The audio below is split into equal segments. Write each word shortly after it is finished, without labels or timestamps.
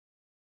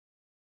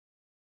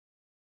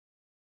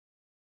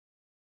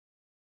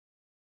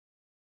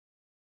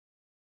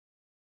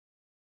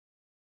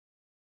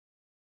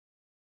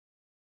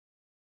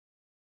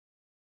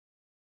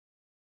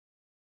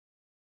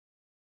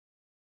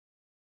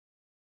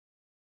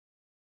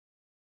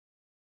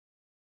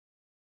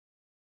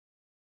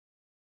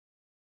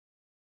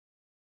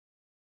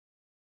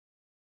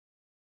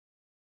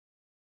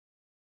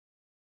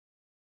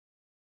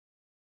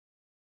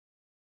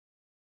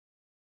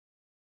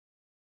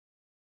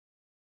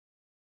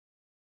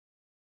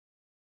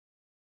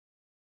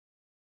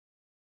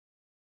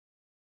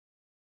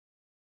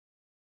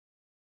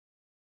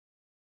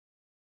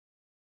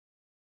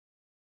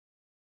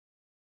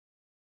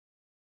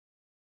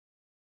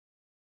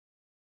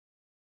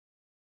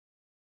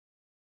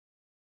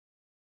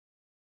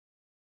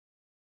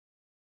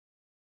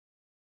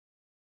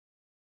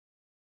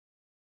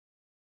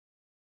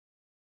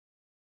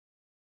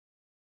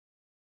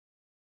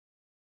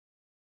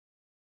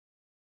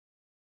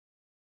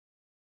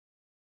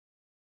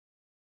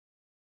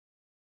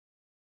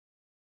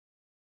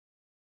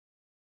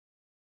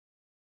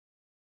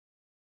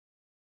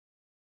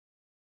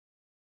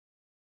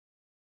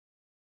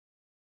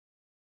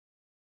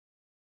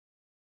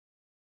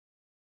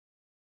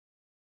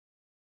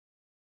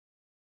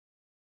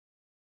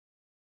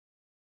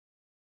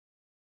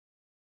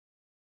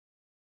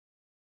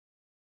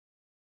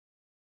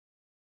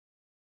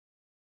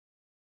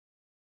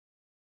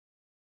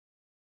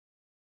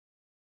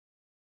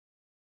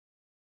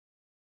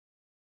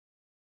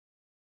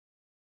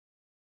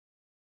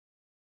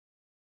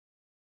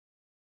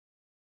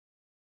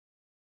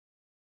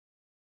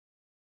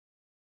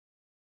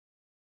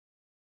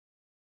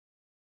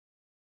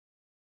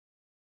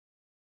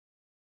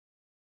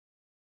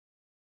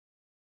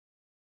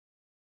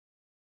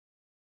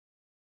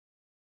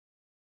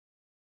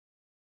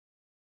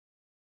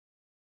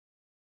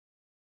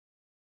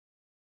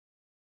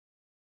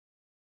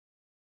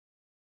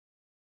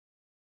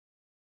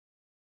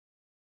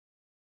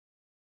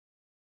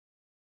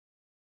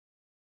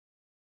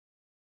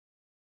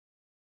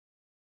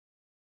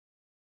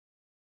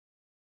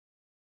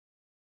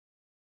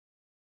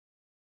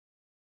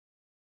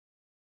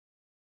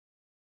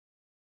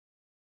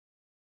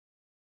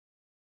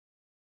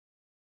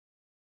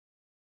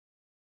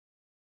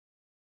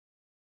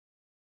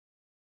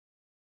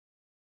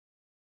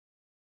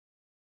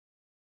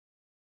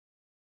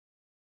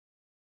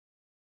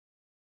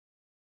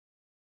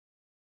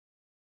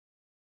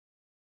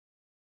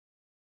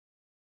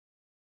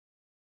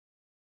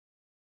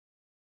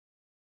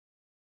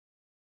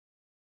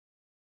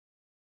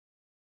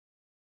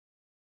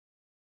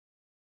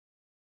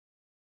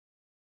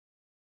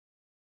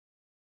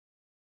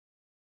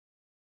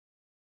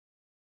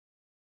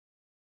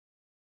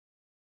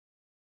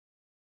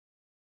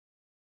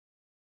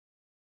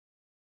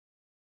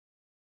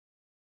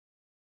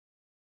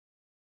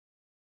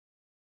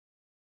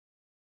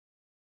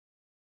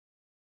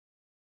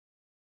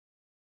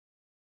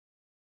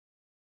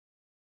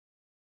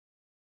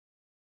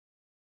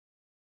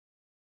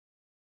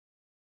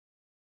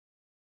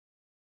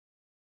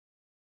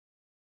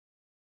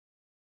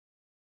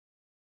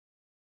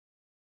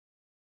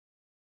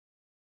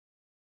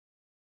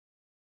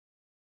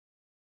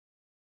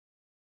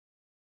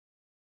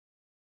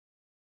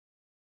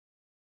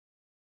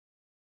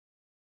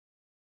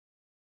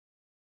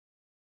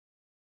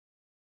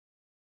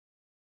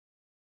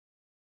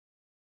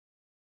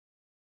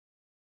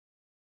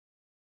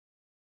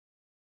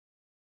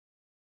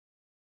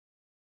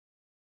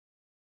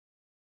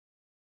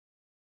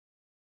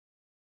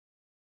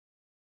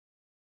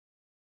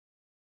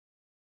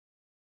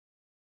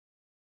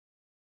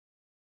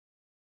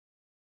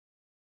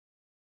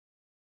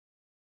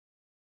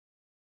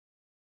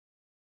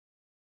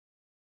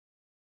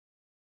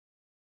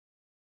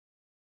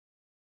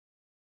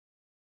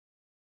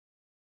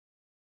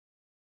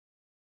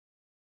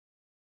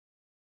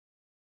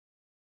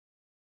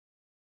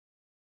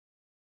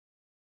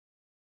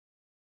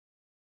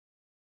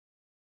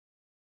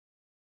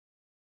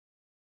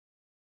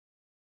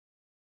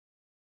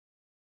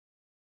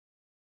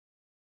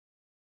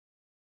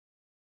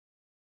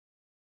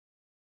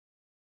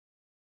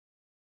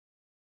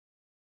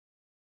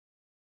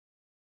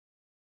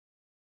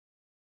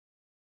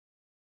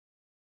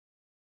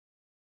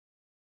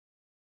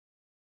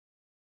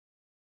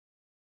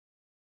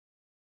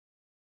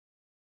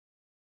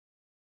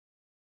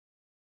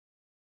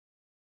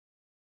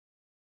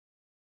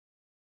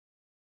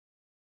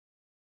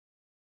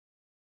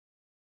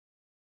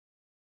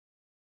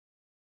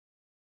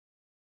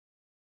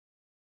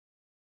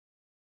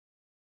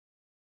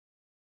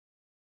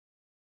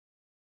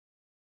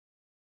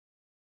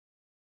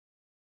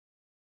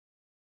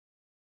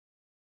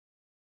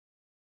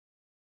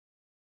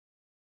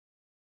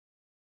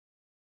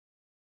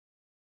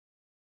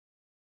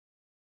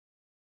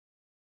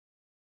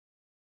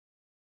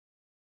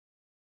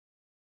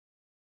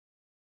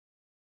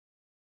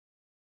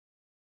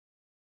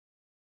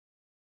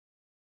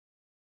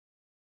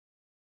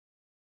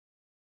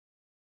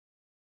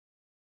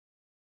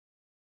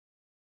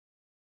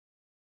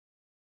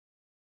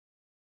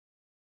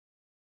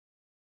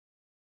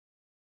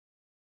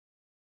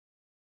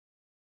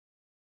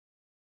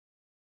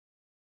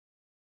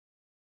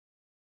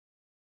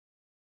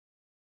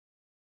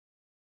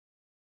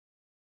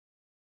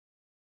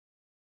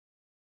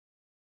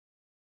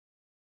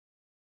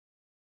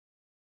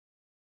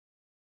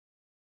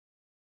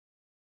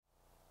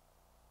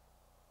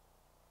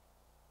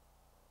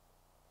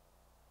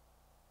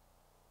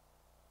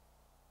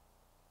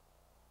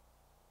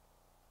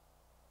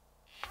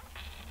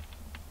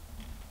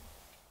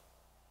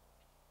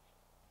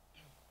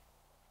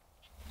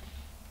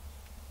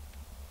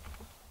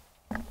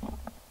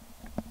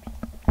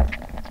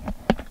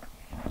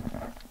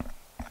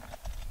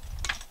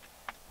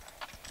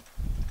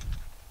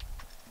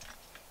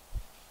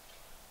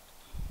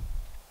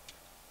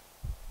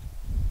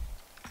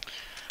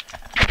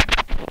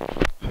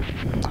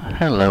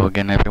Hello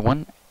again,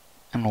 everyone,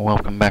 and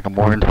welcome back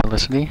aboard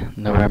Felicity,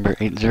 November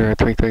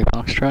 8033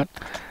 Foxtrot,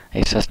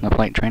 a Cessna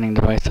flight training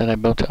device that I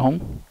built at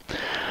home.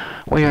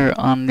 We are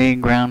on the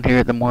ground here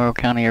at the Morrow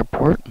County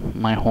Airport,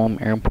 my home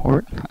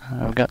airport.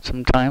 I've got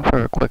some time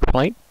for a quick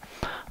flight.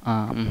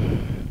 The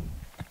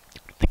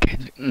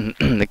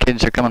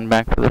kids are coming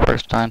back for the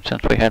first time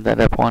since we had that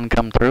F1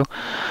 come through.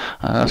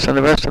 So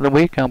the rest of the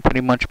week I'll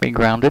pretty much be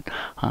grounded.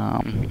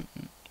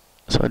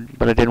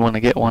 But I did want to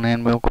get one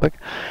in real quick.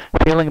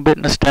 Feeling a bit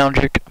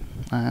nostalgic.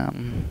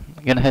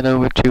 Gonna head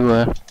over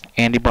to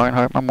Andy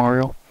Barnhart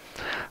Memorial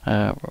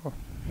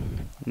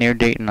near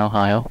Dayton,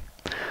 Ohio.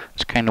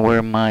 It's kind of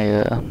where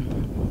my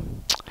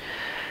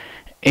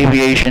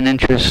aviation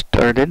interest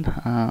started.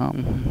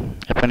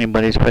 If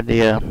anybody's read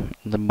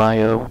the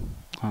bio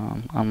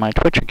on my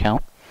Twitch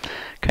account,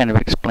 kind of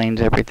explains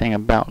everything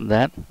about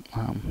that.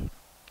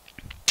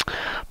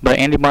 But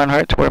Andy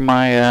Barnhart's where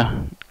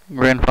my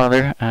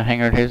grandfather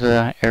hangared his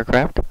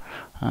aircraft,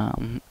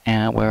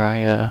 and where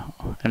I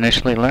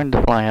initially learned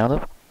to fly out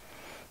of.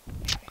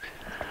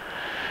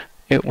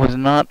 It was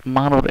not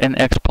modeled in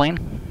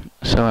X-Plane,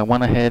 so I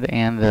went ahead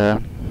and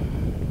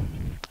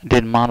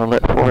did model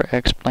it for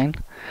X-Plane,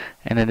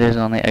 and it is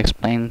on the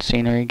X-Plane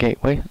Scenery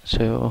Gateway,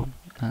 so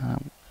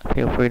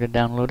feel free to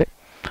download it.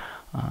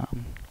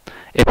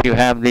 If you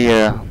have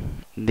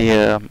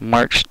the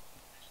March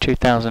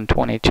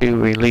 2022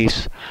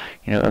 release,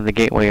 of the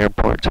gateway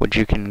airports, which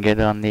you can get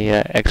on the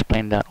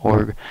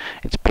xplane.org.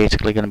 It's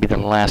basically going to be the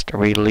last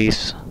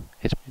release.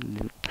 It's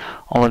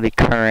all of the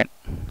current,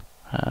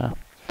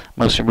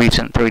 most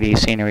recent 3D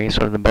scenery,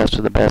 sort of the best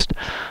of the best.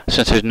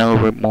 Since there's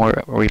no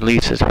more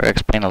releases for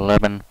X-Plane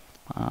 11,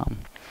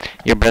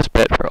 your best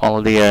bet for all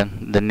of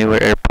the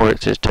newer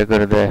airports is to go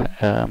to the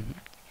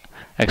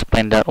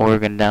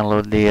xplane.org and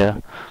download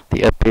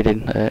the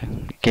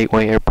updated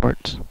gateway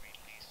airports.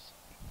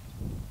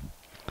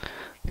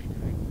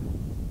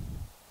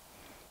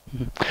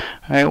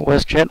 Alright,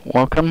 WestJet,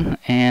 welcome,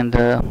 and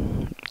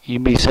you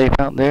be safe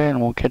out there, and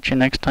we'll catch you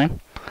next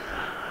time.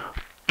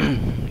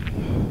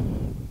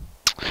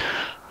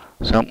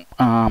 So,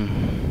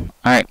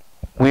 alright,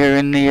 we're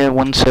in the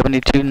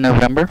 172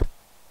 November.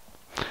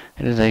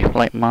 It is a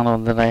flight model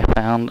that I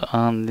found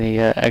on the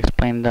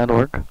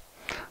xplane.org.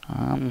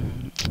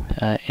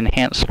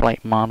 Enhanced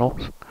flight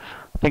models.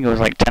 I think it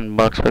was like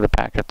 $10 for the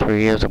pack of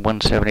 3. It was a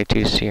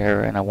 172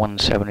 Sierra and a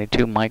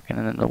 172 Mike, and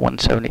then the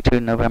 172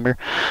 November.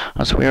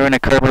 So we are in a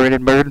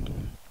carbureted bird.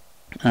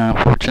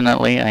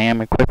 Fortunately, I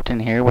am equipped in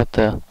here with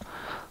the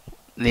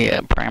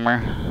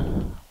primer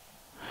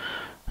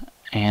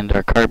and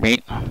our carb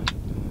meat.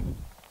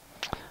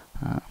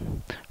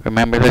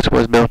 Remember, this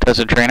was built as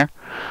a trainer,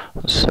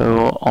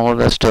 so all of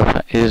that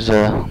stuff is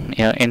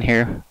in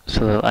here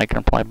so that I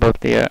can fly both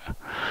the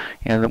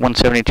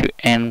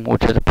 172N,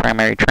 which is a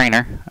primary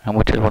trainer,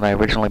 which is what I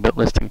originally built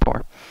this thing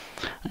for,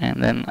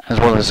 and then as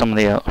well as some of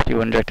the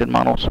fuel injected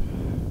models.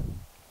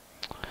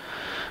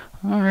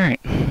 All right,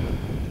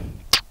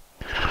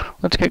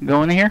 let's get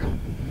going here.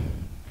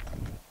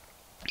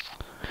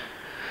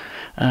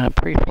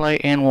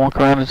 Pre-flight and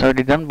walk-around is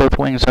already done. Both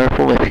wings are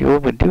full of fuel.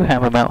 We do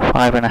have about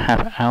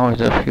 5.5 hours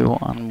of fuel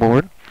on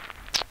board.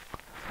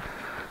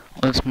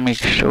 Let's make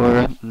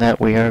sure that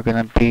we are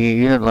going to be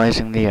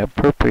utilizing the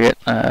appropriate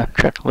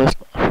checklist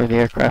for the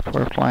aircraft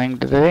we're flying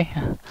today.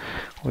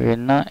 We are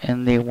not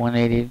in the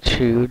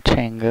 182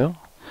 Tango.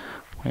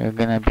 We are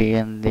going to be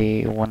in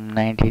the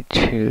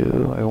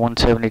 192 or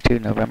 172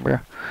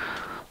 November,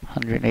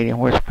 180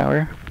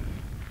 horsepower.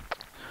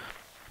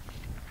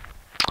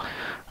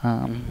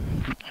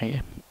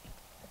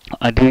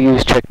 I do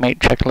use Checkmate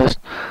checklist.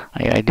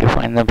 I do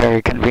find them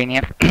very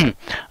convenient.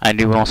 I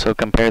do also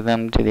compare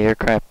them to the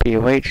aircraft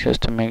POH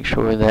just to make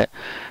sure that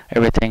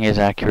everything is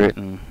accurate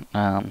and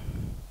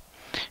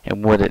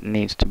what it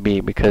needs to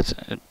be, because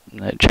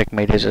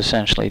Checkmate is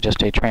essentially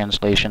just a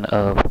translation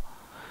of,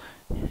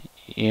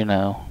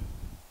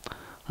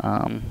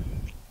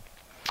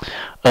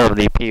 of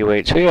the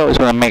POH. So you always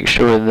want to make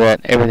sure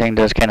that everything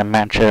does kind of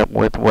match up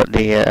with what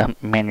the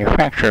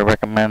manufacturer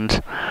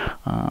recommends,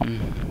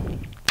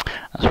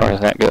 as far as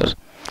that goes.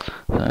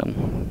 So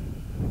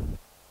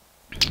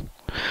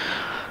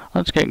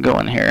let's get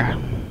going here.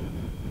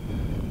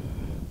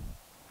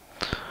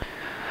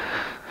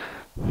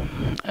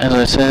 As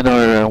I said,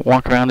 our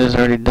walk-around is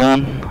already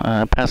done.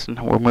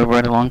 We'll move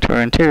right along to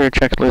our interior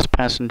checklist,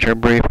 passenger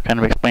brief, kind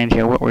of explain to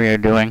you what we are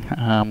doing.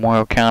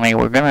 Morrow County,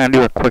 we're going to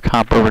do a quick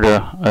hop over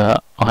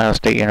to Ohio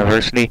State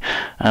University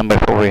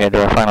before we head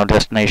to our final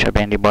destination of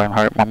Andy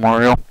Barnhart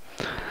Memorial.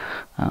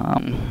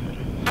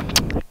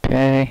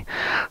 Okay,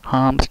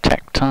 Hobbs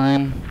tech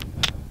time.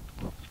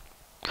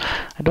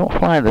 I don't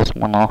fly this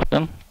one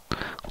often.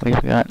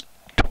 We've got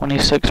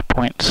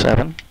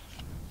 26.7.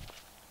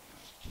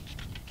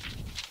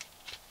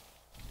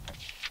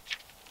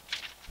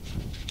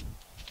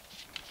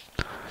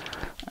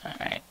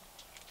 Alright.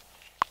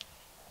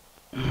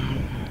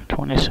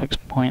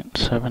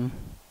 26.7.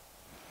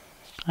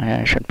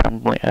 I should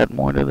probably add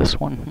more to this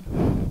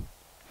one.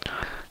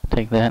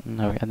 take that,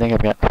 and I think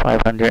I've got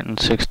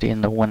 560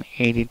 in the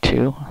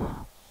 182.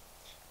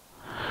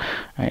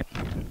 Alright.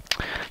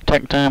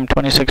 Tech time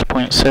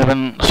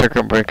 26.7.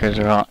 Circuit breakers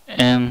are all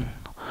in.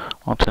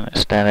 Alternate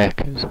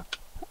static is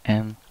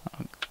in.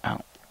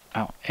 Out,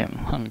 out,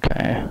 in.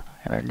 Okay.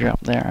 Had our drop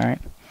there,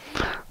 alright.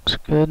 Looks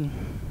good.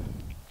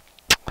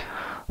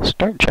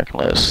 Start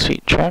checklist,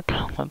 seat check.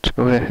 Let's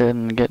go ahead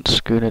and get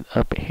scooted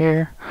up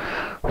here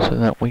so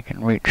that we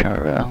can reach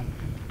our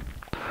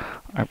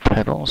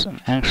pedals.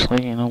 And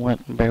actually, you know what?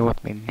 Bear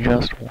with me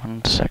just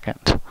 1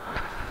 second.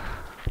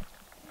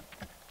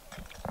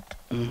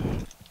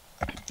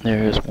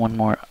 There's one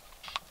more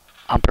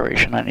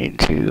operation I need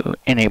to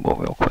enable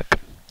real quick.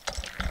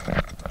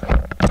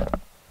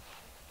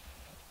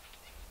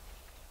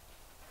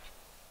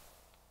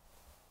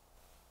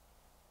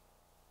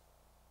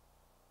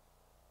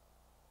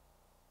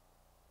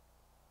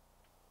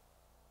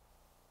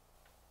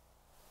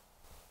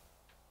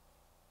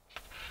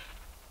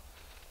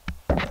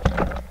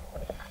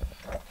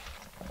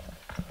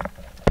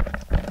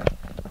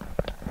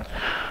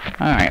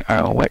 Alright,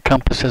 our wet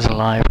compass is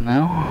alive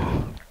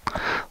now.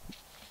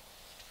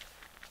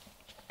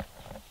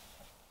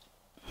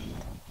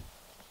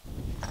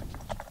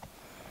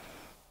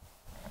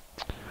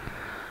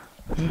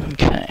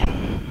 Okay.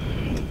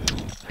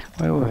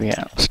 Where were we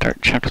at?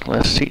 Start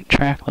checklist, seat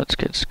track. Let's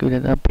get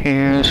scooted up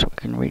here so we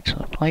can reach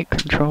the flight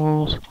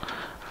controls.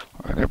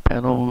 Rudder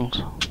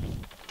pedals.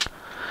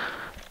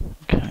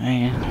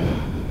 Okay.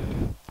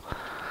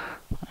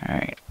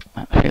 Alright,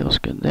 that feels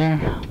good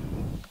there.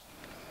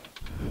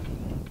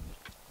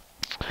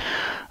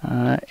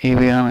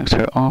 Avionics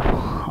are off,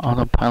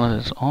 autopilot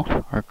is off,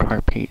 our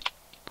carpet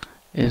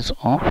is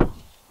off.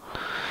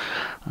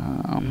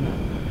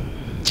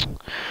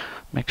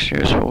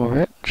 Mixture is full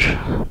rich,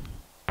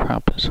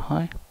 prop is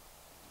high.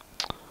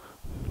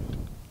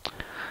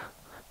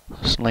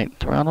 Slight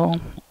throttle.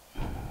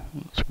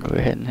 Let's go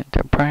ahead and hit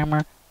the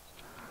primer.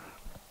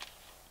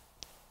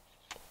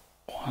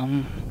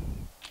 1,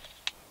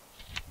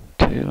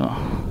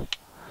 2,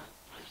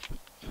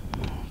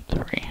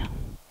 3.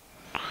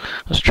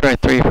 Let's try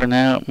 3 for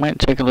now. It might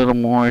take a little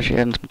more. She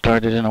hadn't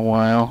started in a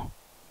while.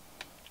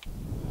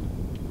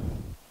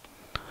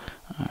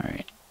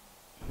 Alright.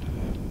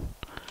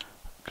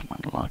 Come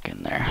on, lock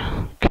in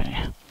there.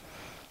 Okay.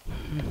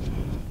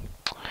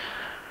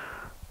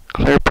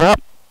 Clear prop.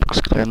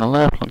 Looks clear on the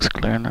left. Looks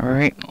clear on the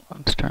right.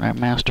 Let's turn our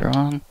master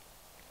on.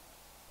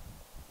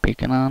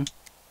 Beacon on.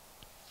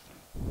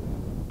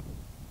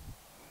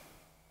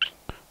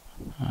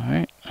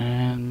 Alright.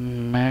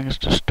 And mags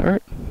to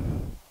start.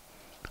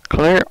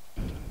 Clear.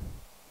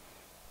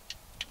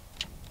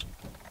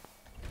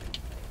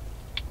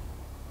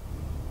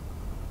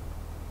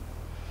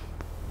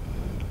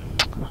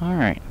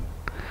 Alright.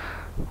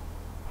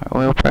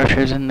 Our oil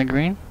pressure is in the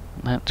green.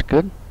 That's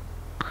good.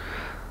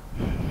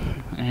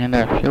 And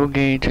our fuel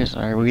gauges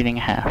are reading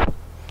half.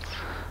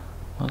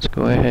 Let's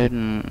go ahead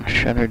and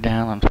shut her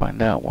down and find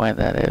out why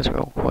that is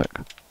real quick.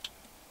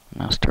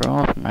 Master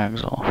off,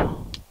 mags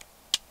off.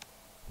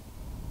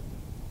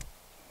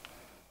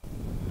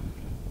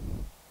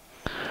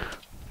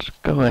 Let's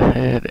go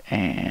ahead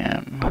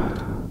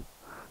and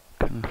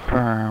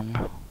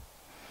confirm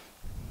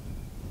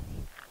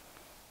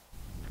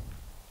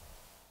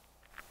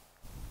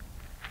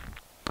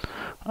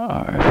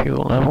our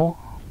fuel level.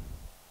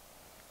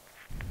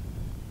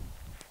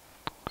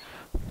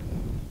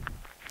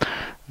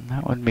 And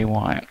that would be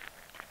why.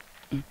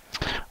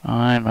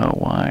 I know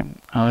why.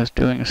 I was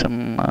doing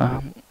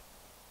some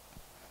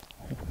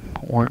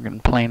work in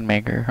Plane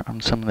Maker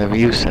on some of the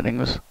view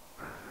settings.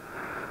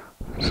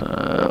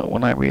 So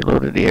when I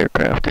reloaded the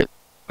aircraft, it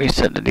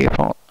reset the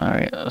default.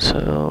 Alright,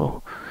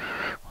 so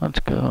let's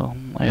go.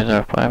 There's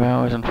our 5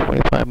 hours and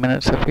 45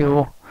 minutes of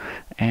fuel.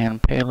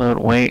 And payload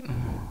weight,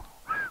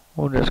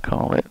 we'll just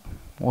call it,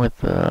 with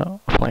the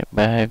flight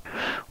bag,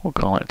 we'll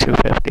call it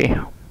 250.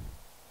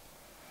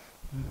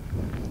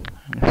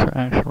 So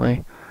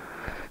actually,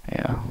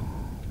 yeah.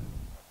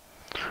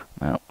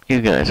 No,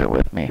 you guys are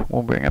with me.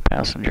 We'll bring a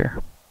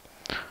passenger.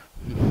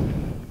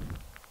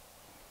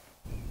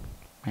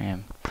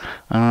 Man.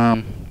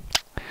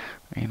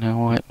 You know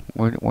what?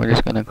 We're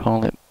just gonna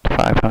call it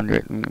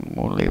 500 and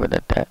we'll leave it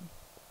at that.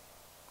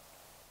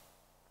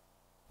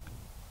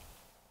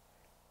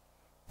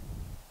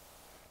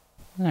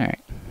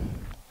 Alright.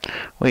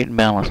 Weight and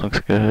balance looks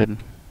good.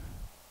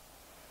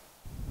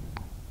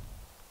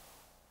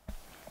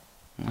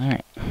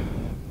 Alright.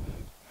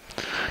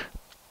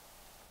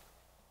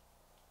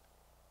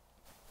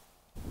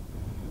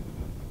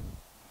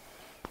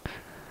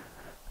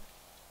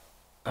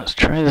 Let's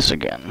try this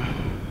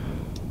again.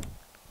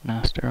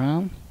 Master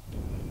on.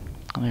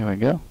 There we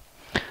go.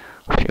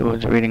 Fuel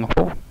is reading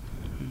full.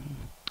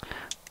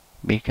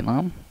 Beacon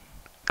on.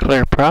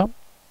 Clear prop.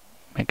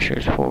 Make sure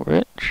it's full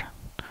rich.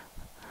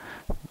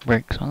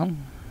 Brakes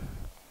on.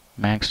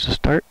 Mags to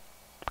start.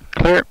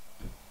 Clear.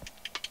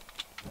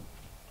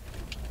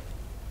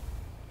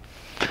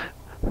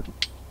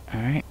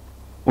 Alright.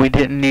 We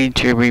didn't need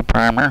to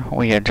reprimer.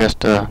 We had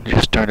just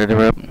started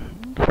her up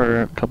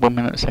for a couple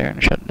minutes there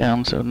and shut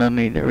down, so no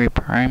need to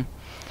reprime.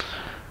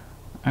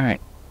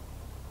 Alright.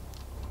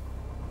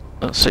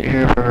 Let's sit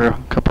here for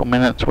a couple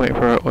minutes, wait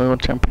for our oil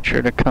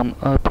temperature to come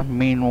up.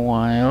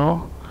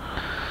 Meanwhile,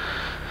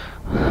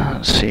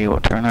 let's see,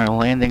 we'll turn our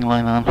landing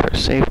line on for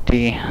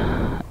safety.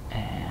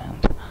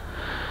 And,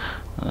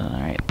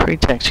 alright,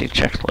 pre-taxi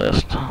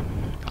checklist.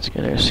 Let's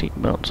get our seat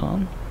belts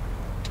on.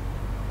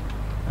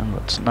 And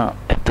let's not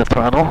hit the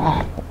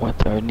throttle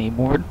with our knee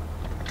board.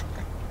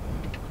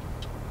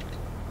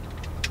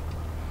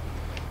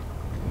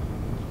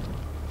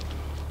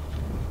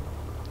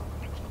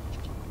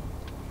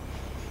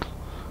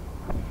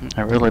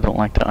 I really don't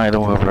like to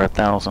idle over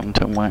 1,000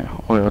 until my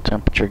oil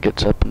temperature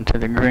gets up into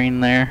the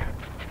green there.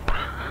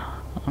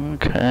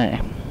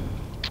 Okay.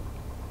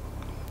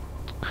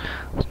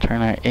 Let's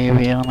turn our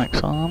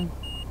avionics on.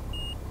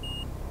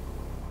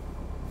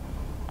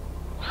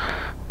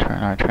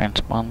 Turn our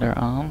transponder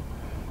on.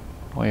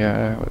 We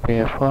are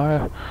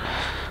VFR,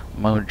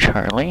 mode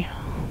Charlie.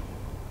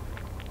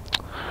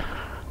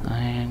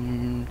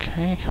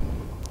 Okay.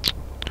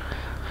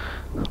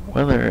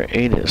 Weather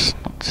ATIS.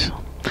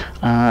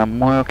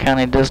 Morrow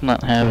County does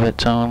not have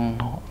its own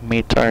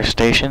METAR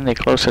station. The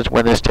closest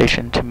weather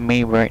station to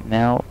me right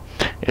now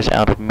is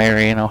out of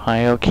Marion,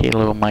 Ohio,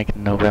 Kilo Mike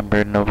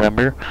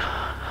November.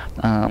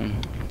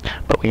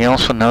 But we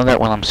also know that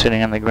when I'm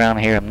sitting on the ground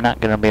here, I'm not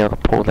going to be able to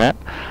pull that,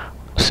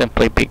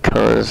 simply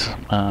because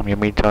your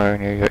METAR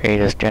and your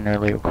ATIS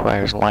generally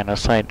requires line of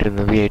sight to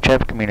the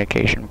VHF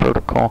communication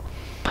protocol.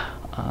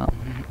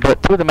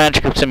 But through the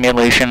magic of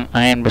simulation,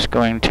 I am just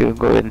going to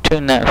go ahead and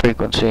tune that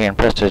frequency and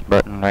press this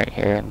button right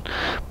here and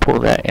pull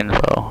that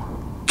info.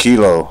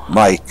 Kilo,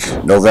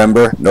 Mike,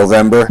 November,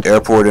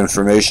 airport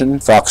information,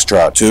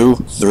 Foxtrot,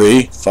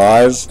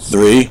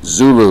 2353,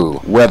 Zulu,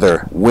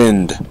 weather,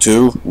 wind,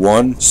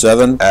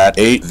 217 at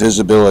 8,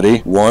 visibility,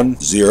 10,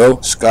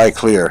 sky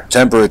clear,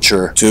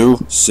 temperature,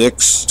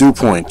 26, dew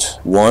point,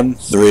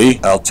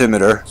 13,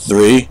 altimeter,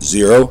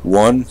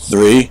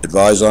 3013,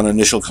 advise on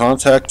initial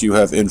contact, you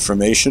have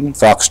information,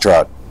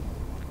 Foxtrot.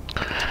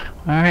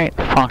 Alright,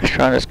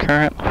 Foxtrot is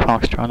current,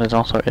 Foxtrot is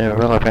also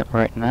irrelevant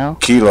right now.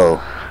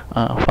 Kilo.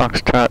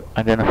 Foxtrot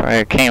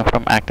identifier came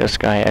from Active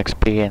Sky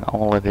XP, and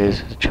all it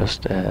is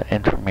just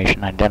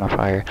information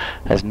identifier.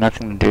 Has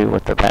nothing to do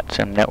with the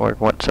VATSIM network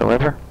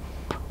whatsoever.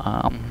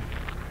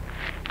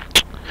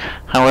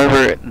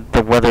 However,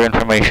 the weather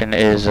information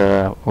is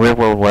real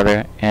world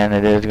weather, and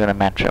it is going to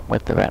match up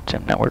with the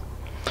VATSIM network.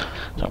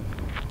 So,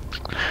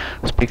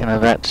 speaking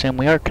of VATSIM,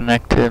 we are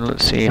connected.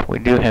 Let's see if we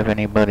do have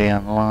anybody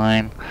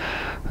online.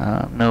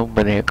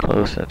 Nobody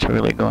close that's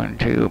really going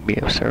to be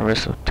of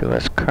service to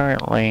us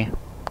currently.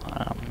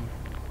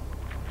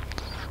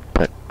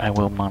 But I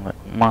will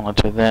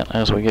monitor that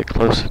as we get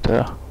closer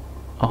to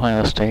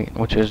Ohio State,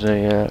 which is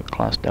a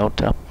Class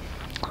Delta.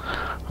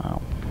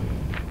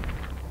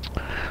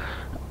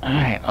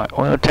 Alright, our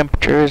oil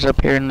temperature is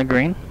up here in the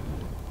green.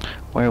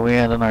 Where are we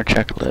at on our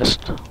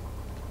checklist?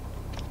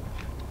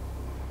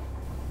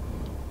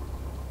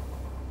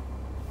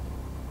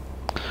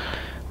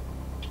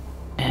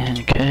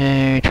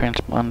 Okay,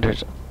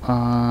 transponders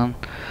on.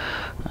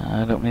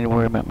 I don't need to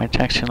worry about my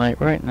taxi light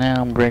right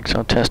now. Brakes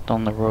I'll test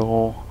on the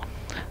roll,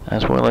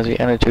 as well as the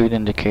attitude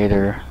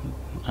indicator,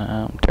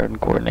 turn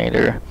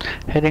coordinator,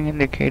 heading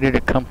indicator to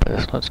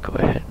compass. Let's go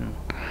ahead and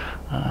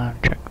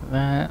check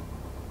that.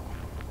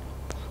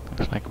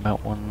 Looks like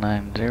about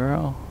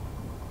 190,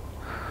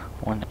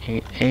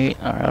 188.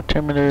 Our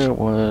altimeter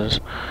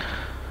was.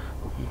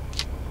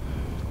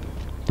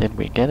 Did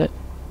we get it?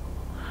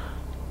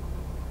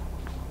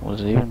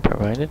 Was it even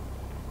provided?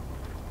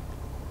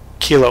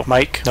 Kilo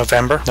Mike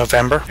November,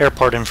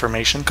 airport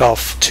information,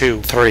 Golf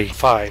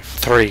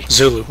 2353,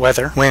 Zulu,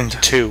 weather, wind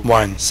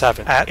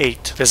 217 at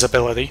 8,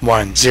 visibility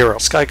 10,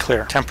 sky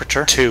clear,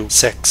 temperature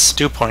 26,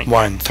 dew point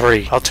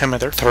 13,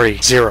 altimeter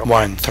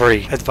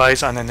 3013,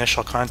 advise on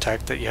initial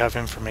contact that you have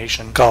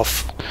information,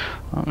 Golf.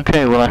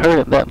 Okay, well I heard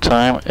it that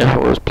time. If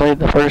it was played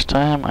the first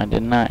time, I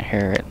did not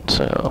hear it,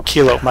 so...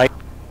 Kilo Mike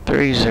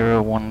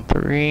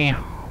 3013.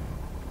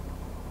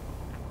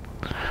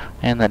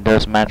 And that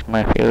does match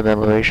my field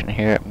elevation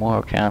here at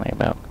Morrow County,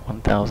 about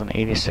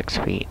 1,086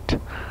 feet.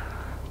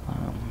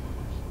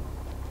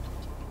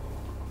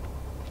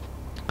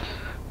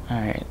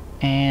 Alright,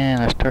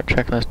 and our start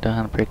checklist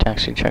done,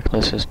 pre-taxi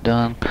checklist is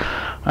done.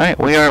 Alright,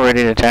 we are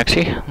ready to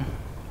taxi.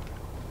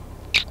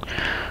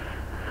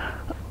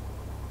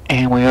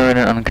 And we are in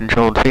an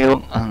uncontrolled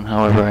field.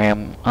 However, I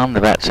am on the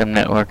VATSIM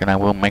network, and I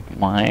will make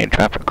my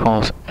traffic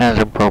calls as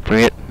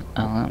appropriate.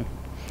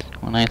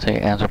 When I say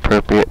as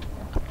appropriate,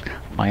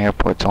 my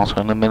airport's also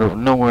in the middle of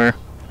nowhere.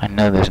 I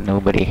know there's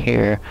nobody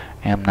here,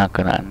 and I'm not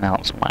going to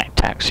announce my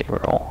taxi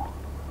roll.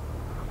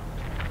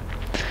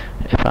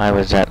 If I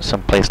was at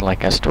some place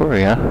like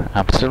Astoria,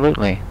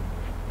 absolutely.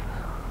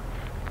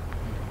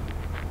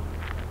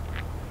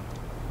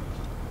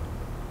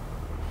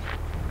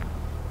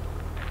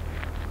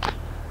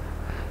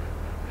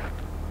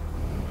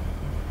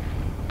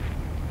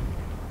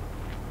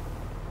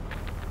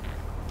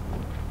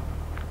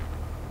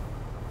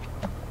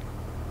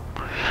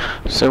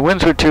 So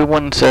winds are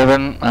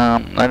 217.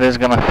 That is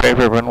going to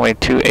favor runway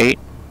 28.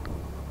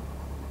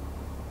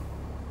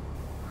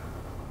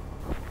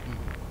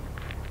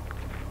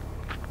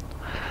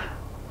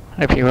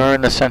 If you are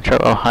in the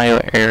central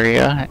Ohio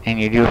area and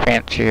you do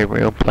fancy a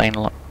real plane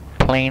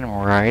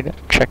ride,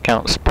 check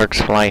out Sparks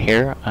Fly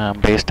here,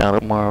 based out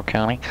of Morrow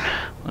County.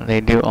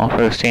 They do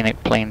offer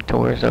scenic plane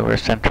tours over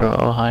central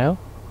Ohio.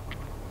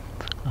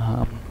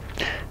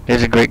 It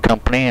is a great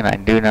company, and I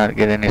do not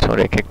get any sort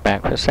of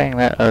kickback for saying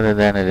that, other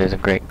than it is a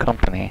great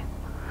company.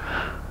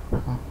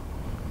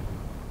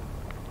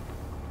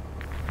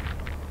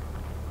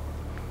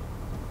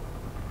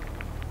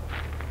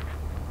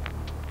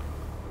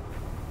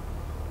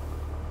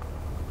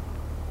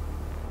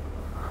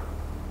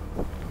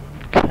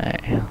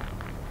 Okay.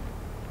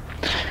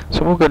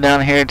 So we'll go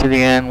down here to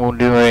the end, we'll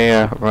do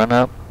a run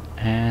up,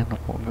 and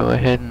we'll go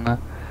ahead and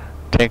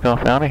take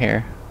off out of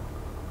here.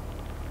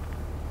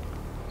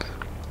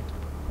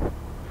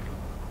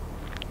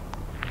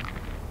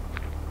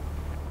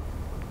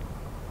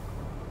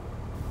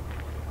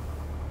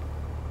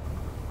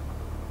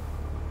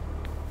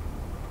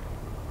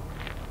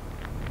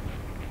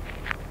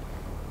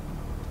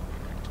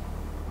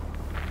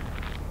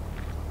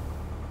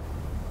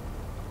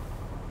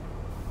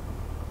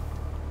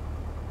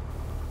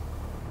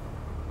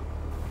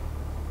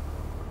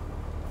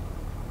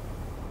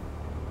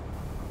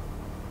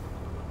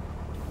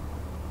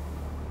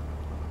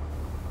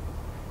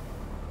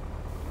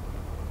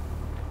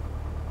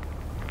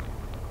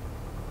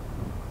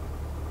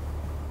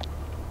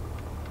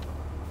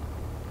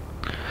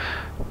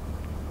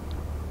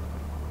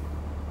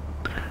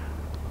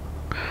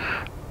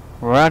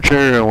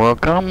 Roger,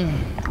 welcome.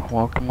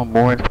 Welcome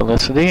aboard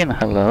Felicity, and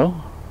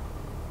hello.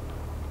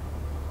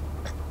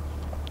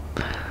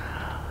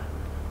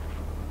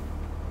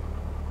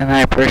 And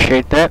I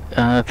appreciate that.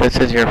 If this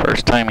is your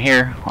first time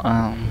here,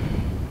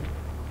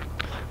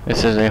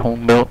 this is a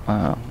home-built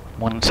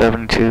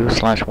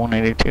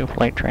 172/182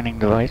 flight training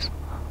device.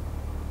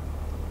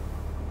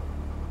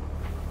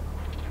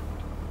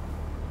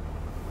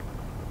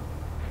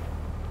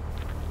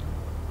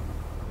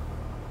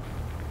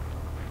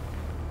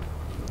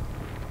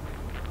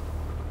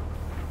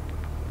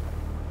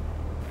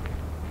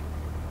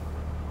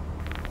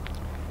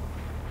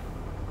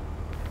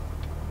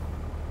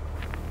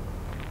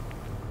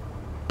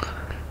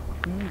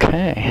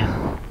 Okay.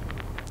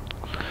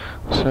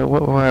 So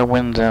what were our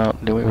winds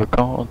out? Do we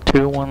recall?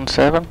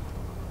 217?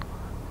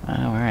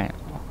 Alright.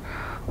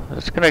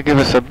 It's going to give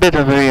us a bit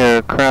of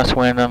a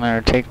crosswind on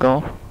our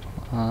takeoff,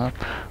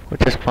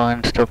 which is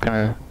fine. Still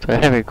kind of, it's a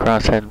heavy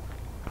crosshead.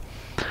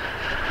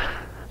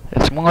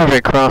 It's more of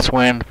a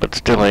crosswind, but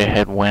still a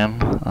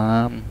headwind.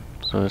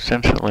 So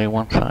essentially,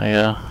 once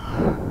I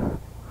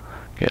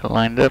get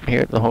lined up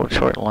here at the whole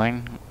short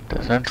line,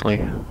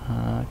 essentially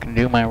I can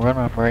do my run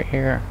up right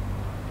here.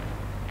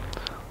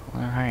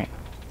 Alright.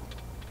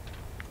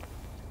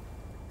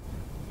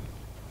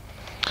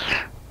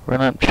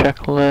 Run up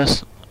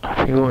checklist.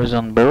 Fuel is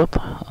on both.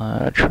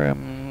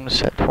 Trim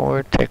set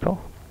forward, takeoff.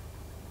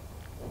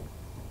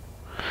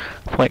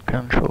 Flight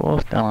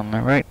controls down on the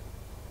right,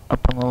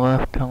 up on the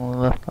left, down on the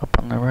left, up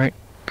on the right.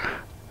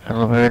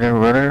 Elevator,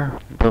 rudder,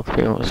 both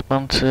fuel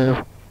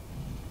responsive.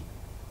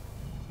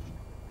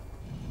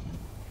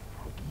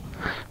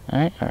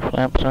 Alright, our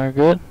flaps are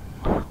good.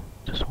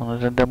 Just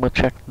wanted to double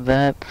check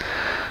that.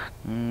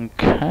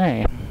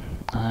 Okay.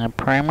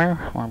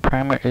 Primer. Our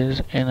primer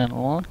is in and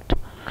locked.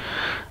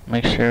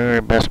 Make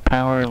sure best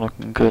power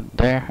looking good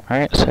there.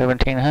 Alright,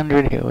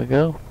 1700, here we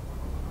go.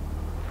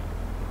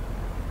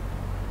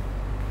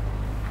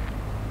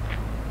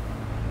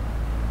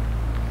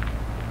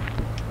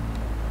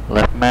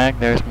 Left mag,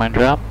 there's my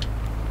drop.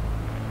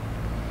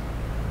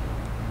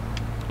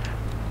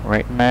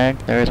 Right mag,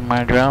 there's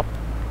my drop.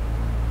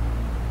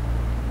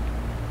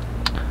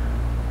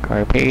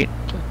 Repeat,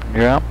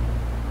 drop.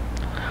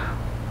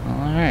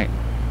 Alright.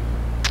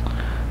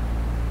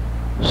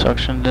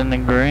 Suction's in the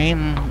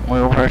green.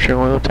 Oil pressure,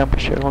 oil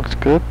temperature looks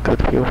good.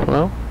 Good fuel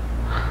flow.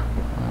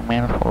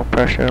 Manifold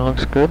pressure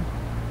looks good.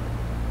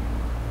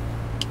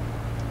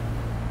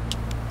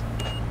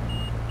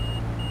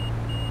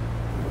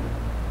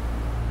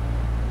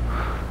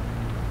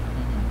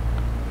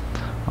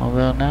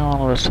 Although now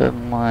all of a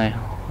sudden my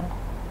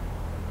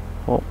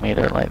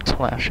voltmeter light's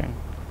flashing.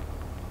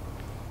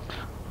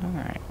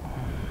 Alright.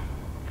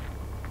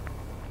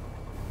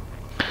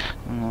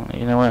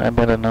 You know what, I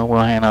better know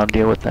why, and I'll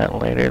deal with that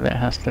later. That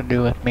has to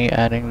do with me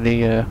adding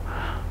the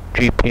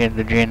GP and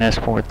the GNS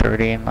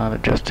 430 and not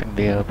adjusting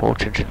the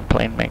voltage in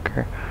plane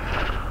maker.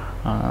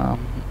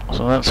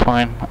 So that's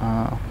fine.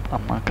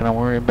 I'm not going to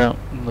worry about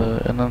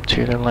the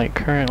annunciator light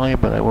currently,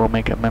 but I will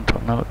make a mental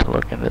note to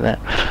look into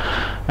that.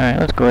 Alright,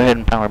 let's go ahead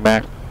and power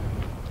back.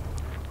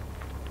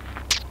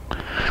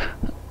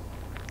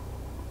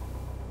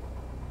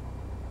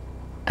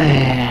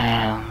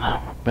 And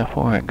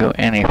before I go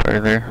any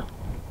further,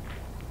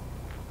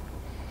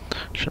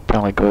 should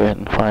probably go ahead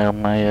and file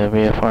my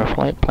VFR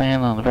flight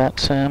plan on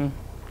VATSIM.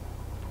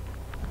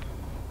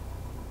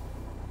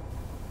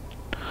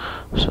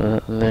 so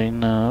that they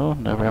know.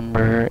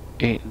 November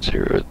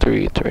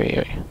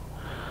 8033.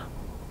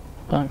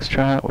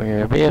 Foxtrot, we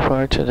are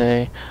VFR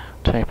today,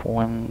 type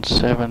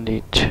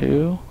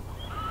 172.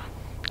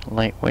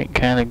 Lightweight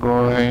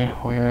category,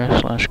 we are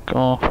slash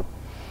golf.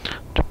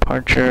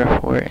 Departure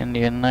for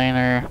Indian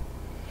Niner.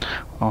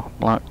 Off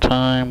block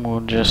time,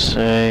 we'll just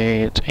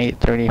say it's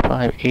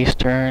 8:35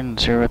 Eastern,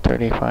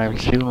 0:35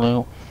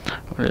 Zulu.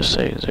 We'll just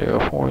say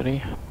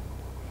 0:40.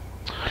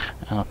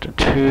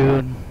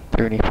 Altitude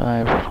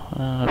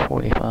 35,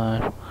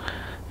 45,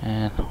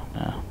 and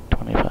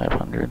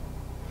 2500.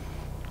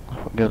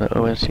 If we go to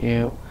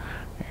OSU,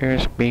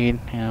 airspeed,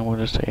 we'll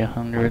just say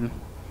 100.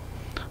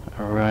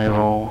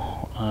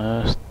 Arrival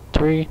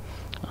 3,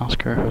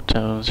 Oscar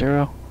Hotel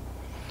 0.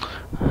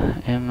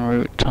 En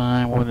route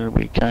time, what did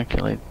we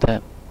calculate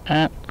that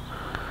at?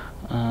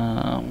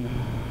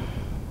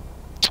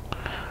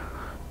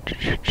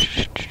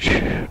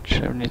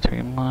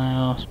 73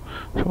 miles.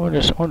 So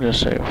we'll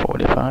just say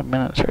 45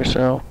 minutes or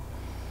so,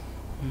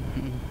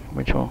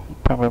 which will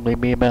probably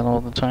be about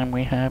all the time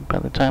we have by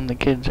the time the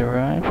kids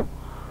arrive.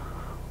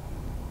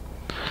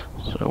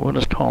 So we'll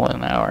just call it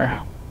an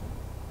hour.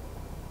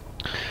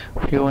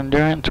 Fuel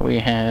endurance, we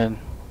had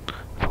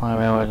 5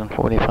 hours and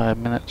 45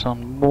 minutes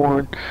on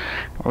board.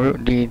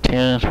 Route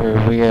details for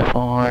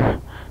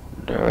VFR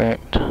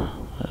direct.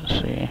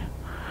 Let's see.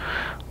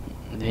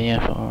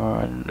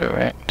 VFR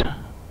direct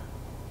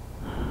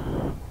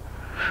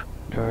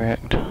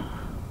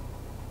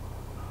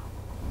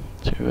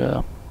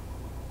to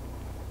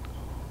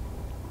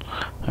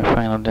our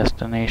final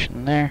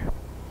destination there.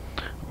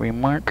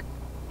 Remark,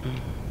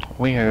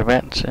 we are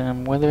vets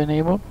and weather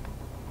enabled.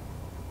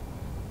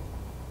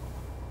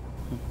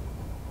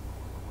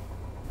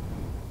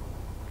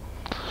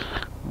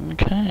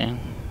 Okay,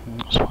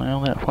 let's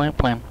file that flight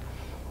plan.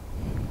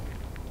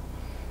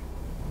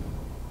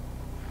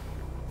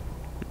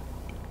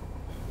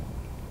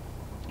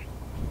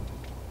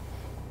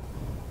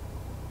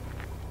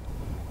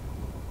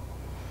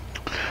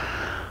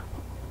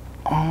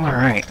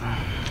 Alright.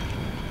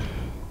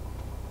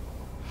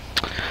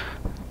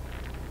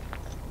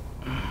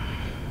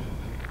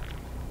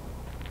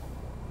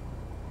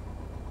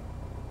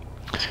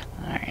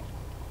 Alright.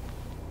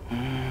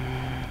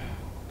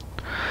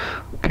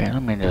 Okay,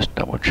 let me just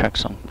double check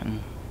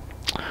something.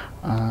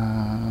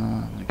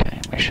 Okay,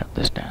 let me shut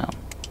this down.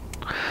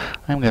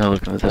 I'm gonna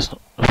look at this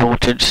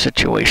voltage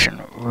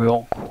situation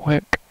real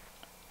quick.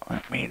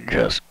 Let me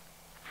just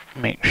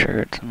make sure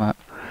it's not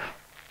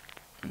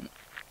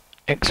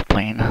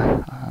explain.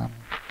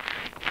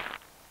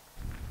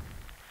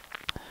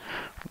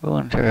 Go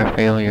into our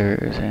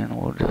failures and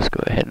we'll just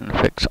go ahead and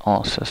fix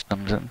all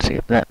systems and see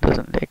if that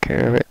doesn't take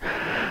care of it.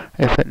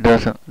 If it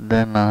doesn't,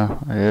 then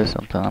it is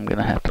something I'm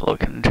gonna have to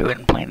look into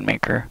in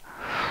PlaneMaker.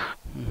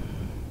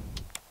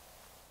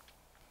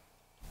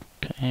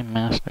 Okay,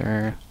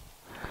 master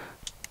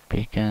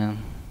beacon.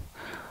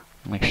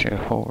 Make sure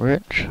full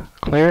rich,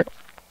 clear.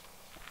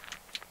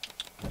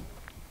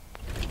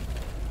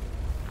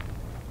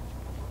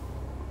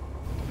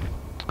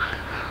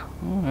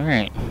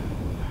 Alright.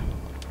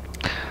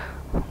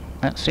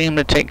 That seemed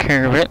to take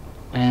care of it,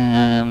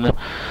 and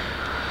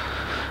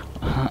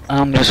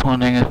I'm just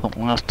wondering if the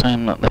last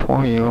time that the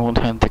 4-year-old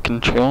had the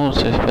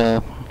controls, if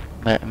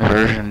that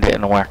inversion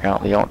didn't whack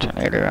out the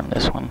alternator on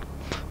this one.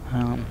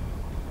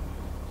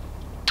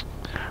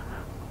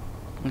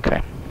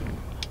 Okay.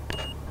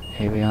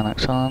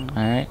 Avionics on,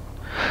 alright.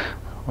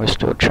 We're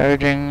still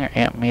charging,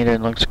 amp meter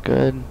looks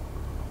good.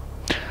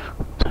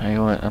 Tell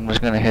you what, I'm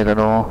just gonna hit it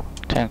all.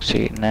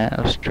 Taxi,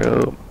 nav,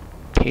 strobe,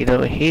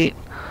 pitot, heat.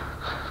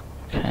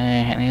 Okay,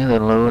 any other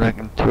load I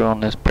can throw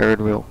on this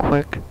bird real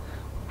quick.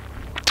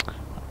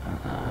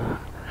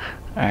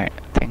 Alright,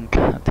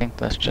 I think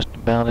that's just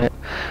about it.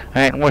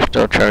 Alright, we're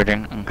still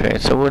charging. Okay,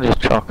 so we'll just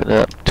chalk it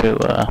up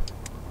to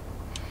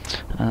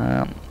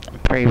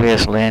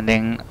previous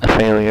landing a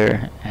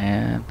failure,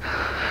 and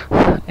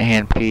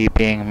A&P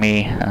being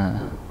me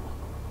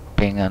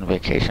being on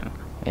vacation.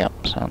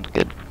 Yep, sounds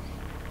good.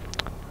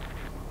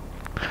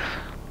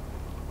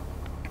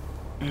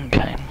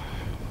 Okay.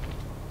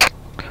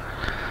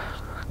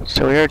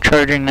 So we are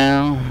charging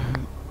now.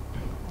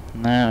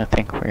 Now I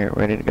think we're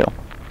ready to go.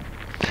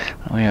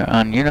 We are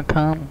on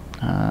Unicom,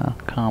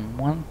 Com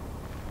 1.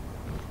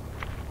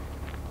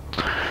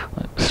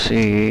 Let's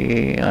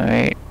see,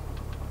 alright.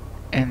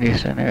 Indy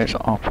Center is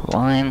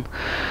offline.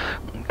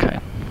 Okay.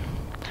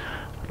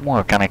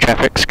 Morrow County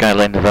traffic,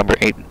 Skyline November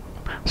 8.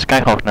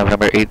 Skyhawk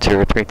November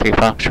 8033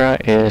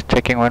 Foxtrot is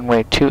taking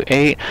runway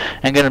 28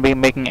 and going to be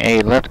making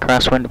a left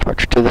crosswind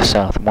departure to the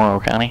south, Morrow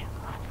County.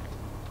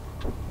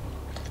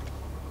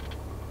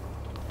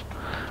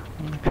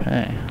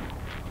 Okay.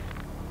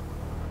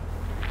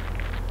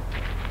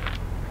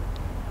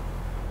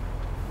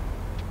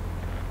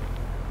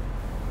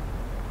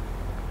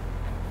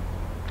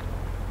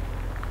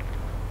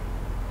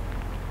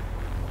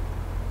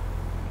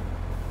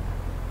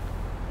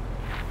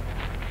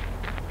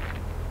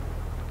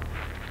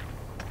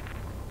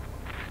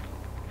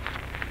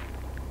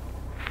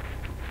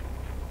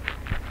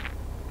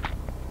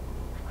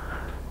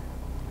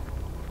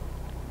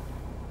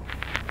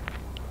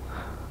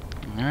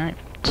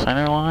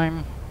 center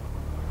line.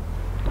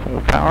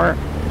 Full power.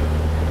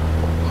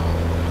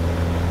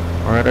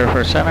 Rudder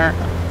for center.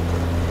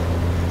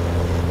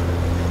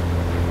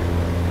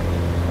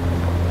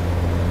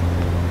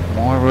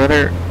 More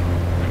rudder.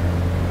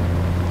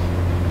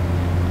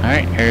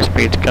 Alright,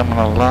 airspeed's coming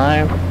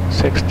alive.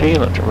 60,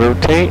 let's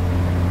rotate.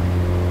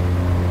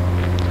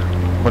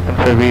 Looking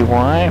for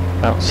VY,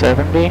 about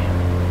 70.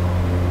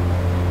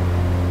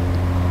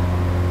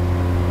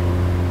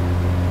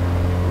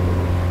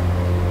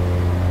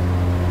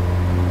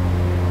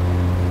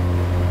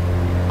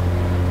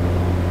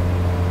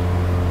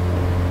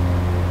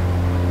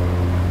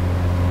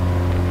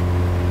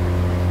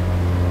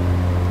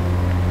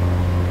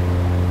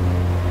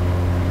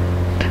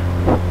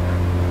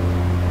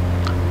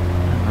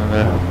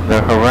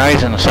 The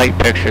horizon sight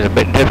picture is a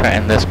bit different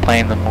in this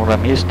plane than what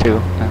I'm used to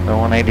in the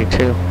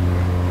 182.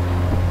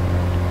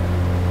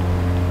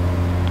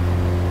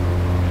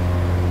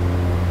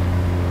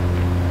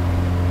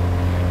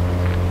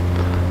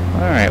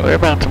 Alright, we're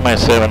about to my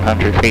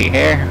 700 feet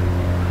here.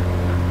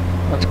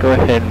 Let's go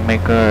ahead and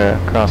make a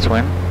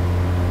crosswind.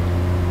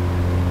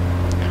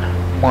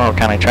 Morrow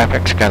County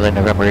traffic, Skyline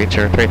November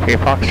 8033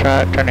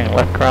 Foxtrot, turning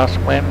left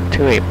crosswind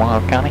 28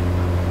 Morrow County.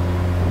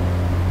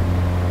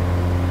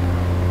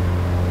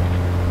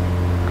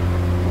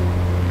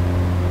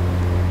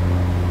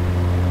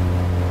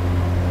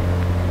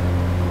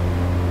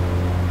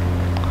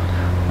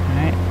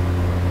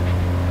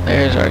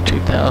 There's our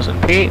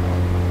 2,000 feet.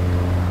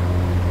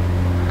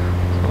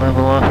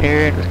 Level off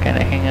here, just kind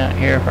of hang out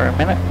here for a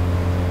minute.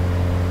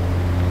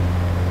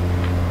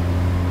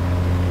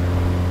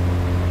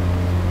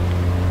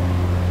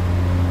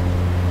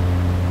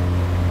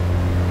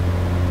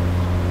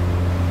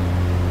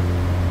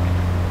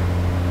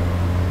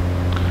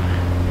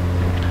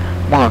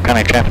 Morrow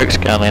County traffic,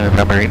 Skyline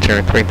November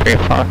 8033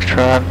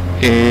 Foxtrot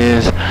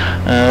is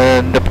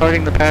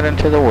departing the pattern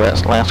to the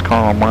west. Last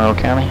call on Morrow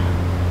County.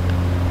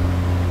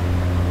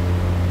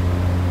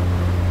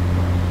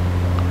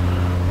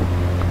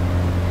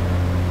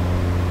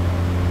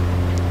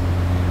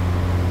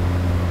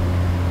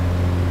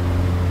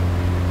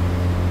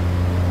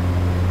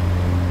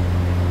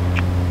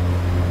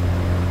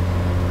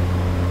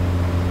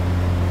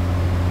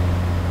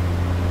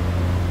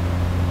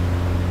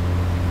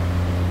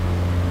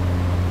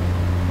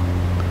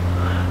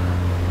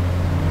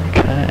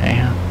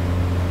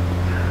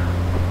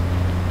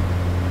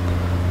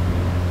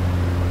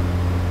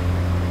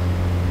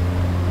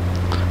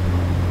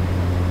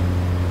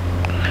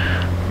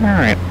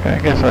 Alright, I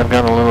guess I've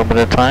got a little bit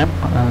of time.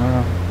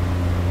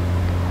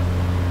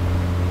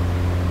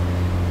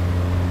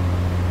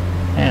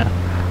 Yeah,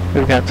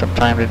 we've got some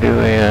time to do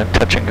a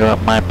touch and go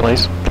at my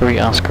place. 3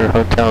 Oscar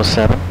Hotel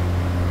 7.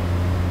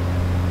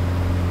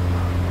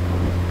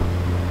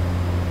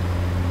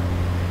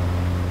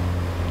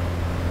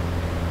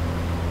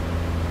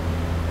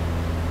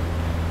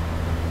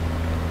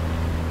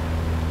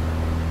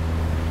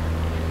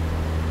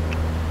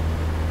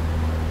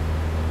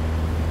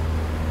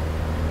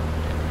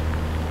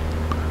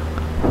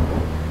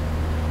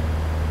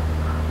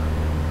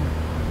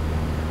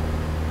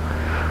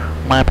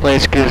 My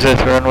place gives us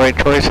runway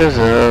choices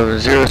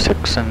of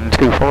 06 and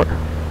 24.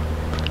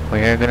 We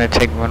are going to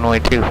take runway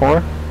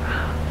 24.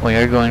 We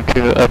are going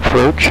to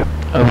approach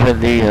over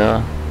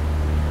the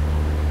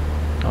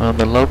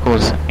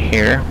locals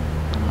here.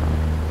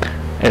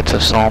 It's a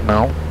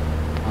sawmill.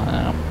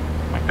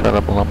 I cut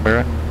up lumber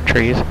and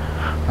trees.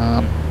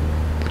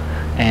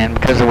 And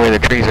because of the way the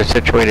trees are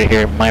situated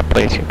here at my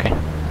place, you can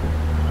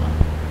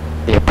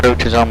the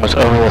approach is almost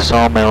over the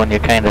sawmill, and you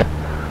kind of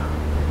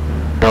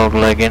dog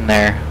leg in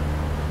there.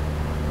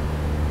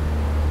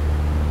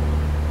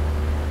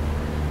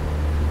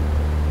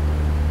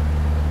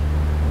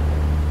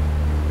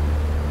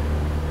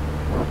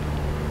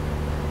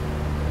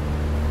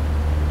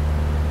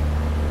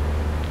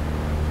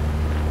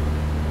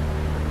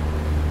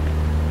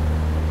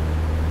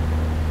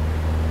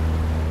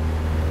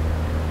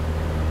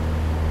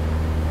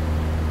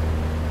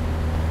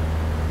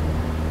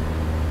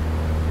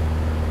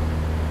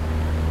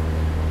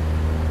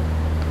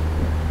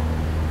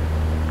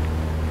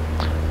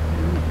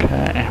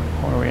 Okay,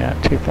 where are we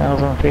at?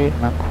 2,000 feet?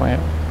 Not quite.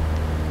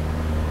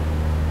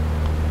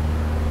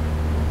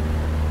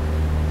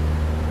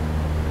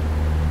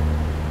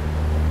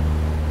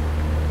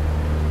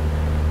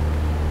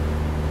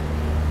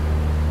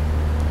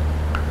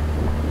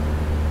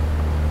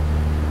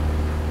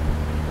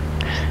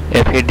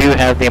 If you do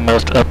have the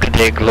most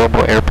up-to-date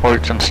global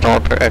airports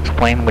installed for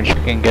X-Plane, which you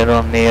can get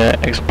on the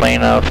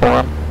X-Plane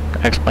forum,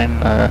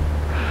 X-Plane.org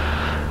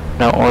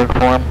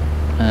forum,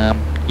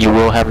 you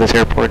will have this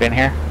airport in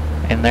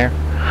there.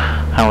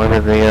 However,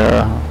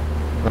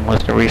 the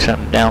most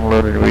recent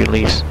downloaded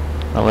release,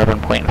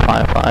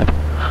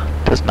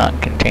 11.55, does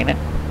not contain it.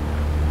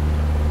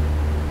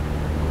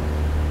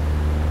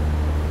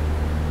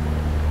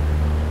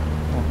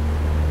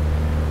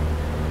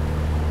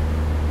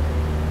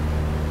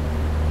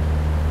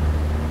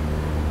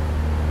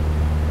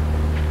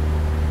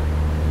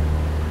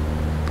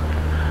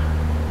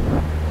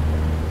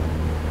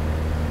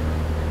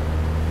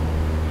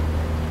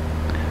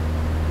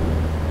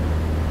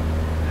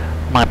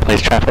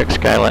 place traffic,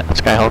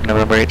 Skyhawk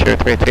November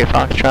 8033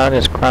 Foxtrot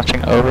is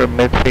crossing over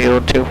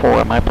midfield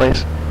 24 at my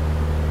place.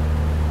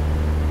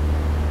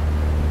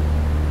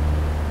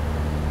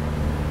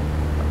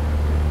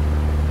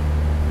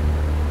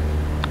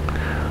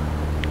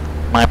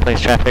 My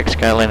place traffic,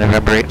 Skyline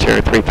November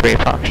 8033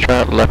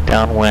 Foxtrot, left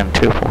downwind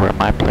 24 at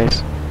my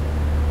place.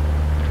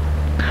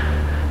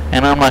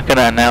 And I'm not going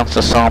to announce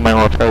the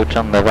sawmill approach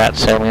on the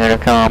VATSIM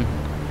intercom.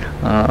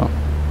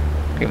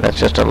 That's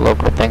just a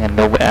local thing, and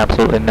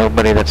absolutely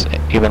nobody that's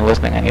even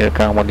listening on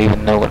intercom would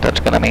even know what that's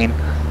going to mean.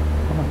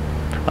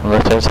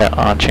 Unless there's that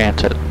odd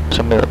chance that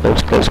somebody that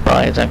lives close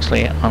by is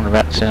actually on the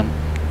VATSIM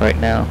right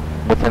now,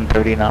 within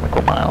 30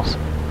 nautical miles.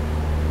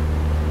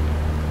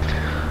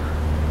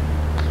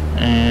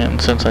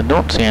 And since I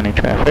don't see any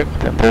traffic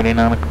within 30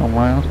 nautical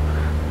miles,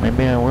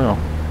 maybe I will.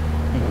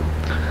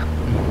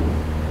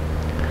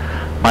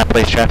 My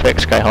place traffic,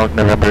 Skyhawk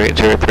November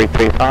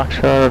 8033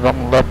 Foxtrot is on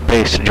the left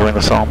base to join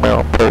the sawmill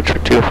approach for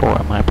 24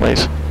 at my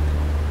place.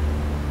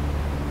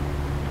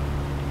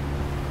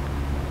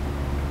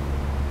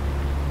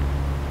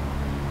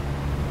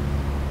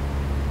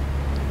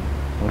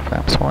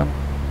 Flaps 1.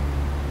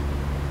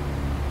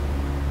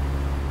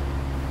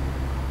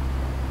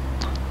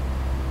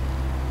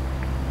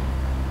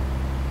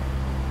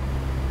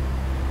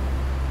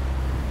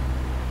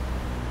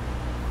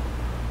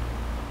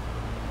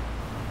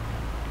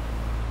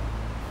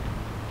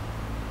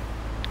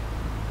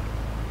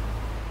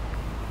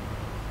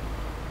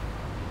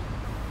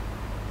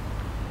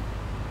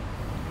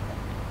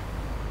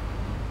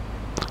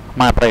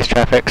 My place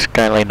traffic,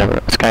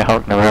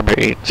 Skyhawk November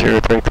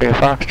 8033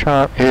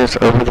 Foxtrot is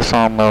over the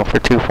sawmill for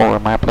 24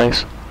 at my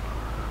place.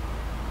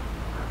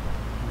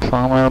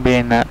 Sawmill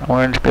being that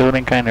orange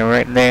building kind of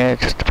right there,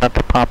 just about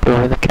to pop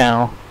over the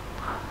cow.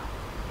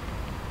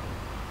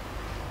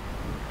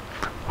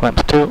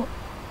 Flaps 2.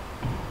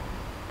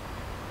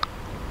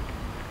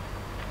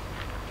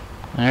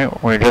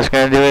 Alright, we're just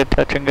going to do a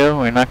touch and go,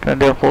 we're not going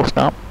to do a full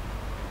stop.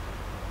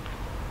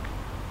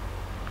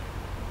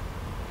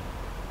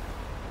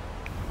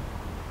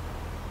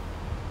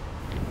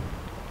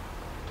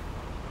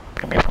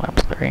 Give me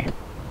flaps 3.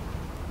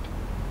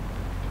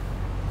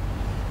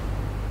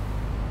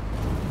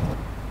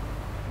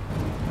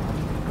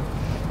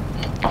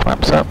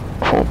 Flaps up,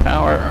 full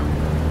power.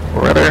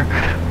 Rudder.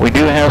 We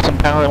do have some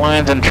power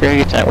lines and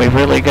trees that we've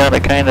really got to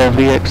kind of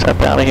VX up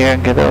out of here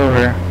and get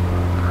over.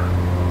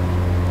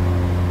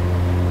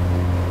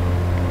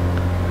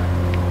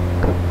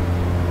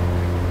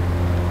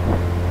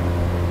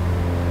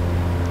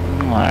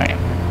 Alright.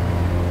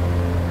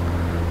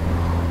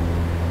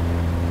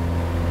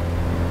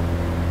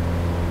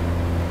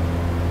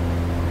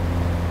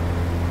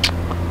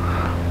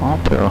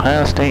 On to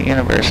Ohio State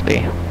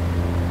University.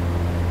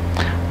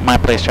 My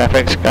place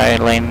traffic,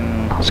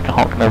 Skylane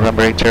Hawk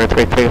November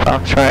 8033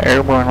 Foxtrot,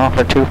 airborne off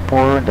of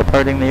 24 and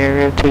departing the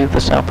area to the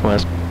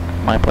southwest.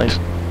 My place.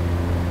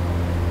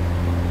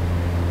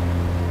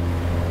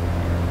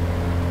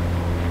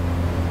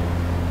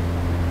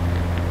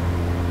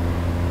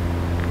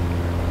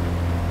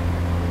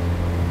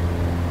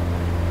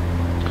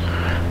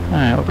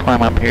 Alright, we'll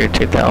climb up here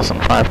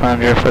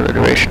 2,500 for the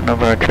duration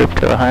of our trip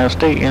to Ohio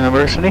State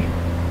University.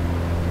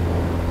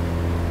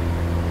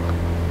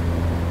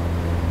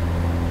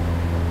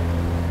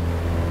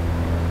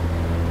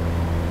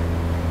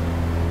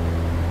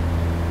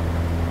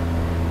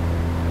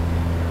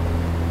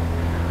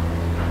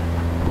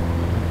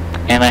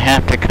 And I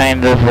have to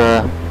kind of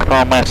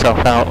call myself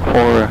out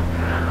for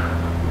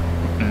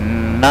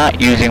not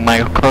using my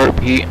carb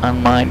heat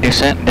on my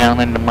descent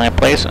down into my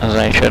place as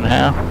I should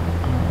have.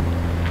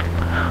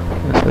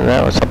 So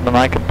that was something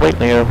I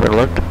completely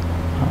overlooked,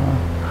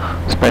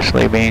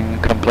 especially being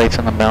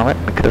complacent about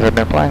it because I've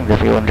been flying the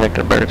fuel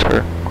injected birds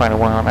for quite a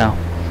while now.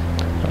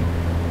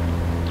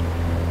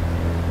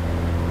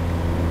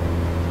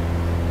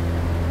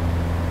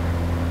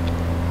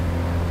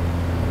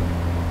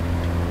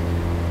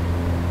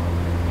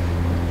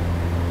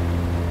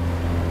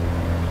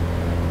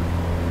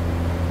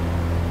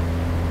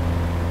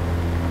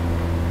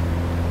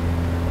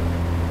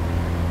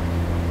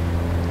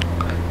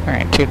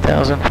 Alright,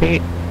 2,000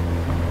 feet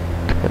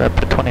to get up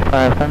to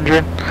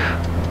 2,500.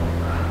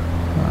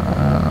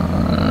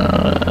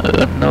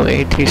 No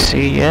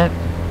ATC yet,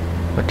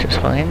 which is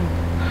fine.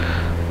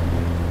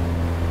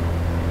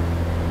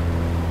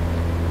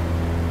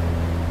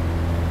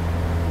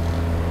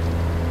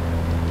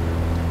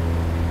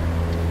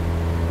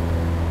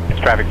 It's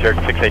traffic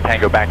Cherokee 68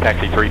 Tango back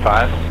taxi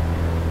 35.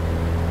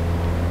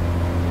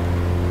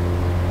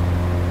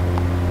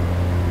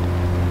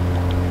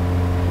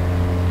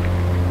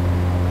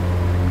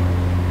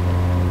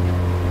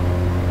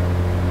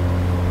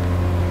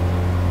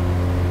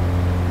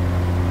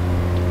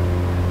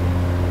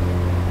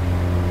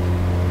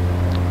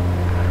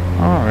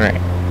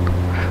 Alright,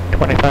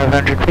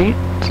 2,500 feet,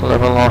 let's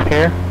level off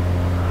here.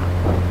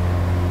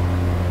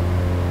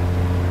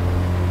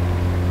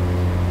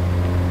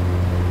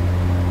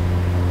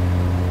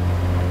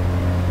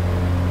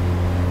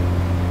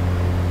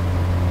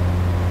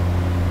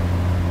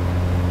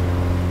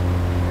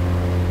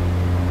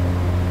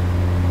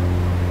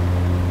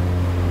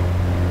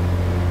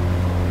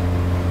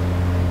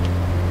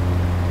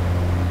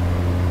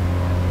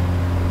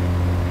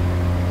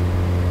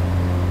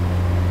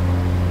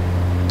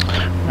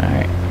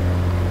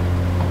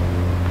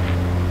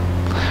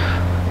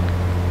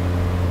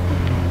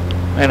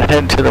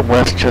 to the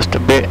west just a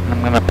bit, and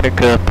I'm going to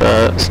pick up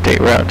State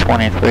Route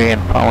 23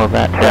 and follow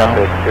that down.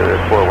 Traffic,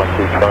 Sirius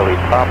 412 Charlie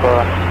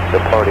Papa,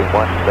 departing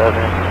 17,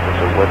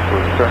 with a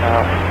westward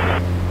turnout.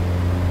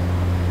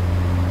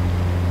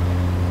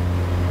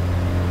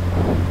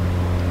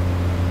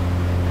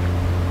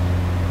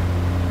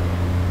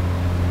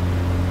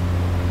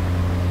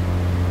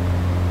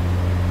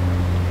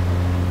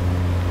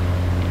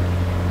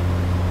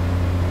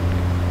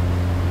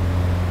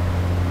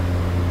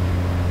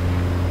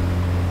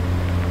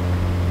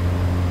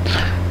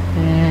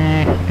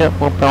 Yep,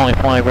 we'll probably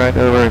fly right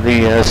over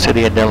the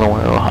city of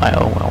Delaware,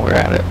 Ohio while we're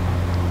at it.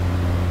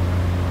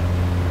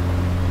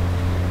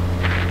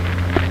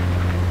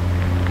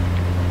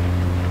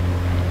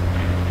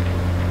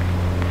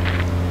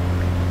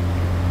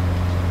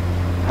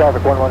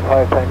 Traffic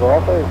 115 Tango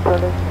Alpha is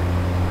turning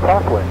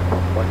crosswind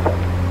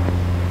 17.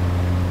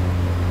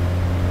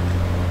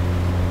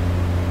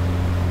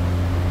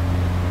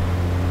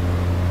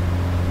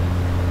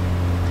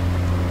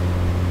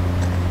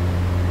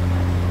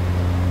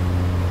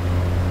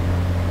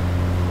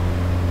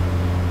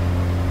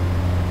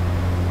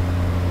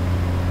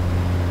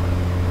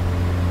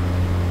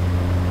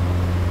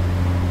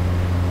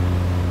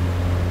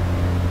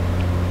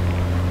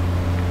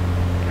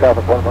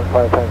 Traffic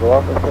 115 Tango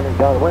Alpha, turning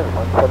downwind,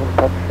 17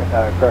 touch,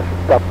 correction,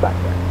 stop back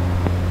there.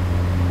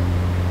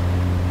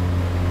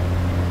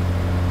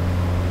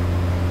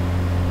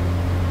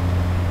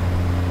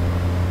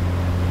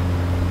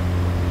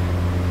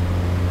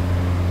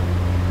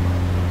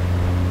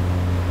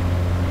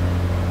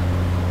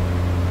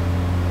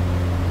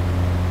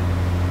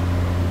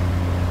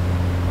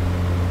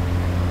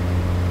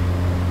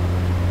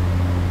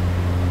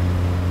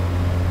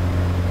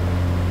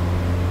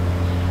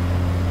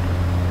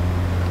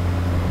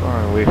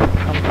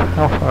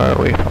 How far are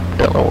we from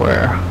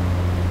Delaware?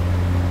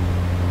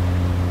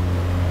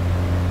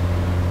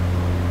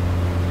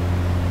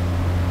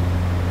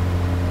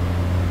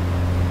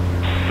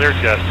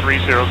 Learjet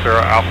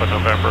 300 Alpha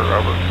November,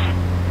 over.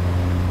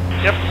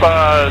 Yep,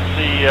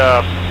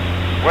 the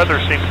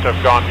weather seems to have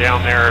gone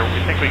down there.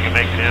 We think we can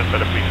make it in, but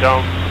if we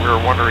don't, we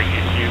were wondering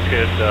if you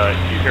could, if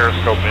you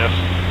periscope mist,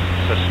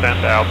 to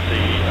send out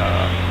the,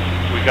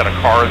 we've got a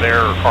car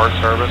there, or car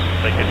service,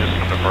 they could just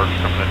come to Burke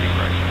from the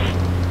direction.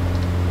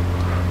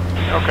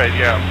 Okay,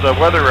 yeah, the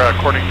weather,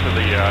 according to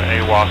the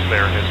AWAS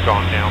there, has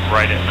gone down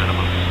right at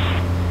minimum.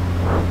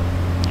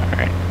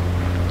 Alright.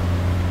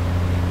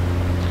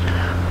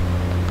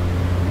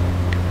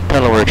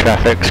 Delaware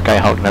traffic,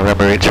 Skyhawk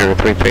November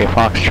 8033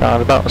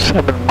 Foxtrot, about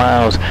 7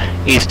 miles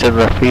east of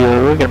the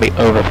field. We're going to be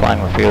overflying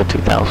the field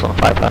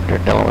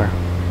 2,500 Delaware.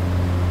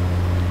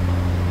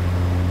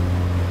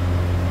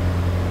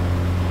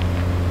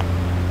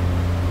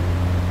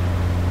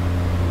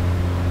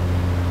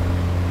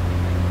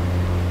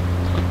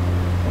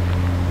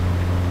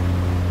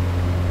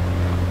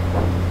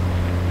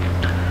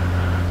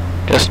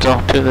 Just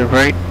off to the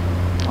right,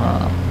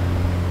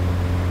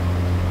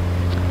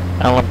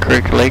 Alum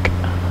Creek Lake.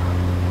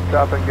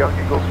 Traffic Young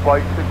Eagle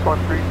Flight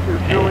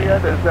 6132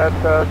 Juliet is at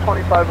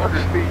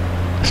 2,500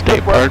 feet.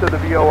 State west Park. of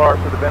the VOR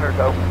for the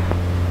Venerto.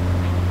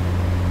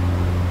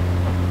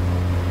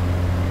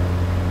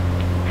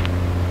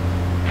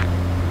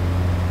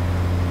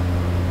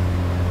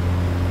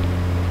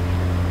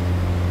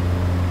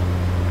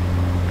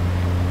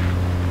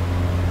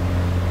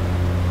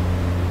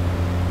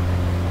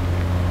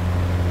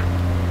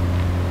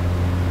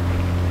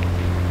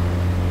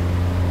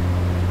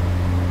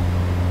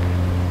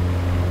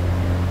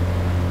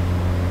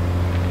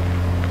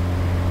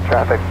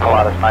 Traffic,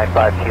 Pilatus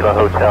 95 Kilo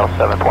Hotel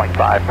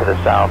 7.5 to the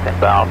south,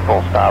 inbound,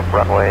 full stop,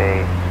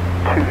 runway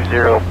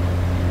 20.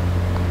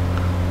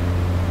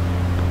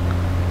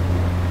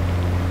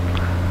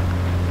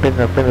 Been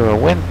a bit of a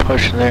wind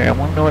push there. I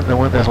wonder what the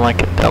weather's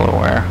like in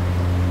Delaware.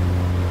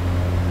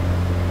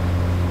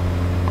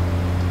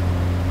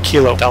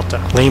 Kilo Delta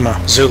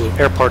Lima Zulu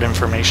airport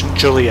information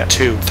Juliet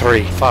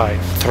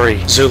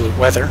 2353 Zulu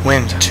weather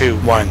wind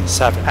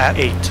 217 at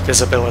 8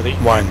 visibility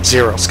 10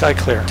 sky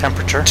clear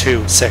temperature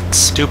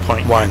 26 dew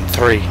point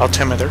 13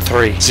 altimeter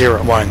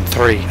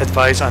 3013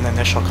 advise on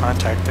initial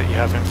contact that you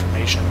have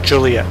information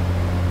Juliet.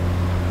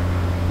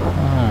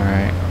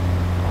 Alright.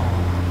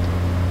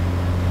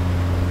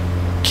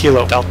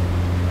 Kilo Delta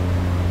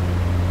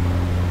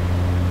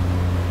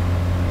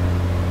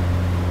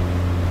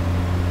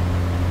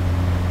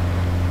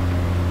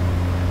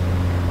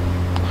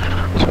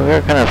So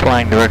we're kind of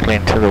flying directly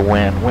into the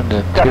wind. Wind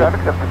is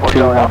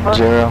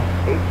 210.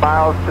 8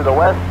 miles to the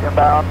west,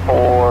 inbound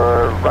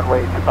for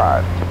runway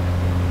 25.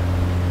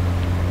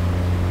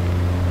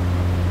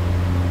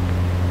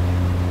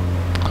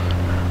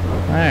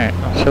 Alright,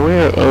 so we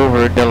are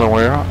over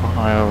Delaware,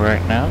 Ohio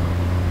right now.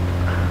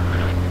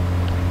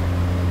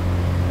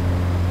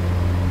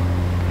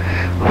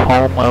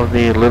 Home of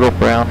the Little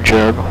Brown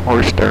Jug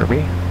Horse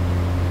Derby.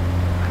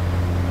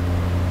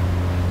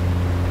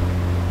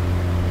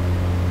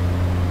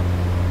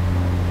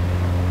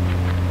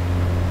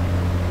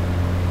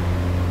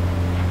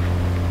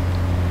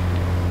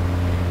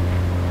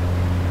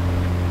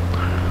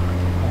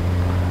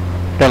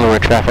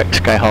 Traffic,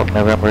 Skyhawk,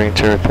 November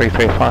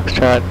 8033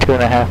 Foxtrot,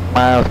 2.5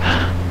 miles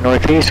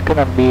northeast,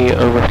 gonna be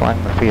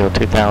overflying the field,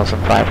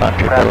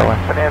 2,500 Delaware.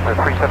 Bonanza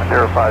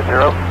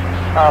 37050,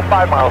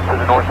 5 miles to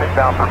the north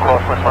inbound for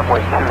crosswind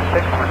runway 26,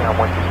 we're down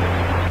 126.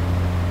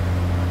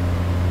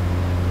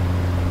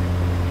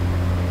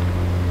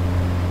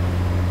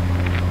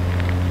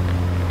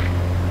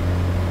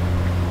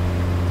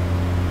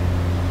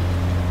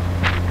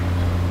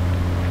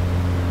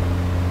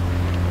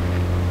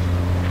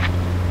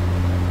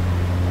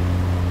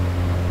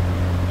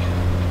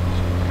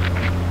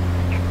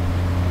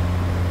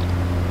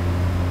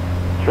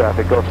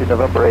 Traffic, Gulfstream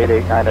November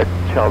 889 at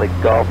Charlie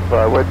Golf.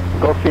 We're at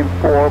Gulfstream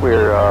 4,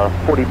 we're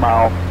 40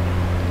 miles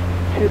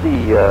to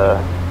the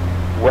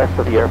west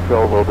of the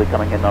airfield. We'll be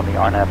coming in on the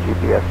RNAV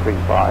GPS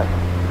 35.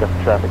 Got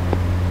the traffic.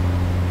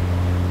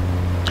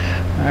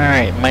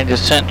 Alright, my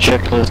descent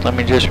checklist, let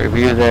me just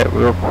review that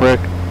real quick.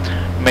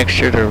 Make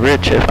sure to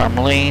rich if I'm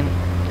lean.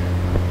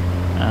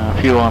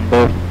 Fuel on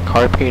both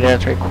carpet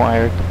as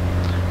required.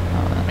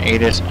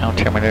 ATIS,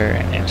 altimeter,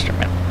 and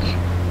instruments.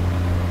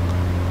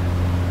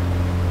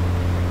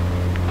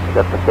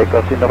 That's the state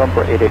Gulfstream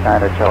November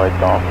 889 at Charlie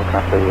Golf. We're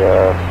currently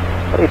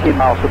about 18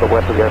 miles to the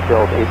west of the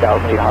airfield,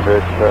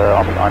 8,800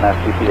 on the RNAV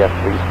GPS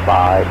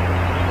 35,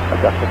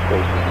 Augusta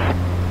Station.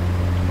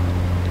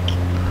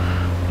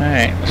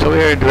 Alright, so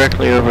we are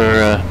directly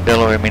over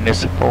Delaware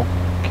Municipal,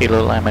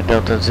 Kilo Lima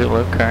Delta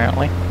Zulu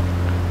currently.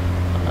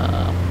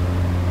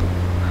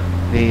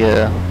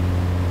 The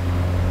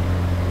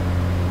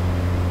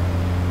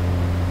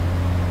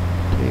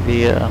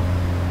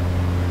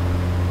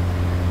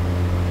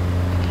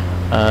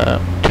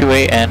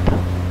 2A end,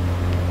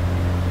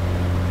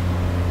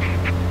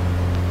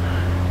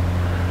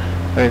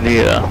 or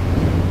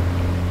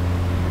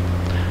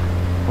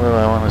what do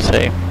I want to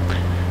say?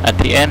 At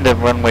the end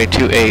of runway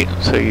 28,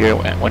 so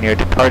when you're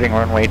departing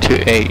runway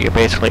 28, you're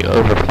basically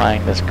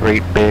overflying this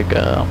great big,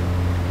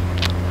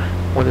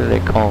 what are they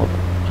called?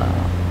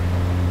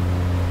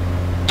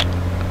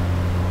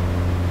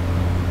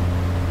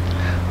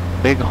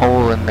 Big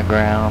hole in the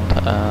ground.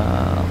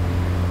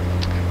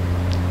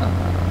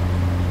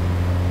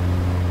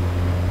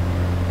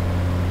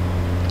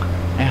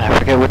 Man, I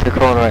forget what they're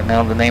called right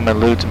now. The name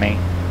eludes me.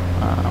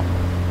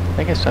 I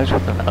think it starts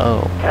with an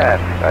O.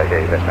 Yes,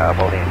 David,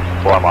 holding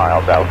 4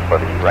 miles out for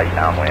the right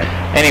downwind.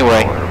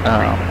 Anyway,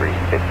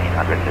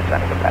 1500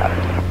 descent of the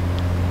pattern.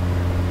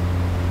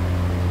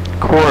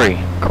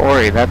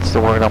 Quarry, that's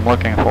the word I'm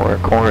looking for,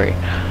 quarry.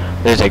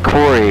 There's a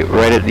quarry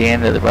right at the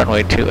end of the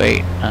runway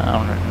 28.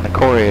 And the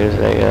quarry is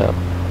a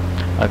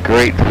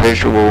great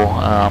visual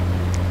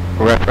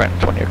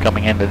reference when you're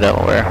coming into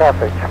Delaware.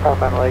 Traffic,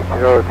 Skyman Lake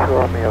 02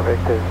 Romeo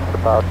Victor is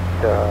about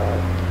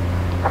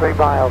 3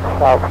 miles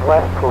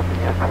southwest. We'll be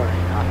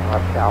entering on the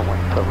left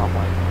downwind for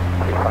runway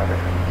 35.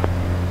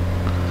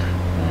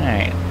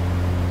 Alright.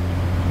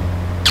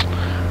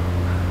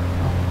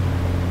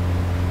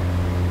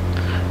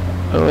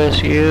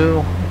 OSU,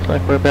 looks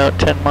like we're about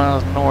 10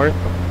 miles north.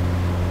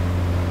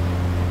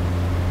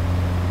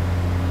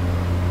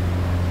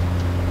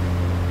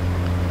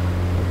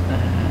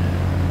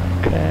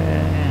 Okay.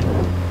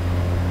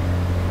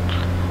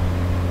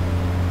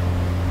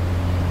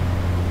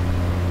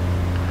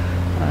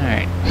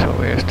 Alright, so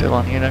we're still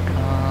on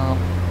Unicom.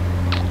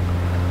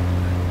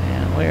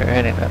 And we're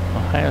heading to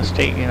Ohio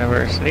State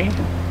University.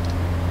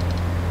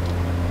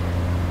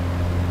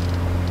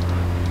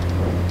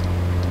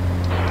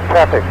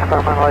 Traffic,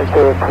 Skyman Lake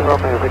 02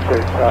 Romeo Victor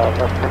is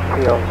left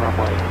midfield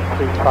runway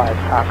 35,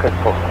 Concord,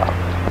 full stop.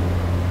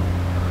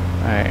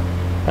 Alright,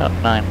 about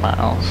 9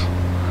 miles.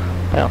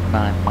 About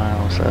 9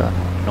 miles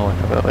north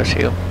of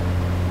OSU.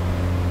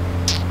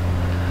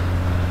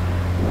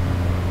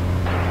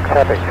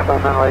 Traffic,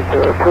 Skyman Lake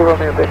 02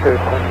 Romeo Victor is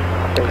turning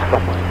space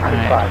runway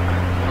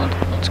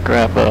 35. Let's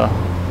grab a...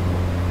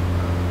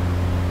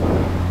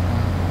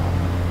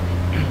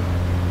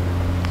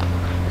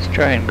 let's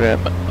try and grab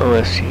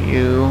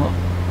OSU.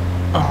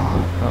 Oh, I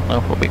don't know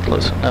if we'll be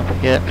close enough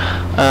yet.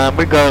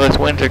 Regardless,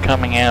 winds are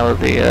coming out of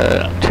the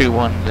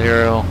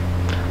 210.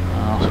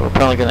 So we're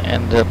probably going to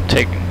end up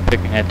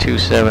picking a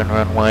 27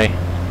 runway.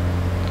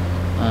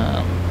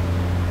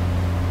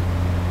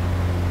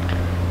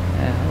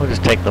 Yeah, we'll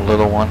just take the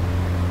little one.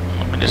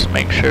 Let me just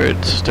make sure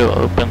it's still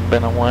open.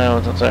 Been a while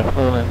since I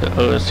flew into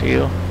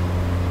OSU.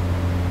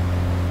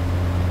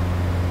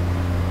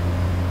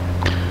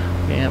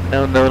 Yeah,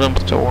 no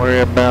NOTAMs to worry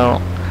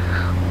about.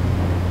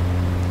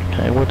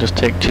 Okay, we'll just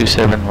take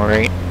 27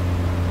 rate.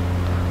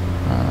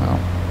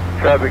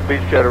 Traffic,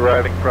 beach jet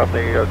arriving from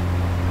the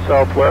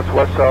southwest,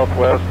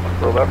 west-southwest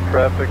for left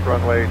traffic,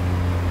 runway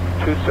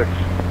 26.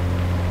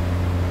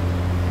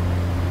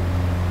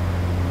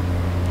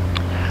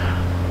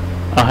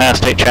 Ohio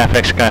State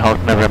traffic,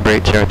 Skyhawk, November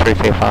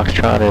 8033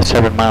 Foxtrot is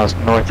 7 miles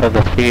north of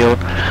the field.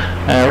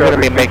 We're going to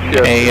be making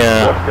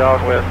a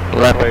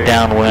left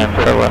downwind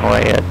for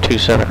runway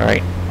 27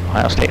 right,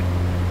 Ohio State.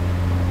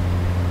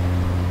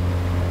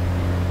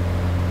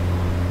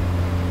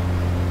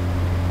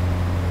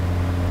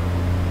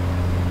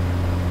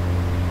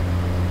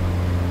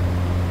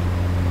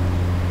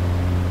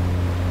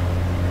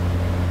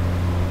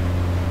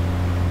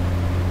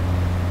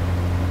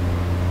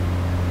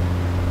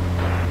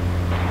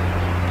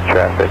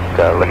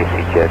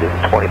 Legacy jet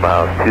is 20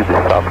 miles to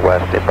the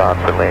southwest, inbound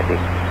for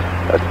landing.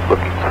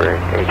 Looking for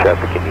any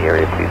traffic in the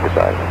area, please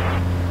advise.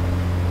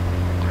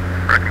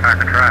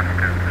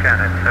 Traffic is Ken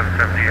at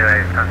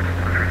 778, times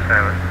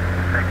 237.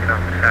 Taking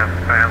up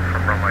southbound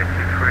from runway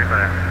 23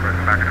 left for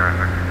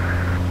traffic.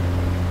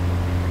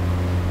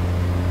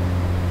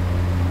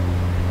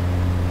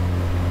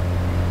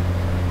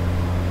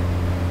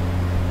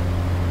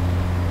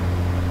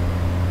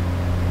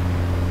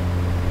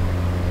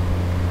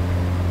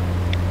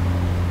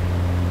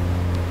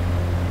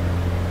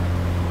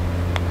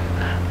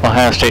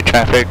 Ohio State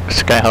traffic,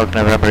 Skyhawk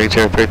November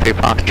 8033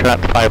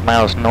 Foxtrot, 5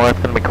 miles north,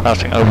 going to be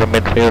crossing over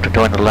midfield to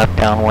join the left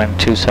downwind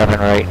 27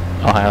 right,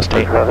 Ohio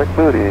State. Traffic,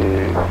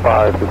 Moody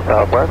 5 to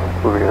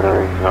southwest, moving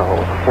entering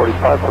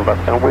 45 for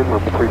left downwind,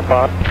 room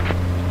 35.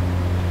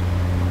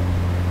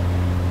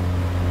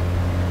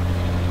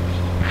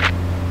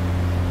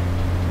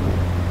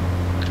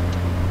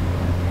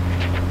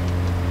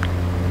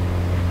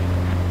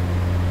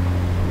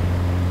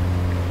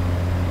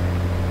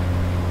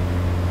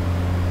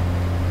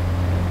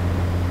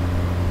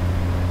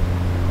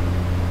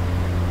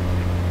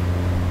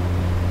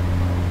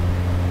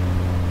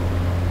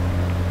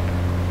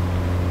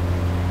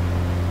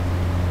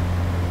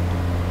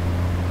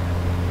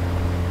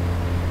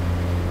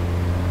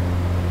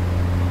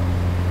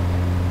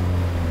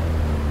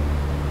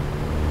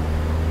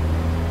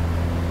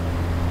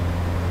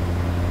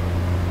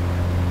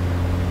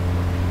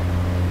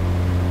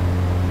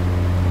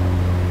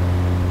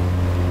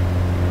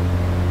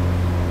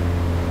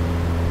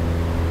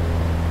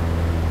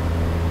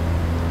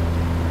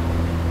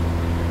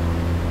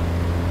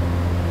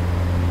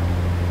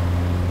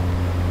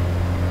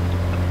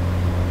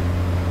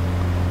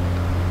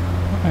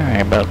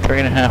 Alright, about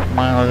 3.5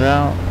 miles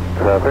out.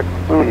 Traffic,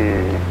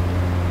 Moody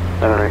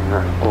entering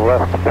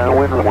left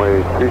downwind,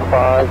 runway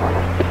 35,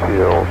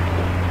 field.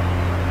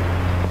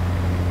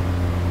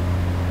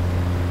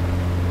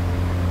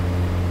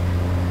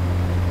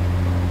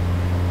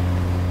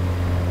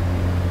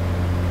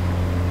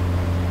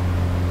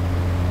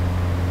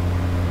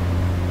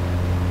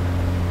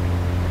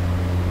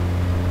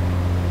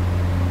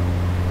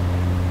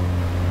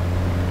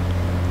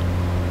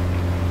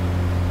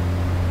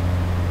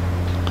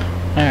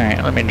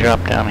 Alright, let me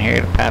drop down here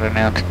to pattern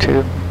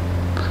altitude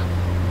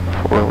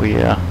before we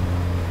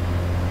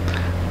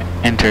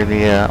enter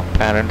the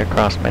pattern to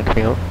cross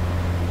midfield.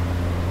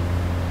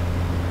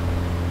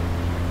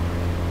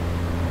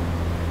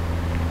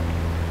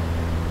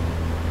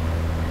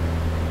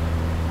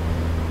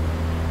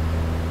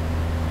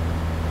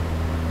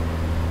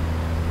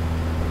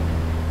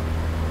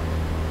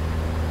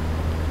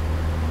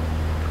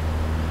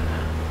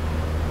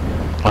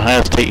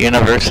 Ohio State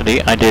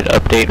University, I did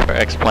update for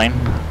X-Plane.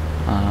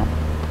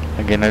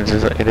 Again,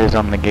 it is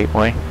on the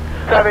gateway.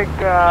 Traffic,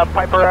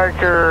 Piper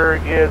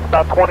Archer is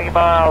about 20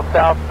 miles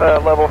south,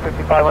 level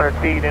 5,500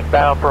 feet,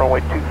 inbound for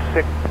runway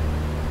 26.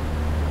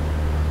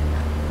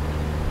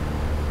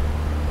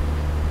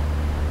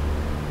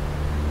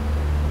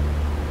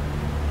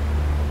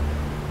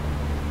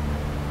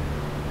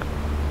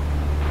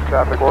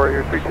 Traffic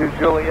Warrior 32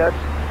 Juliet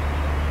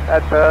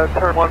at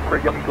turn 1 for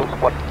Young Eagles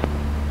Flight.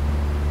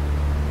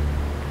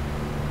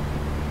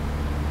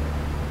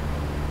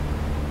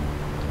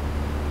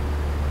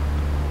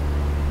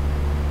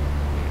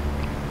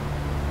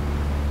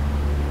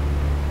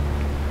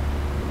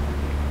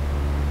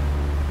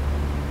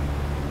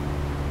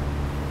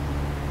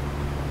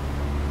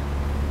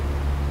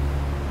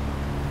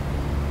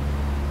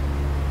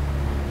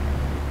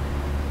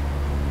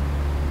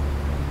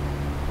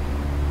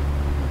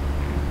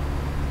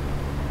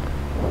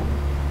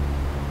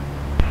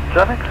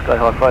 Traffic,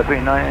 Skyhawk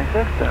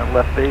 53996, and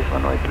left base,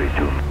 runway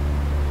 32.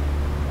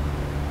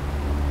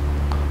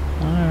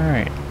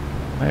 Alright,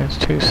 there's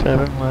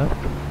 27 left,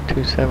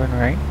 27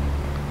 right.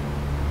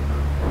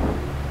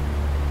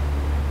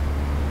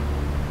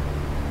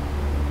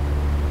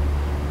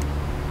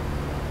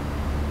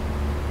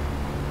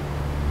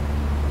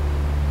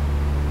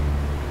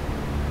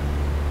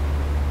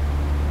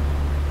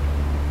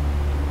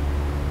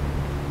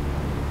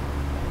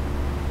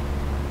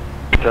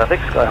 Traffic,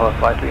 Skyhawk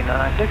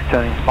 53996,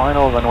 turning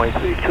final, runway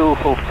 32,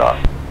 full stop.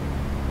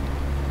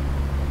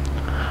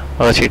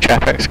 OSU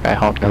traffic,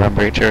 Skyhawk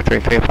November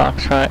 8033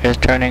 Foxtrot is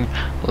turning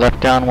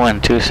left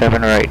downwind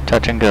 27 right,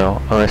 touch and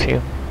go,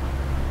 OSU.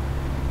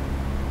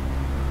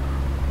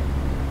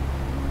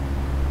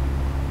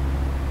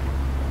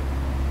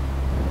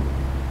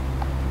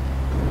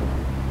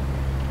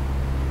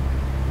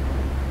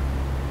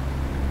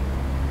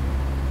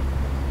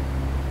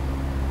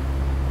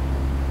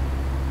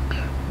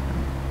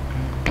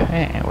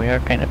 Okay, we are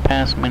kind of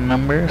past my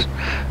numbers.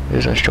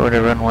 There's a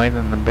shorter runway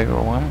than the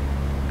bigger one.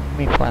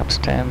 Me flaps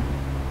 10.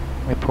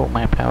 We pull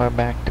my power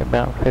back to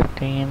about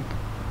 15.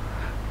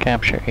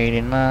 Capture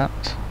 80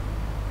 knots.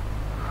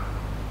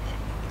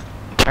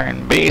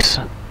 Turn base.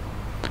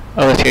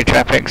 OSU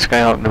traffic,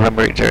 Skyhawk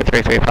November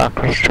 8033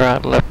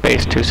 Foxtrot, left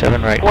base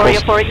 27 right. Warrior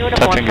 4 uniform,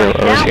 touch and go,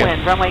 OSU.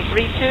 downwind, runway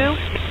 32.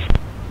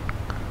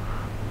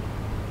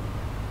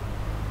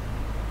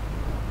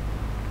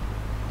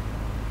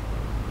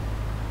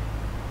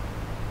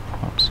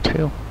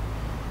 too.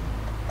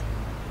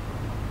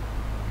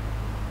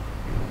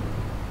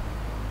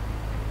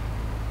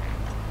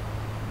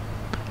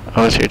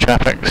 OSU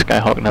traffic,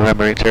 Skyhawk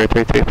November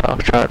 8033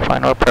 Foxtrot,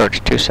 final approach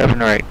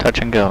 278, touch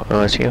and go,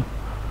 OSU.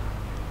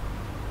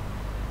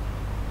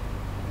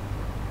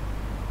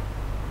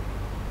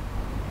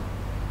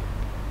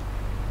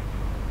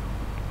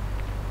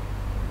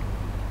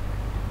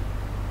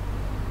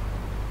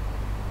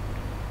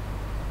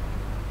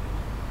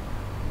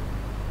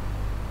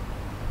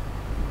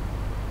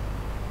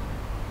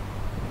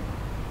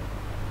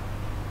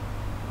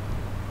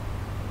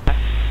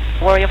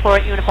 Warrior 4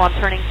 uniform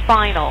turning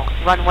final,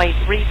 runway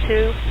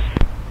 32.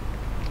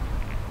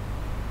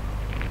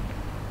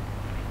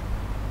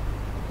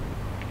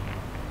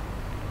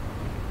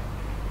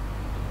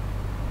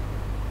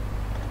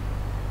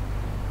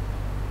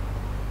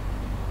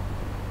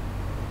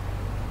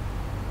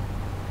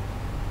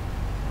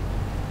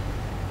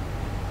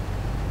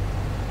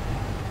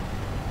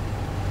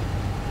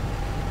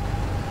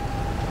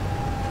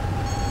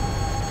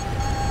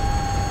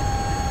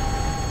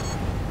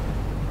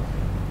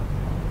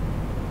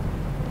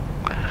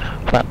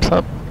 Flaps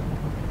up.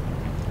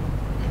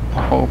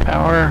 Hold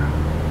power.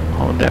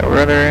 Hold that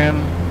rudder in.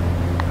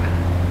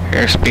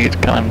 Airspeed's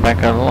coming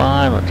back out of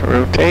line. Let's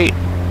rotate.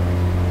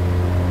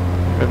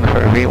 Looking for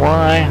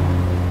VY.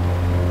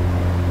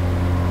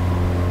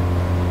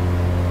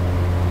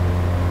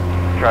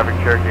 Traffic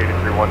Cherokee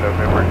 831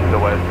 November to the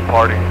west,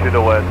 departing to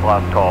the west,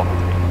 last call.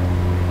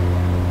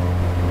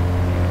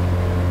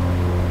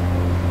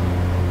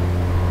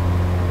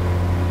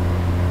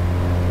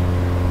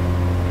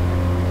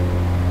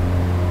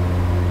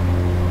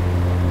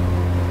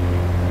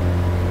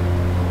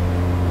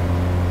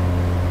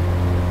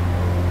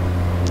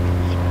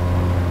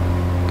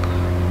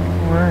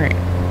 Alright.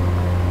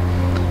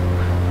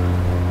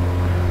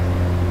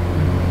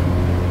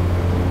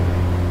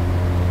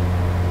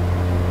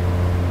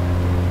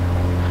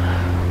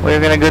 We're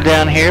going to go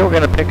down here, we're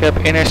going to pick up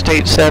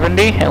Interstate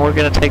 70, and we're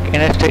going to take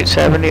Interstate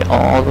 70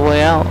 all the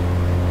way out.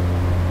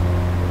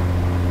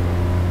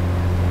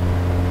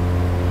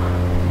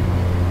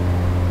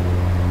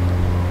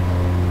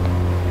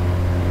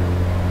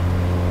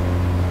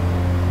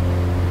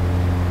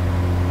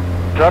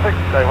 Traffic,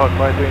 Skyhawk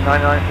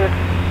 53996,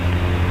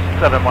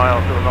 7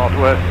 miles to the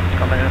northwest,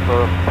 coming in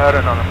for a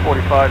pattern on a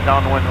 45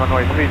 downwind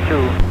runway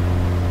 32.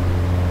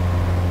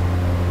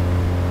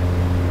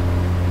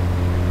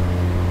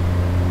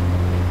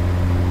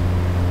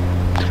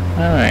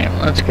 Alright,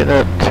 let's get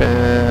up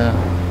to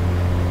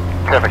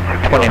Traffic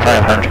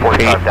 2,500 feet.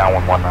 45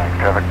 downwind 19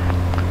 traffic.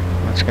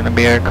 That's going to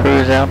be our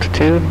cruise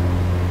altitude.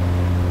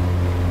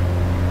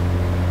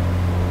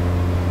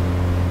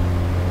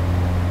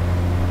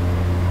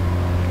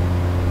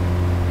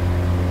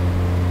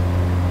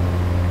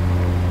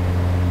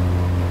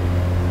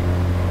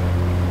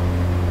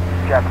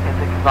 Traffic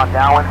 26 is on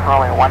downwind,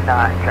 runway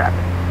 19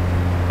 traffic.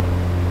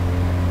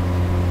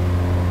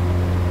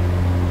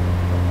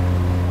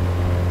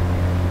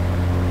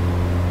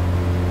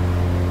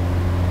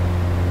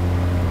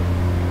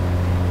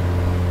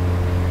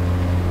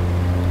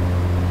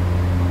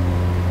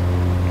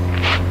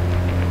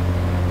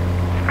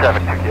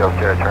 Traffic 2 Kilo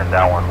Sierra, turn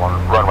downwind,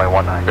 runway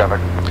 19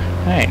 traffic.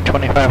 Alright,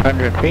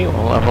 2,500 feet,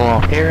 we'll level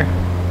off here.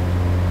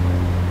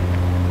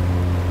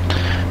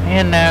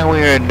 And now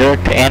we are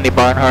direct to Andy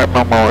Barnhart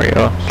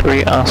Memorial,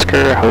 3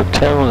 Oscar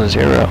Hotel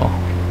 0.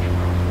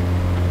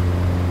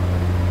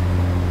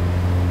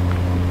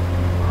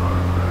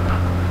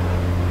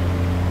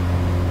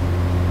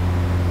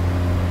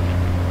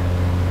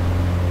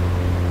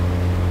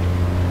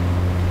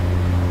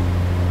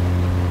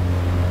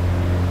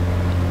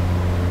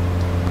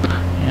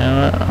 You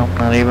know what, I'm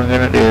not even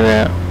going to do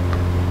that.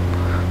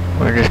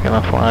 We're just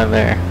going to fly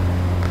there.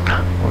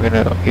 We're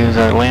going to use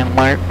our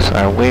landmarks,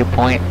 our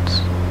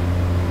waypoints,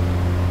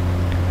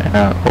 and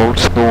our old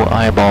school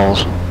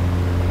eyeballs.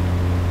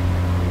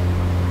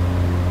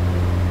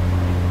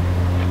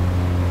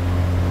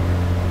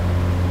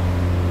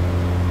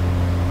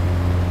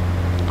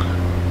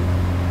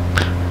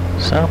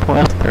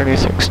 Southwest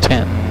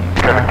 3610.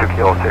 Traffic 2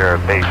 Kilo Sierra,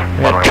 base.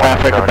 We have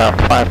traffic about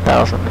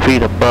 5,000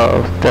 feet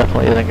above.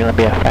 Definitely isn't going to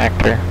be a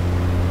factor.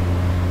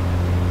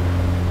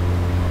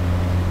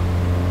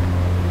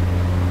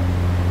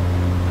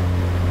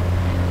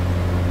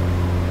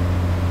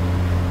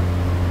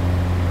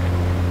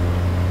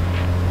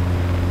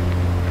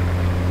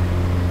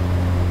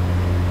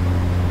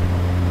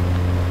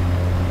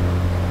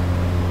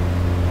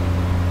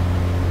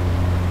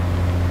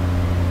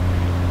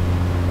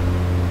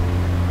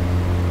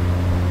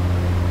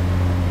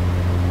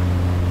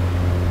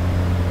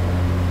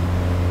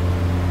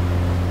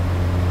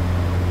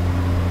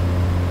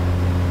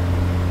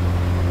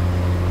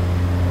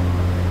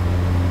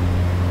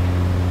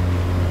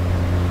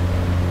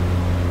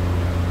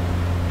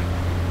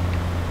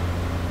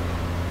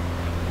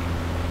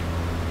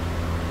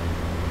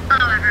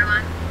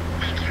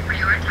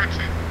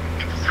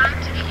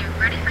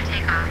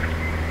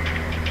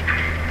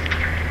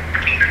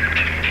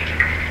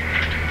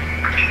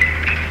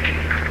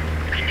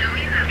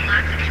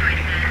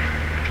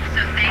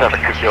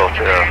 Kilo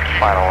Sierra,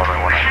 final runway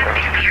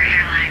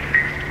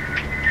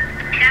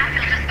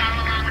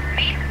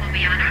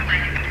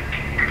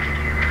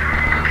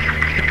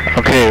 197.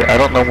 Okay, I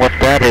don't know what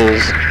that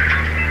is,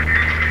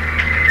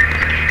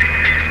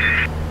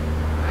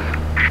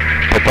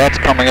 but that's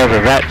coming over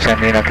that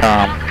send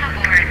intercom.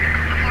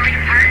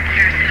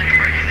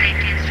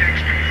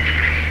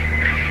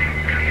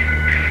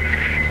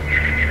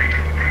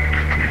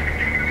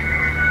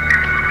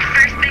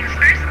 First things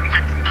first,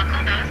 let's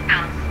buckle those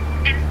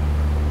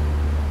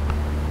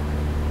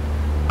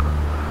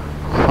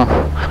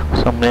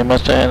belts. Somebody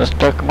must have had a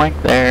stuck mic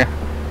there.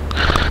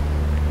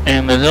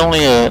 And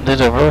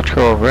there's a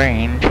virtual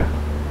range,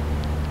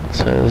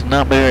 so there's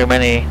not very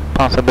many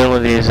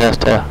possibilities as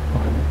to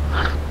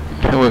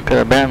who it could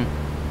have been.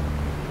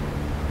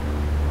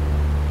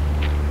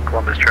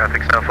 Columbus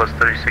traffic, Southwest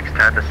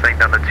 3610, descending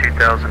down to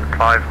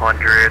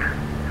 2,500.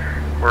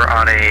 We're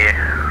on a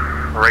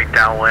right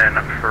downwind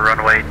for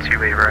runway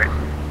 28 right.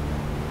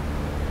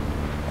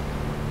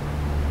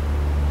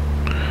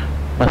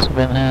 Must have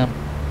been him.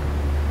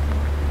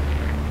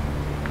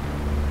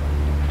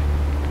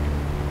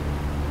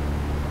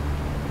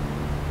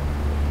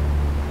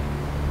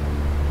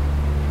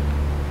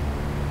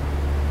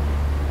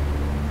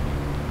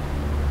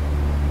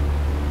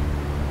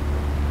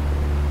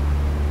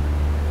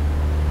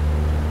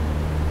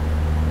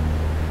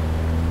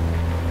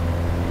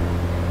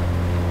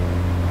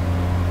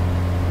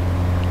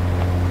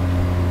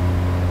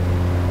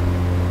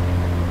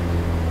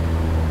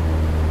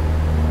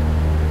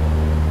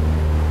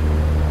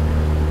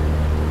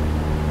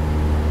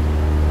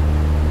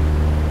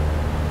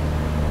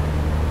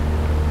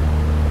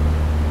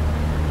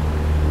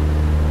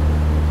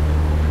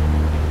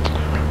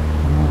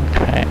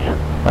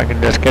 If I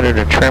can just get her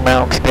to trim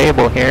out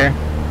stable here.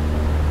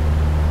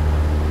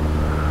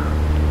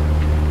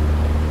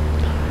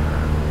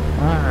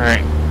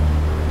 Alright.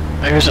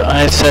 There's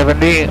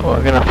I-70.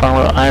 We're going to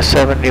follow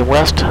I-70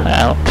 west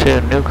out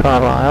to New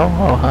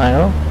Carlisle,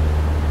 Ohio.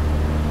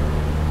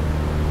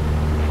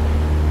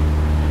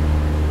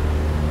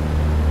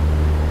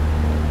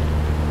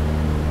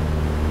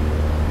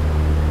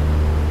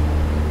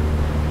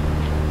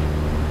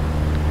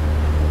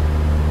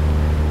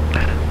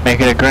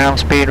 Making a ground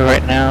speed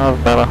right now of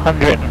about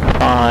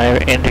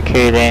 105,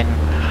 indicating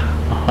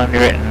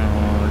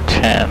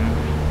 110.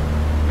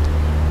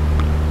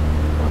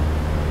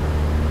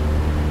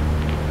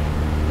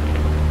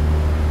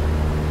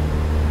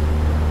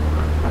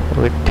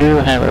 We do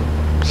have a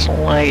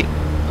slight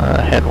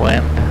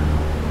headwind.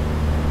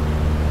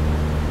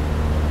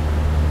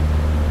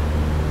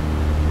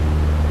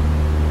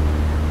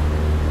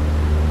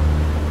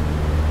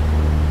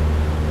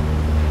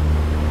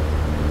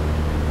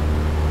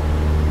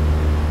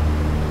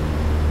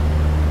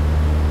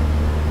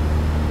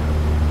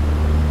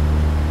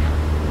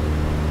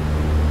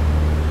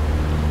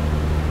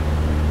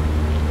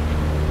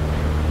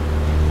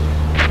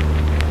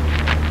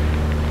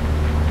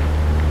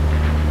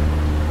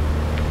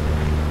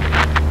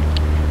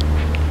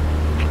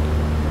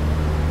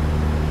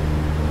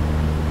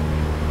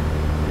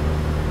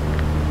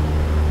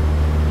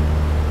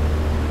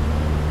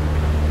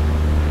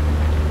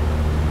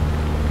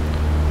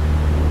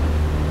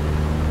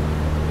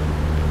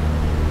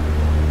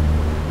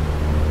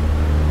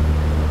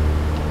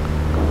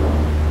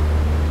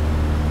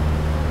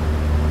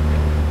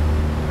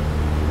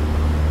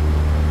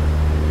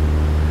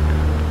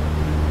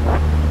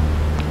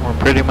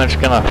 Pretty much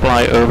gonna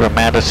fly over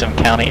Madison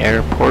County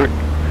Airport,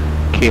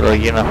 Kilo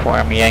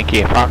Uniform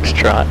Yankee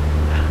Foxtrot,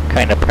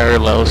 kind of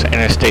parallels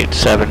Interstate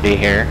 70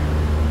 here.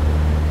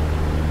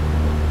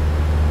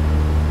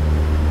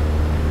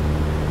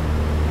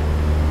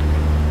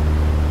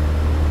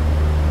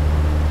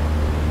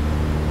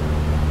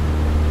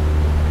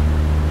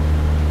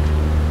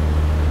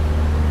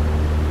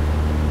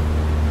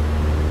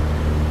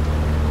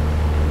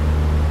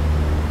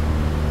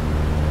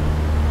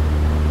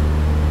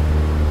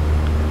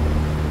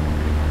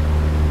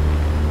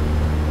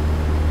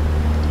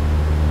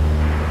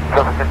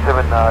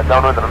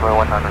 Downwind to runway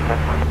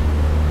 196.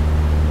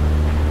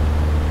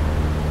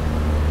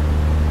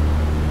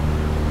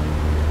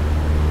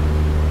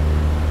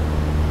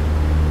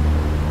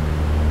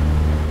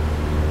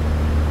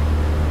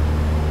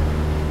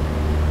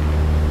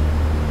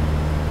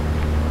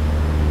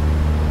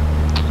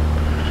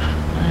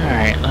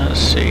 Alright, let's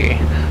see.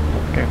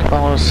 We're going to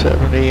follow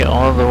 70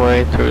 all the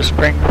way through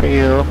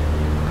Springfield.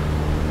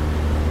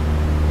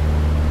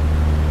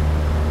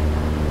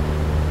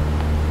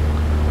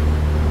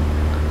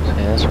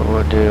 That's what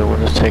we'll do. We'll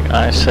just take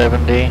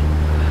I-70.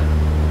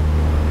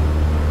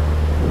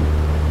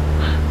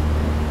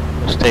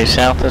 We'll stay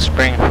south of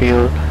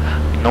Springfield,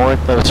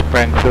 north of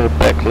Springfield,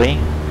 Beckley.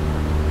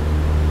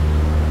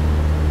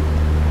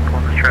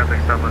 Columbus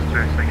traffic, Southwest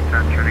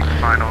 3610, turning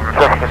final.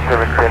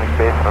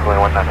 Runway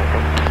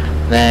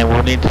 196. Then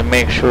we'll need to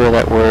make sure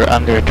that we're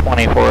under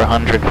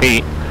 2,400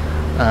 feet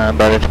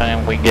by the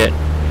time we get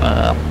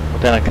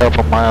within a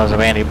couple miles of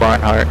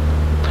Barnhart.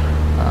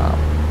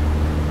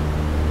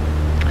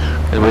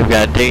 'cause we've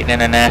got Dayton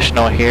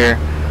International here.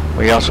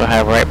 We also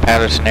have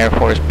Wright-Patterson Air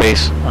Force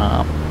Base,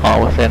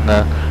 all within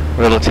the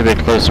relatively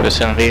close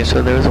vicinity.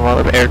 So there's a lot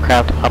of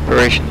aircraft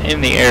operation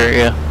in the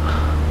area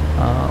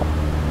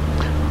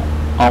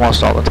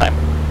almost all the time.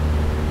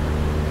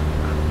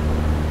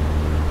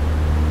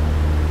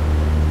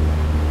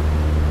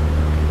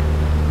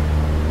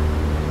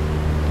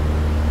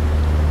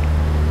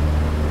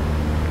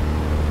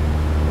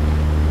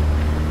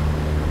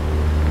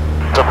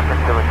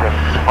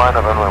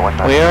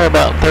 We are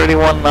about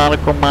 31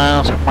 nautical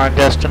miles from our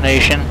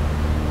destination.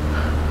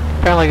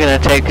 Probably going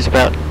to take us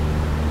about,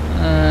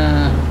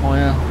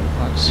 well,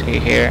 let's see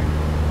here.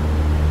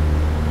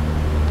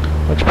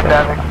 Which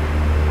traffic?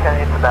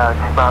 It's about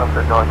 2 miles to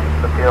the northeast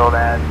of the field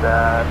at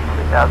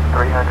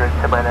 2,300.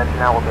 Semi engine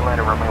now will be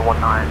landing runway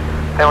 19.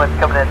 Tailwind's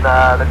coming in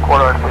the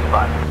corridor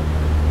 35.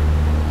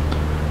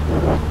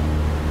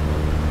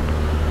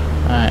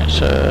 Alright,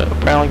 so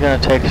probably going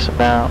to take us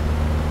about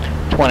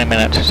 20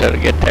 minutes or so to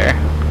get there,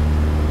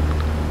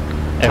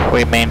 if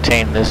we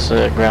maintain this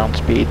ground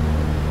speed.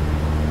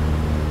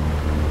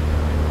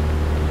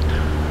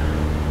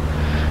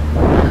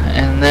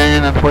 And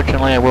then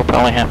unfortunately I will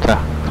probably have to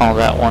call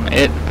that one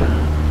it.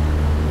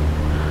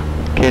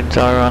 Kids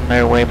are on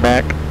their way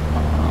back.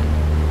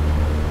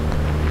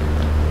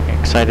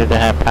 Excited to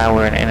have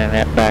power and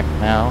internet back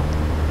now.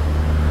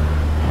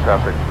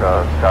 Traffic,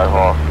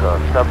 Skyhawk,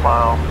 7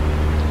 miles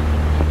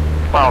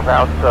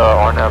out,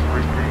 RNAV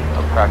 33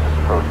 of practice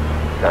approach,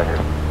 down here.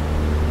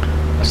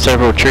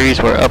 Several trees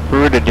were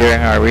uprooted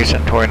during our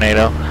recent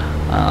tornado,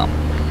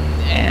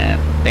 and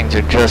things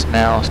are just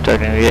now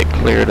starting to get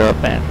cleared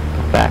up and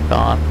back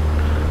on.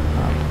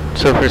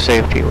 So for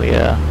safety, we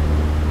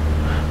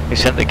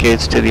sent the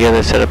kids to the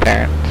other set of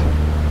parents.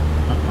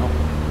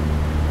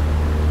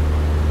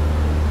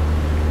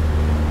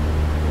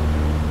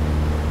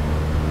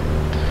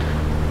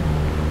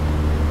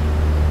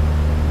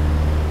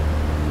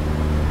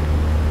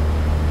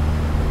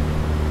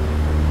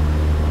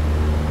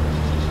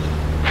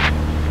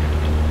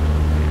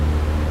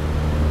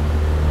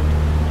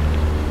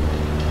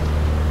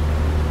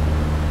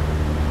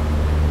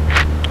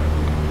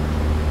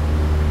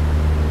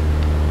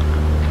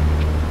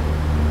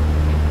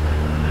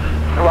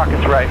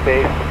 Rocket's right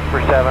base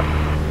for 7.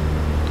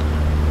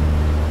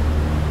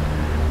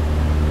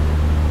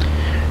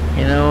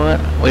 You know what?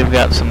 We've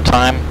got some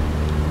time.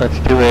 Let's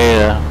do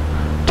a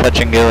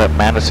touch and go at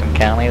Madison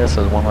County. This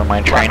is one of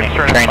my training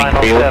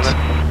fields.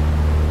 7.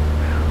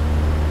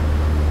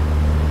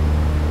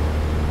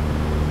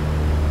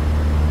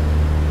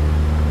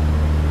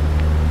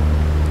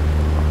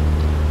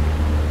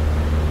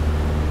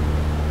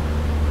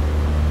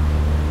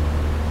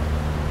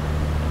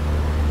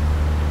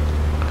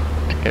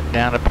 Get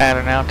down to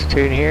pattern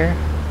altitude here.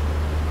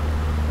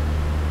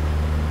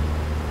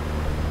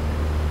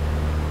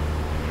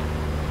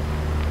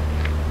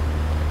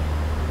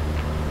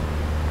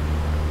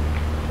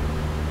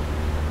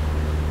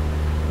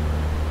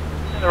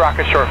 The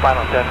rocket short,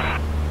 final 10.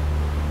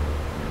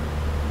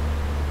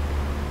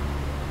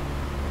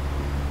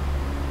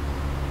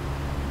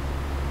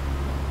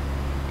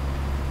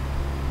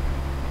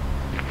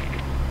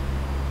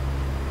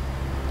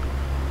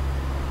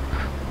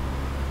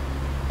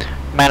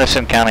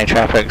 Madison County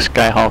traffic,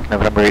 Skyhawk,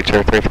 November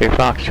 8033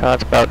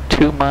 Foxtrot, about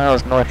 2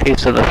 miles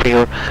northeast of the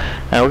field.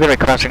 We're going to be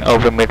crossing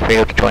over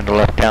midfield to join the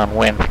left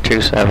downwind for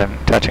 27,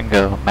 touch and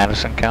go,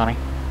 Madison County.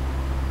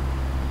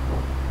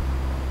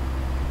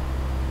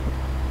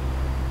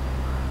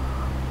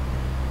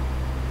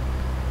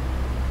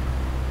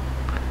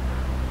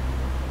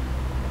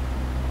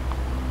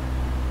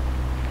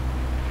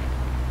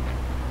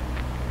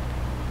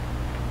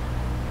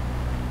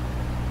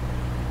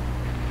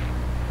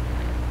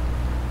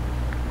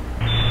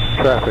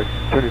 Traffic,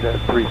 Trinidad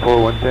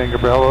 341 Tango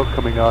Bravo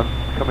coming up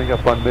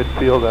on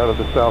midfield out of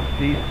the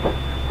southeast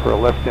for a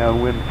left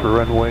downwind for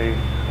runway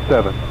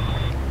 7.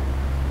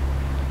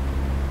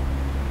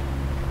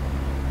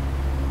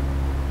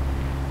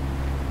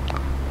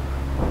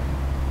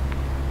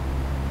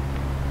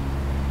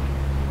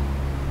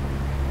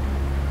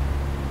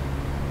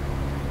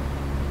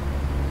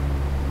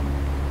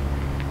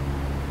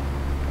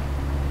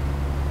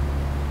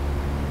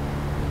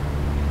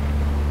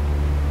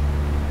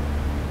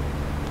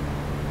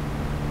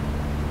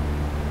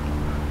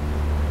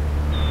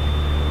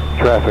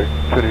 Traffic,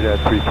 Trinidad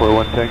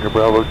 341 Tango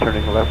Bravo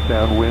turning left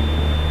downwind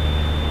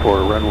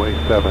for runway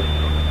 7.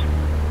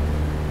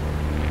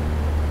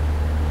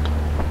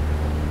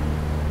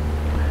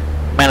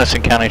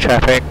 Madison County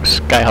traffic,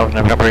 Skyhawk,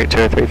 November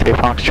 8033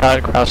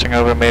 Foxtrot, crossing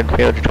over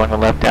midfield to join the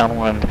left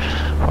downwind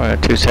for a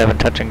 27,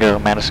 touch and go,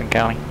 Madison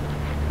County.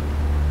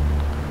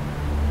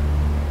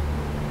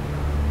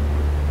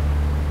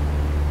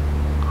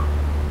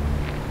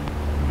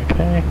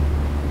 Okay.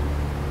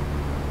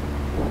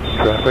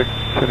 Traffic,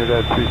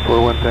 Trinidad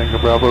 341 Tango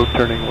Bravo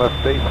turning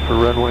left base for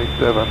runway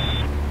 7.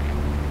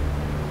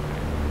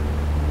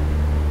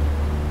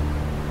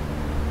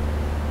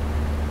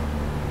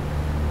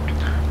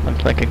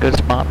 Looks like a good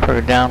spot for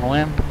a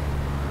downwind.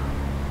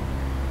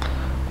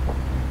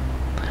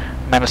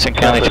 Madison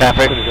County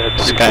traffic,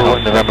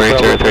 Skyhawk November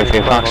 8033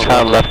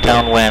 Foxtrot, left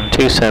downwind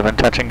 27,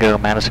 touch and go,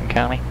 Madison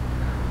County.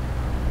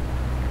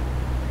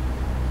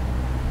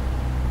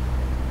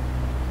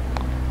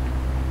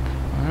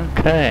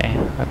 Okay,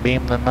 I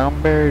beam the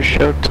numbers,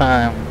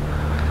 showtime.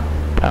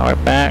 Power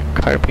back,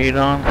 carpet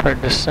on for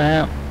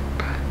descent.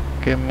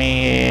 Give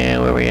me,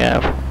 where we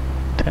have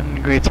 10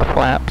 degrees of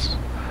flaps.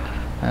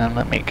 And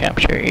let me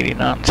capture 80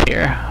 knots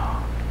here.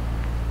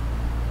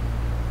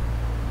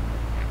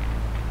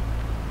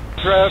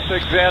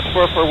 Traffic,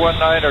 Zansport for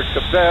 19 or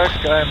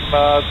Quebec.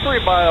 I'm 3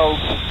 miles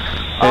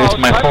There's out.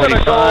 my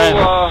 45.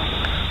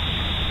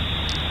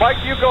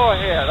 Mike, you go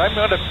ahead. I'm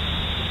going to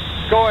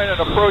go in and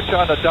approach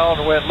on the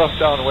downwind, left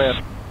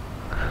downwind.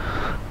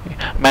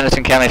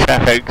 Madison County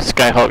traffic,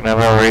 Skyhawk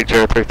November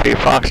 8033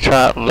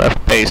 Foxtrot,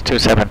 left base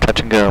 27,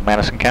 touch and go,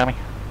 Madison County.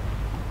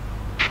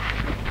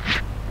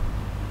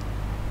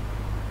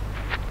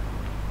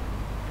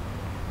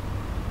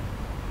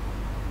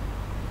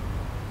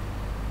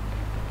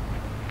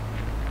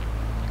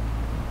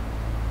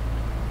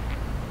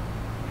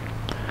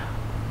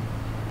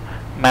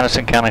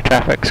 Madison County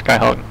traffic,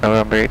 Skyhawk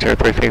November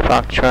 8033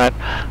 Foxtrot,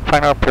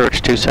 final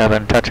approach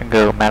 27, touch and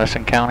go,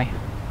 Madison County.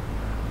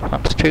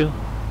 Flaps 2,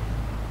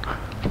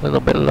 a little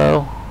bit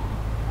low,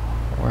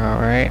 we're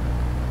alright.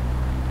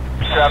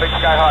 Traffic,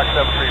 Skyhawk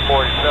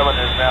 7347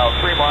 is now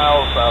 3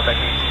 miles,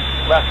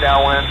 making left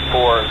downwind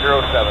for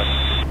 07.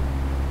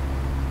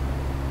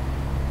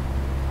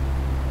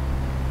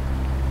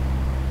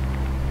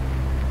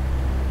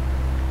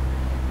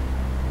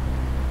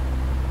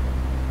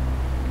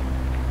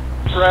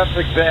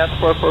 Traffic,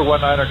 Zansport for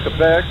 19 or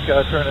Quebec,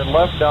 turning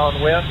left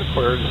downwind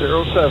for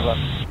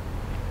 07.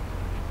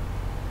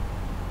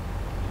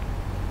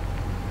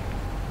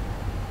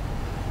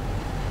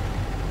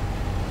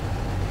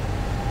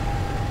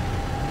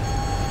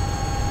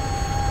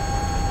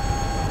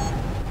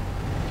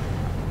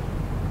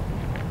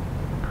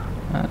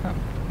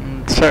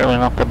 Certainly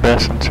not the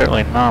best and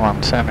certainly not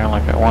on center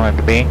like I wanted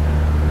to be.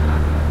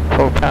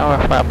 Full power,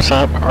 flaps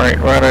up, right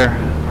rudder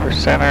for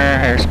center,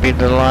 airspeed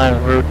to the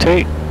line,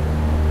 rotate.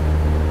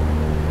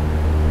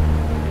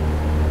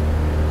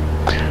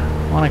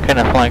 I want to kind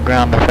of fly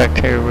ground effect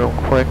here real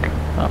quick.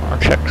 I'll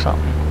check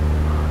something.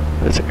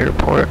 This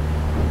airport.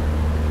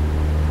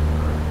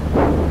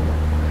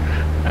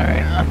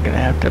 Alright, I'm going to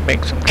have to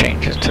make some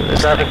changes to this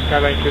Traffic, thing.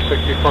 Skylane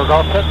 264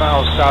 Golf, 10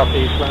 miles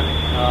southeast,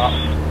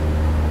 landing.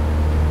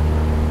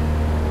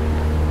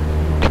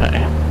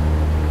 Okay.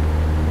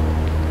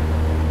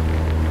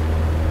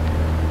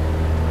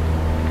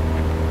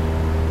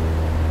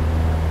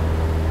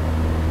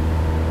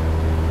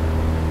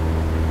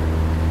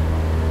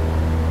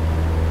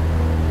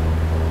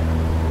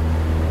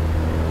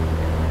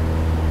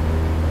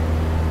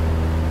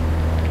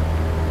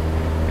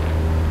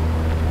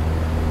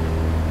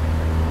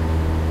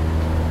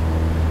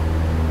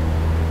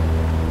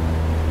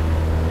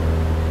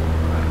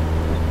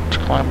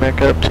 Climb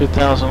back up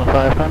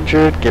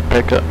 2,500, get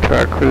back up to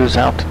our cruise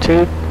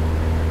altitude.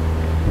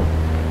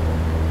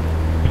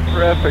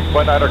 Traffic,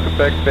 19 or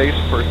Quebec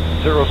base for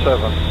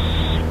 07.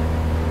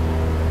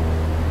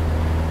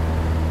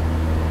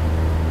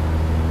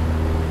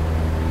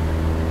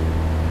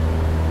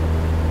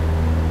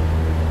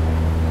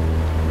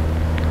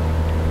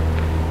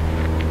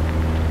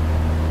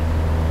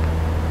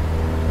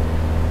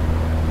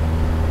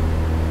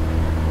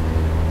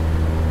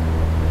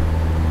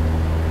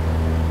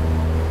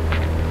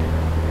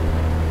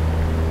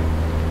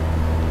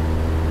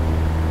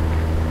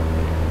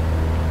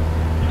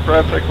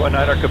 Traffic,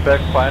 19 or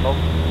Quebec, final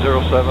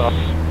 07.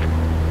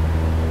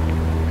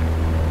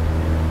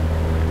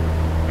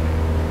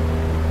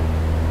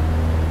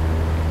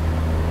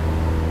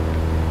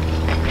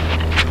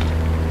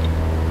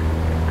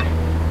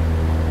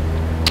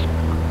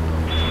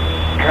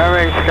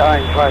 Traffic, Sky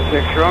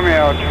 56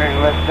 Romeo,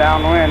 train left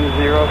downwind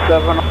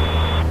 07.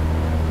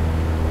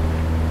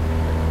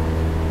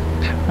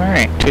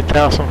 Alright,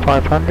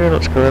 2,500,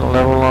 let's go ahead and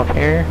level off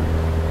here.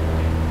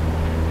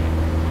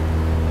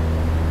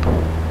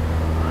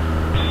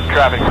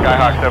 Traffic,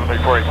 Skyhawk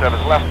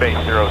 7347 left base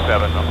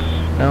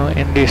 07. No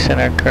Indy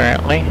Center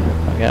currently.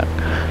 We got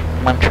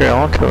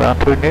Montreal,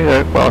 Toronto, New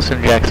York,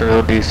 Boston,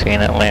 Jacksonville, DC,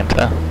 and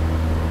Atlanta.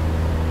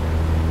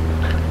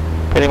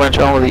 Pretty much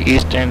all of the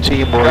eastern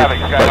seaboard,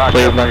 but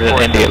Cleveland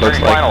and Indy it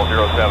looks like. Final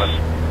 07.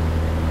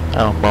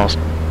 Oh,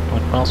 Boston.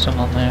 With Boston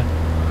on there?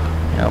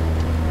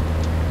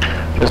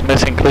 Yep. Just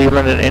missing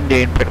Cleveland and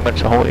Indy, and pretty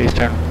much the whole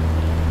eastern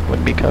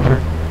would be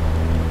covered.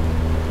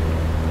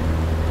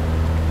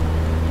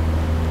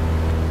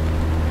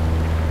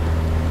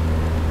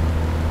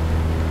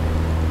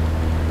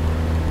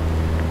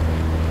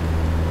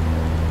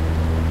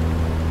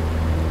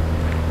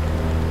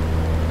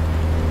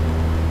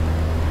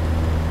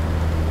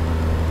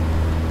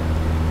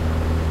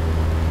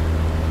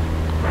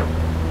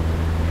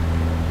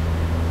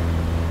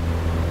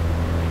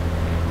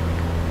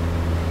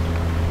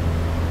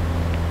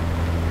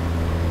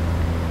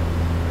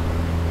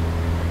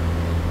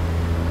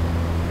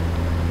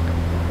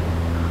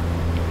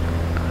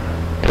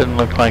 Doesn't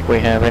look like we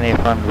have any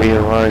fun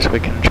VFRs we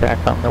can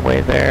track on the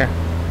way there.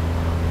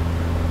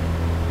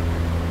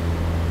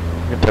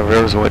 Get the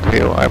Rosewood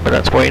VFR, but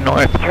that's way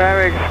north.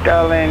 Traffic,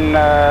 Skyline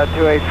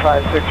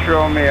 2856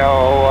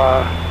 Romeo.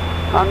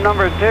 I'm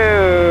number 2,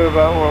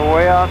 but we're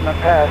way out in the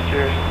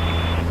pastures.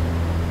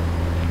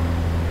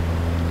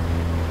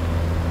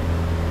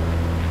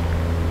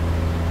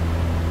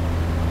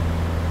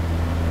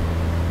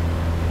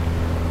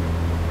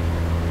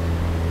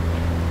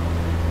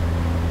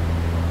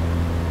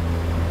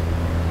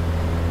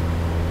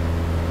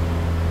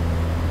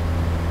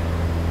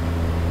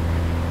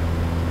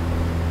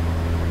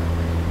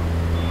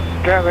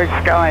 Traffic,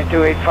 Skyline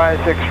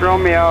 2856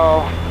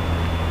 Romeo,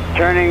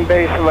 turning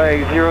base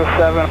leg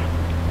 07.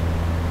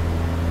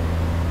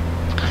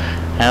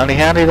 Howdy,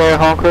 howdy there,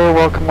 Honker.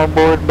 Welcome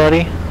aboard,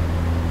 buddy.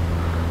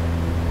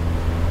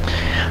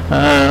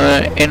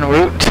 En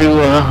route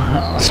to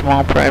a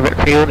small private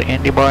field,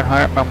 Andy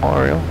Barnhart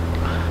Memorial.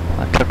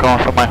 I took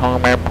off from my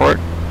home airport,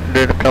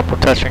 did a couple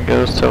touch and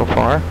goes so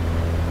far.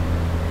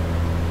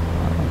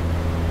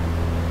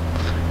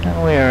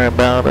 And we are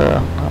about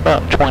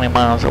 20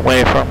 miles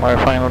away from our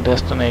final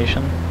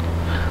destination.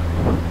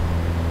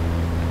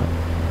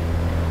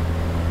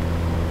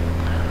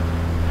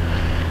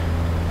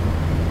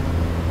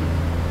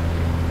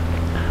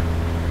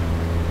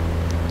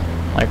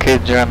 My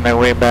kids are on their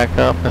way back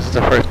up. This is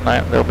the first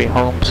night they'll be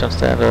home since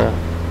that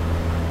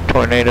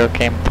tornado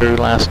came through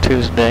last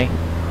Tuesday.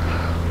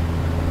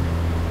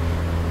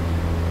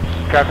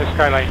 Traffic,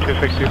 Skyline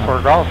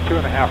 2624 Golf,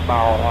 2.5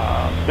 mile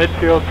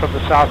midfield from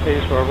the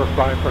southeast. We're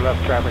overflying for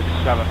left traffic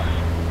 7.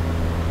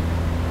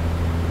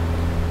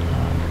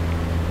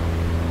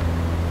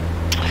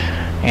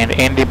 And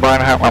Andy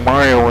Barnhart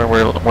Memorial,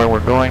 where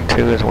we're going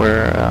to, is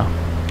where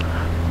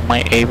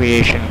my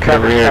aviation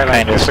career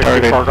kind of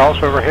started.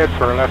 Golf overhead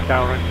for a left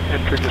down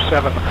entry to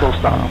 7, full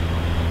stop.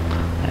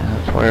 And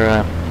that's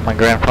where my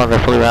grandfather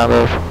flew out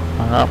of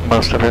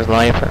most of his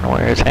life, and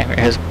where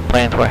his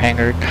planes were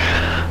hangared.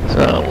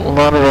 So a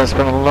lot of us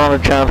spent a lot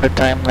of childhood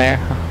time there,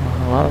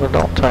 a lot of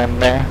adult time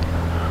there.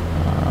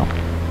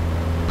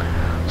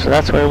 So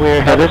that's where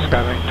we're headed.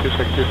 Skyline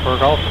 2624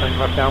 Golf, turning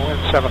left downwind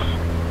 7.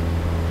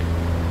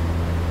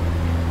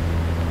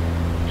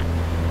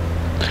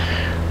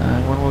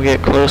 When we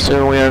get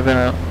closer, we are going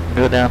to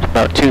go down to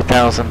about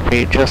 2,000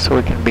 feet, just so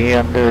we can be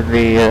under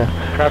the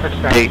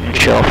Dayton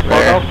shelf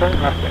there. Golf, turning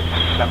left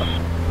 7.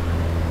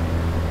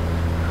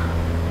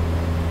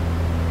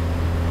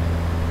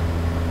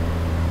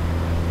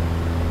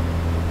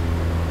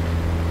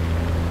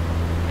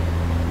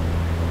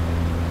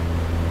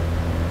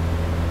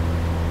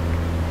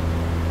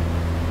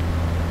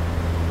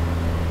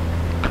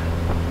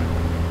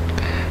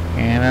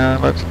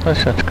 And let's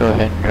just go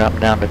ahead and drop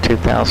down to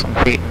 2,000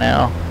 feet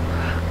now.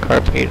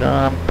 Carpeet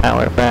on,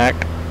 power back.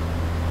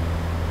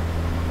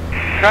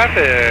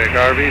 Traffic,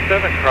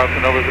 RV7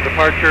 crossing over the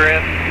departure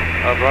end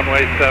of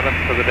runway 7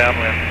 for the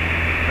downwind.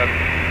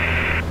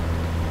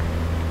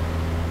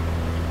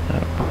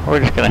 We're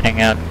just going to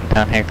hang out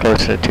down here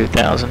close to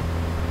 2,000.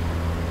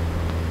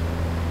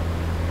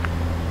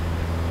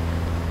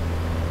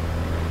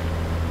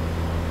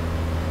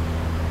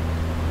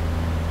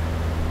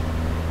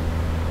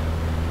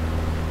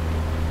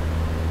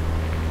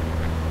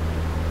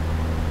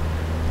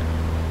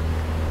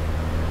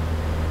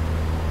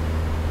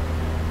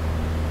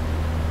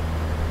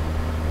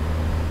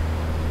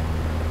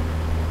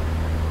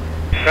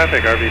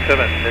 Traffic,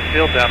 RV7,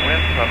 midfield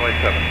downwind, runway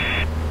 7.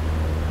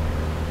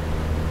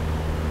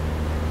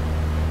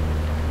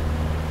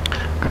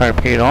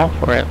 Carpeet off,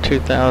 we're at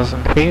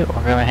 2,000 feet,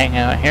 we're going to hang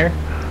out here.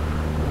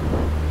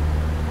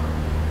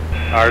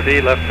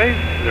 RV left base,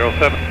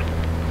 07.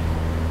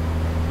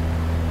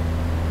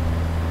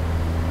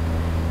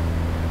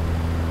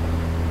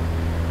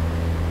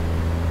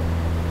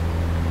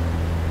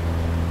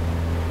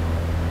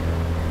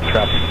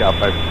 Traffic Scout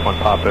 561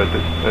 Papa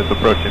is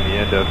approaching the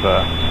end of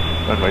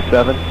runway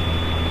 7,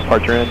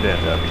 departure end,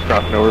 and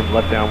crossing over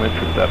left downwind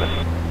for 7.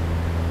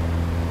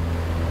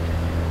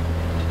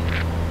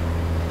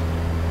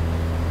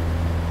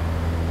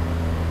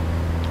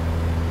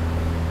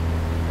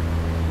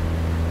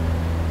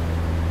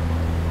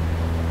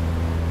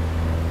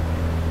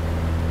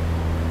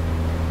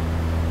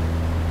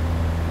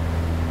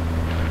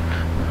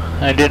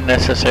 I didn't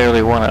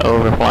necessarily want to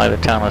overfly the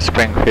town of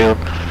Springfield,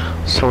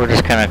 so we're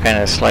just kind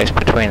of sliced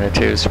between the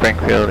two,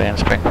 Springfield and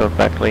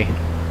Springfield-Beckley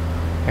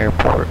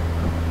Airport.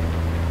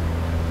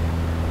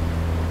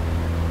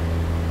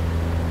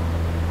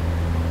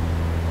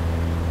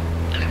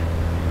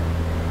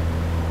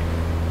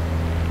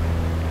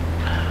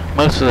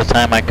 Most of the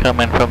time I come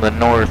in from the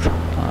north,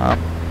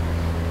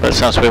 but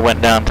since we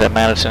went down to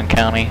Madison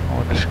County,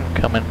 we're just going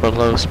to come in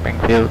below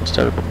Springfield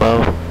instead of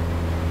above.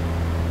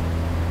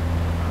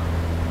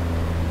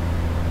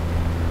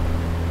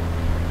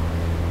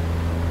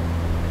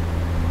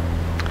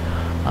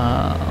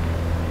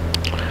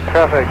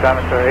 Traffic,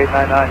 Diamond Star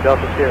 899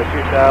 Delta Sierra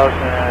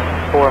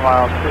 2004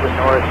 miles to the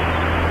north,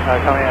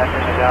 coming in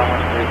the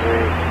downwind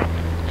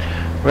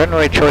 33.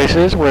 Runway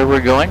choices where we're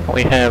going.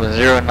 We have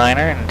 09er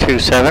and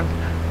 27,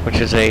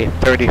 which is a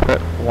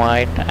 30-foot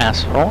wide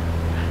asphalt,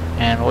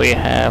 and we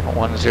have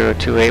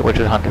 1028, which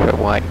is 100-foot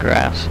wide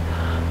grass.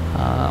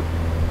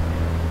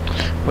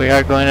 We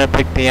are going to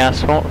pick the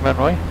asphalt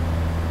runway.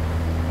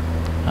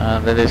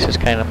 That is just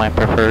kind of my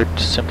preferred,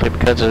 simply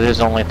because it is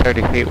only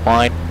 30 feet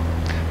wide.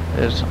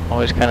 There's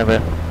always kind of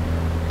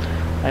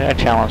I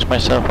challenge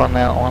myself on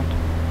that one.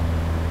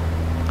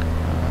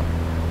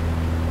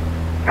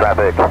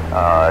 Traffic,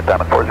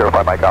 Diamond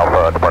 405 Mike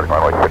Alpha, departing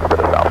runway 6 to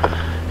the south.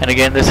 And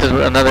again, this is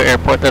another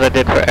airport that I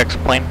did for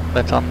X-Plane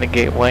that's on the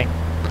gateway.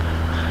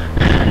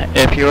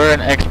 If you're an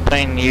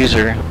X-Plane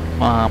user,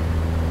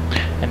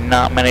 and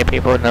not many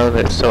people know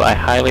this, so I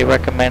highly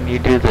recommend you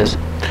do this.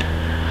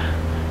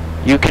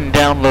 You can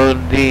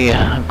download the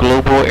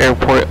Global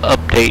Airport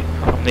Update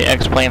from the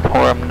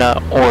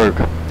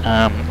xplaneforum.org.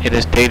 It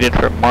is dated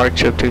for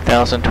March of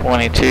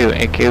 2022.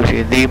 It gives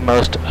you the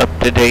most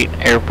up-to-date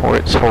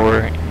airports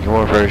for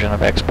your version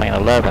of X-Plane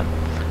 11.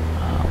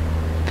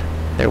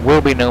 There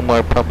will be no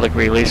more public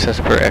releases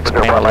for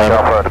X-Plane 11.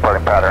 Alpha,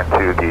 departing pattern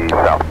to the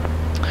south.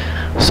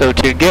 So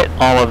to get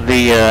all of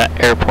the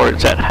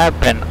airports that have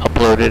been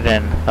uploaded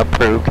and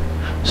approved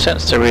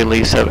since the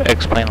release of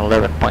X-Plane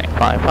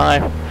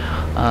 11.55,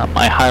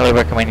 I highly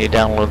recommend you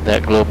download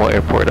that Global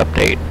Airport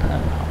Update.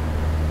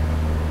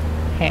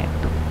 And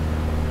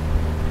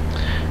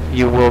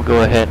you will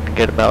go ahead and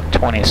get about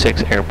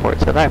 26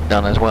 airports that I've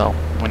done as well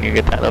when you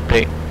get that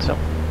update. So,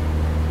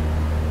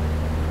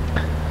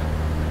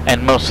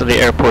 and most of the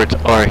airports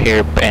are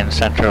here in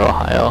Central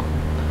Ohio.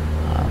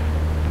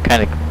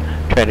 Kind of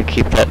try to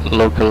keep that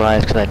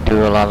localized because I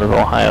do a lot of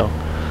Ohio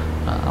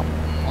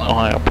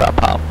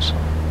pop-ups.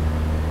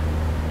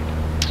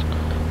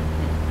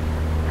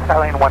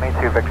 Skyline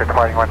 182 Victor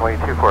departing runway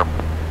 24.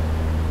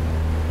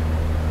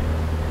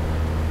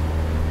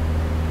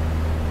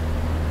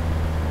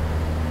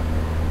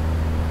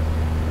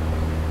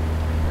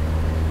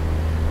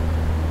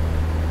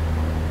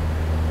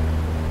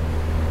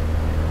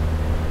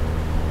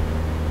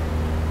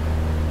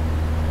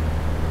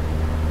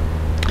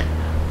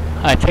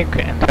 I think,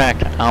 in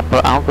fact,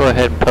 I'll go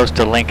ahead and post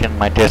a link in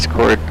my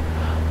Discord,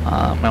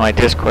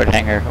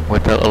 hanger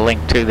with a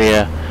link to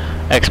the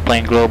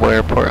X-Plane Global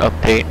Airport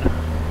Update.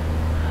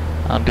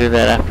 I'll do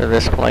that after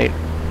this flight.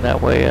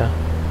 That way,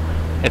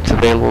 it's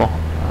available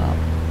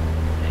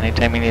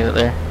anytime you need it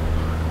there.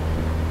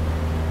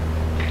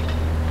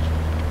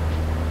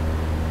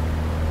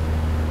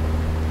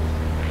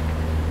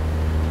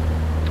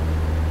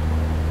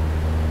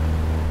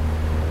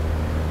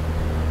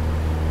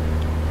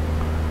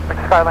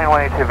 Skyline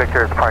 182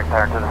 Victor departing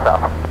pattern to the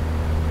south.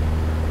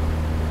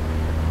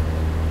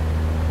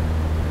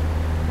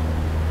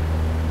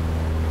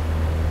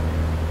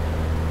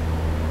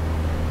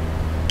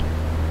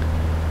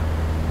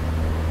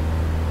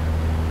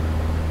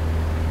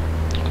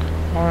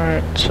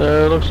 Alright,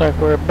 so it looks like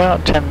we're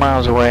about 10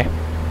 miles away.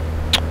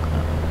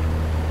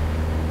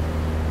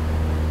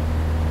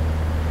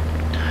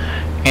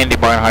 Andy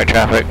Barnhart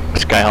traffic,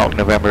 Skyhawk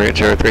November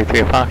 8033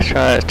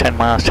 Foxtrot is 10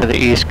 miles to the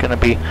east, going to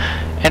be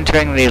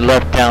entering the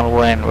left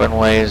downwind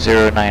runway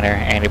 09er,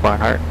 Andy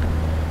Barnhart.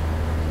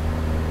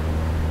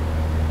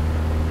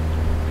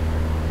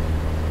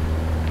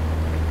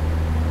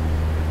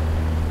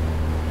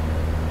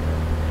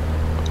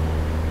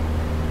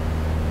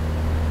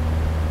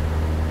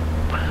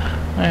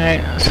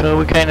 Alright, so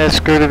we kind of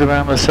skirted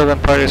around the southern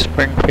part of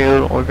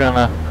Springfield. We're going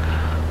to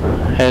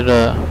head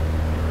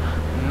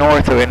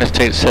north of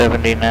Interstate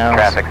 70 now.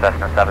 Traffic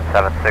Cessna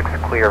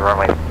 776, clear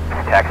runway,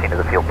 taxiing to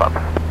the fuel pump.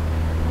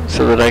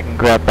 So that I can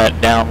grab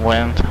that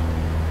downwind.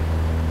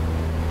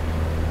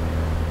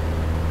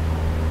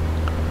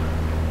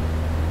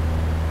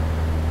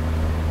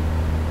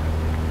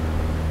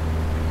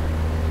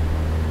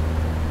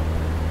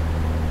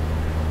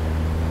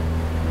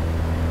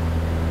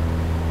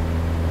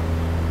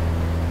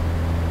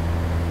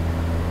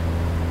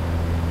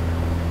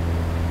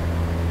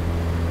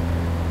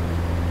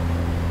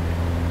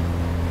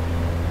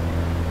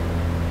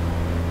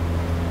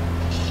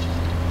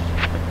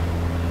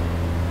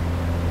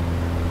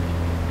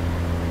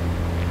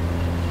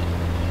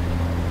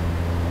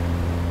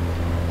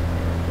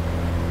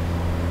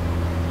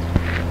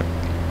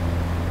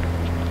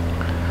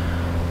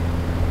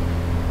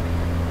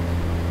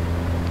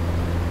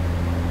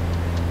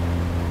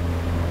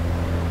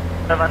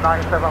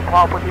 .97,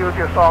 pop with you with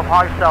yourself,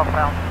 high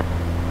southbound.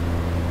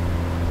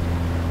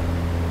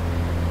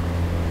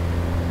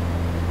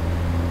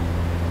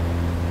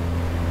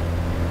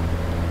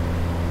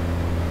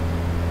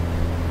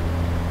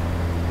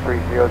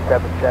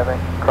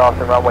 .3077,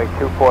 crossing runway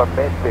 24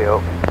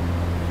 midfield.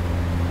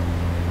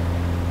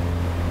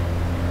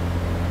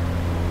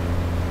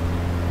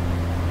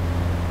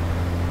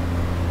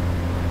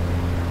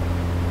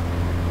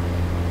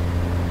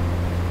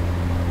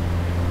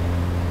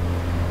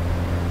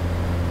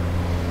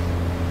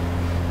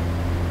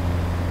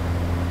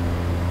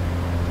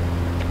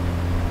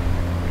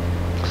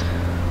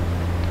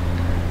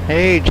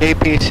 Hey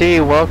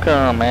JPC,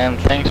 welcome, and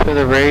thanks for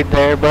the raid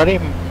there, buddy.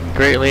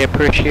 Greatly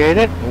appreciate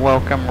it.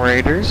 Welcome,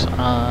 raiders.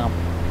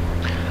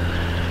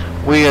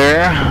 We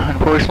are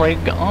unfortunately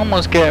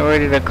almost getting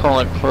ready to call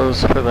it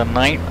close for the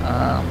night,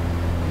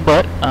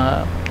 but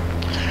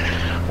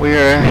we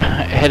are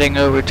heading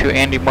over to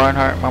Andy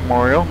Barnhart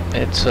Memorial.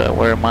 It's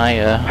where my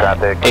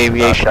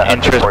aviation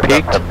interest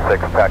peaked.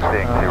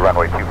 Taxiing to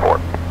runway 24.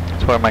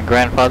 It's where my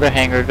grandfather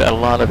hangared a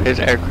lot of his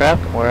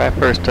aircraft, where I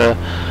first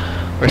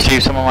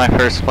received some of my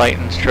first flight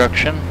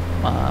instruction,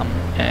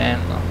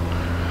 and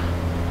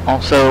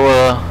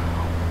also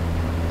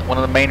one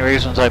of the main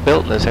reasons I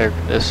built this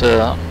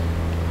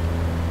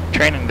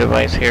training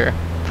device here.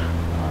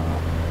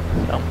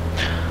 So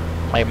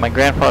my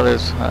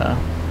grandfather's a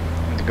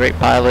great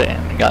pilot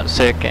and got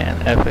sick,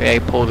 and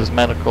FAA pulled his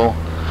medical,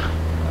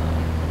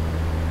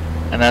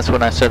 and that's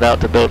when I set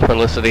out to build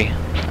Felicity.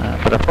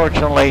 But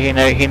unfortunately, he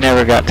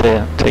never got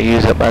to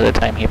use it by the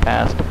time he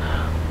passed.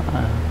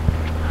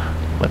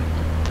 But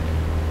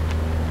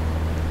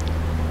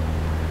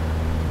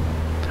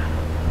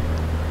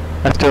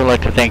I still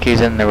like to think he's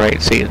in the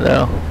right seat,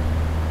 though.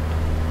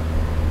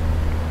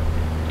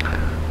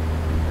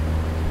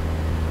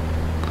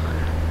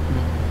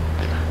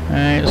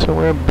 Alright, so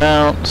we're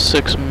about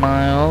 6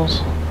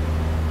 miles.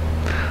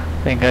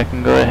 I think I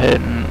can go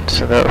ahead and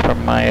set up for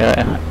my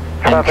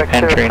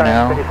entry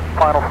now.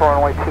 Final for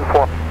runway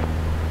 24.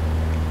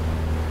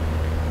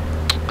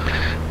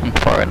 I'm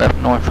far enough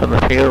north of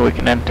the field, we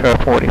can enter a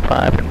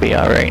 45 and be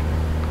alright.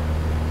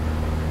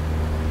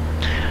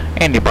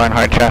 Andy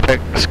Barnhart traffic,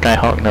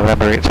 Skyhawk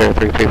November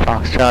 8033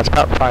 Foxtrot. It's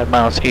about 5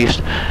 miles east.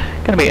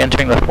 Going to be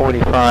entering the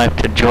 45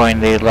 to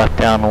join the left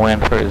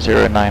downwind for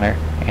 09er,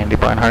 Andy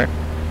Barnhart.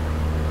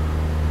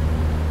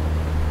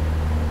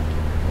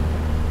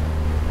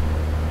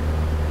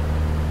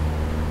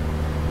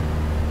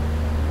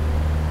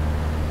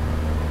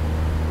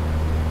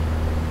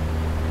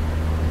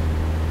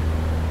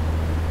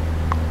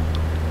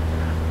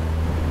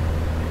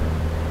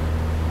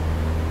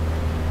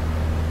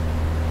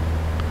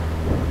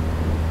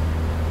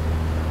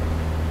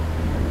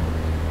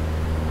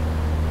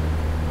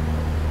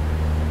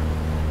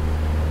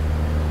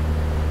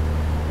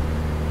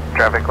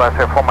 Traffic class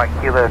Air 4 Mike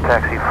Kilo,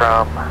 taxi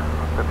from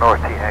the North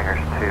T hangars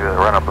to the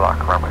runner block,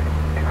 runway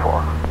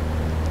 24.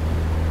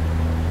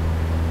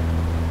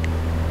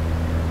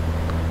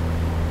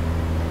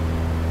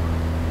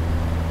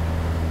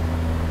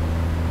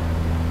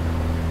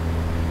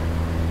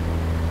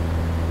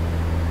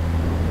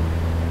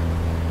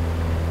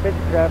 Pitch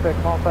traffic,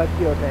 5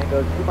 Kilo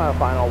Tango, 2 mile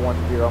final, 10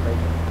 maybe.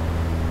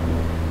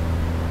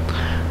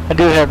 I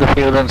do have the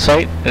field in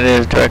sight. It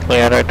is directly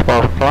at our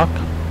 12 o'clock.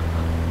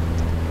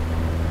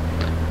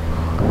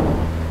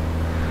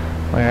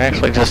 We're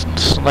actually just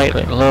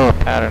slightly lower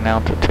pattern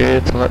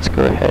altitude, so let's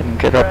go ahead and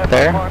get up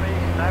there.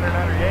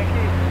 99er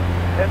Yankee,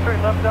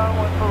 entering left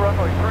downwind for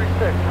runway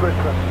 36,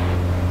 Richmond.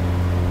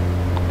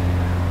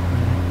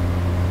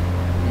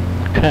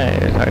 Okay,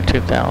 there's our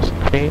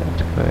 2,000 feet.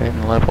 Let's go ahead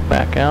and level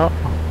back out.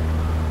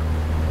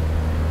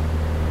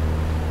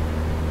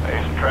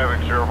 Mason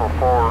traffic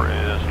 044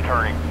 is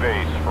turning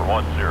base for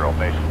 10,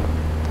 Mason.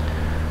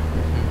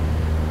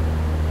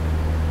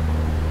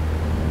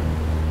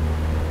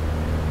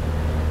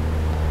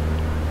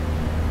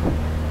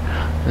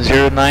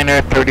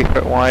 09er,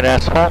 30-foot wide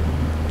asphalt.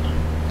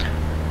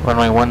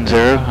 Runway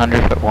 10,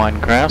 100-foot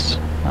wide grass.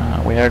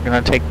 We are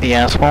going to take the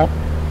asphalt.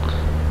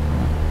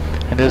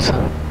 It is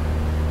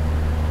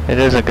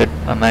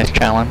a nice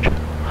challenge.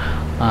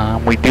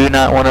 We do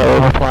not want to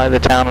overfly the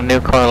town of New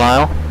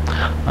Carlisle,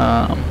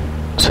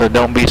 so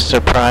don't be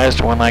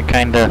surprised when I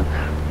kind of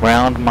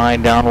round my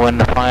downwind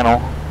to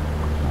final.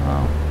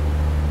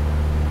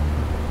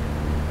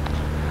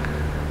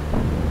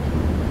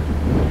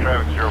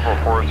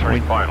 We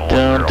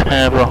don't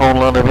have a whole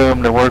lot of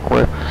room to work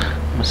with.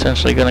 I'm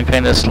essentially going to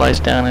kind of slice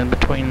down in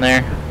between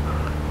there.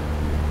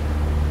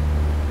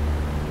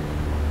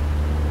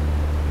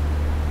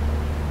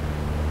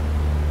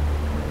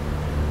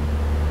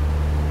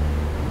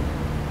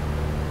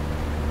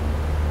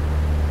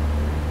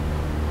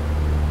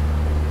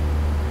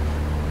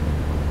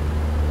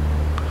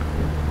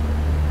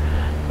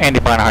 Andy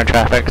Barnhart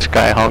traffic,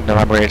 Skyhawk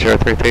November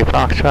 8033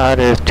 Foxtrot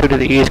is 2 to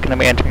the east, going to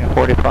be entering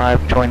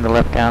 45, join the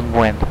left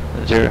downwind,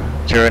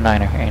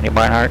 09er, Andy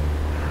Barnhart.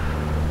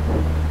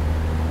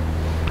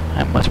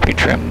 I must be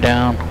trimmed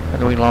down,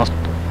 because we lost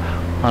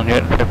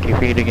 150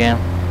 feet again.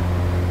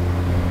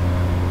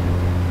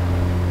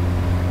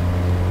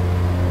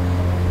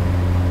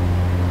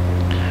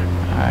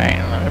 Alright,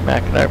 we're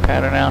back at our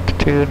pattern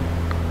altitude.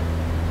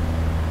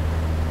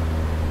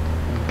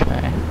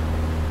 Okay.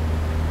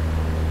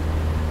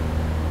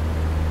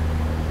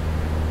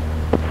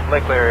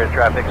 Lakeland area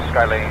traffic,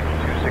 Skylane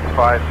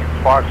 265,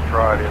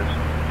 Foxtrot is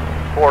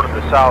 4 to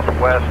the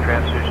southwest,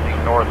 transitioning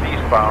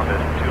northeastbound at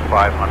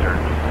 2500,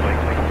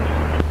 Lakeland.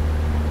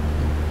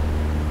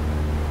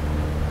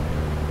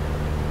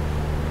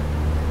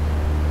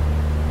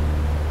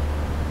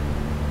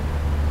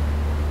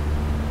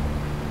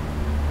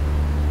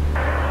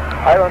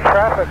 Island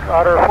traffic,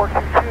 Otter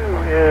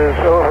 422 is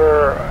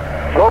over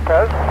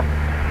Lopez,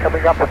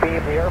 coming up the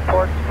beam the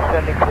airport,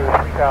 descending to the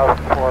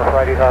 3004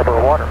 Friday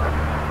Harbor Water.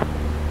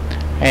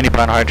 Andy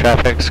Barnhart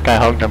traffic,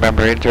 Skyhawk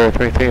November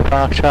 8033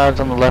 Foxtrot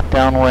on the left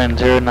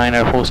downwind,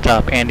 09 full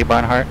stop, Andy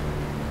Barnhart.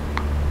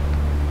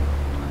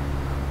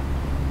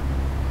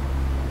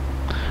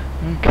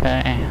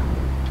 Okay.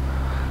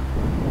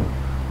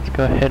 Let's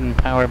go ahead and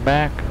power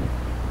back.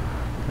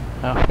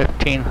 About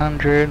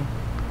 1500.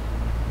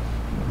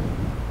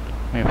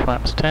 We have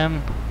flaps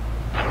 10.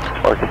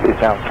 Orchid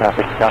Sound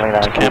traffic, Charlie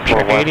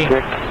 92416, ND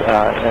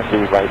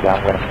right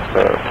downwind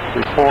for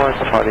 34,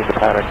 departing the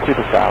pattern to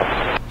the south.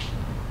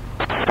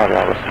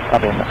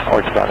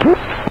 Orchid Sound.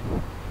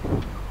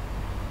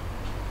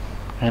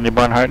 Andy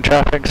Barnhart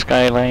traffic,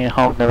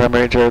 Skyhawk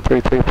November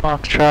 8033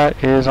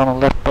 Foxtrot is on the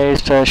left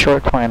base,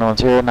 short final,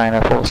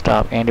 09 full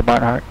stop, Andy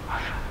Barnhart.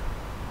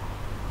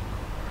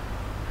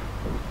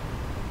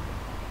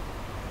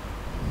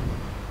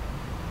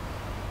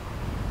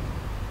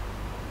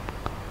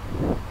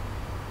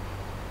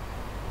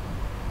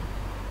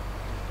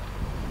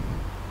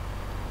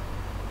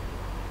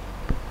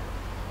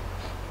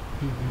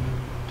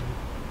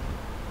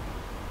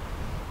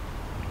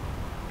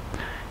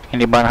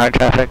 Andy Barnhart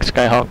traffic,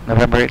 Skyhawk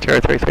November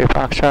 8033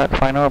 Foxtrot,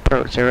 final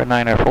approach,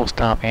 09 full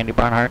stop, Andy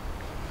Barnhart.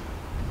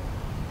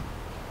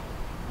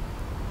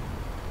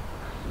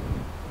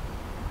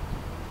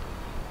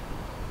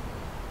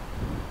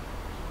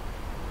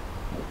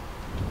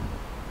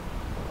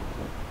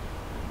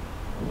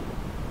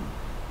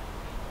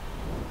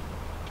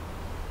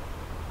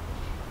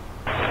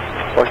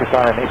 Orchid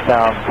Sound and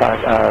eastbound,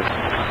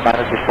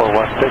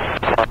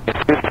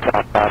 -416, 2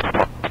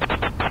 southbound.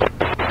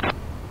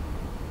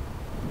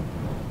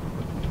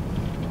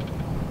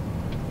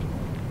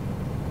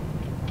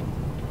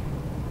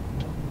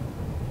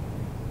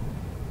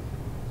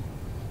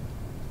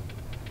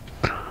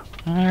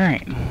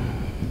 Alright.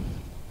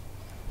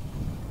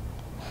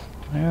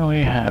 There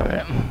we have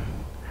it.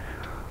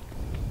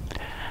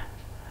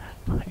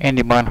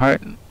 Andy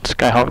Barnhart,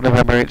 Skyhawk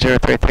November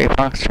 8033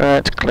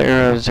 Foxtrot,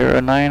 clear of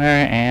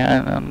 09er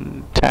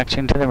and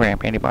taxiing to the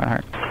ramp, Andy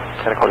Barnhart.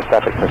 10 quarter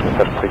traffic, Cessna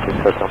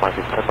 732, Coastal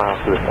marking 10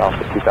 miles to the south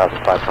at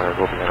 2,500,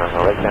 will be entering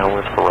a right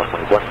downwind for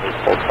runway 18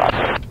 full stop.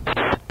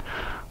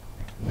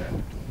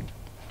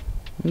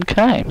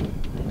 Okay.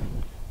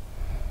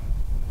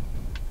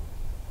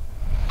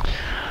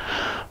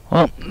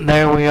 Well,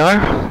 there we are.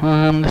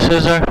 This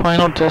is our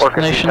final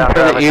destination for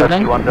the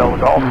evening.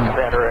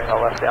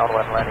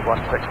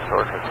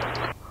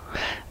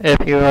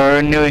 If you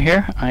are new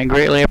here, I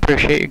greatly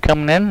appreciate you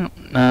coming in.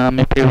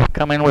 If you've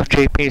come in with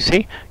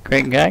JPC,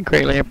 great guy,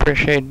 greatly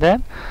appreciate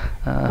that.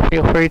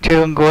 Feel free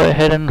to go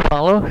ahead and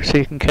follow so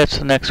you can catch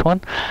the next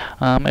one.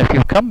 If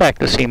you've come back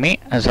to see me,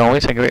 as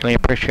always, I greatly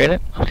appreciate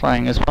it.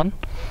 Flying is fun.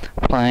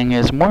 Flying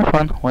is more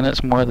fun when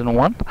it's more than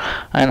one.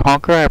 And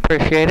Honker, I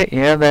appreciate it.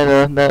 Yeah,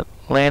 that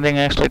landing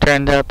actually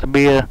turned out to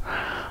be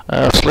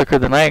slicker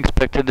than I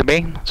expected to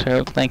be,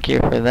 so thank you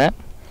for that.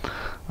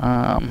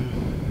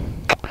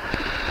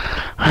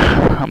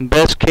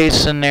 Best case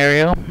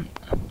scenario,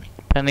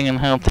 depending on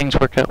how things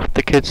work out with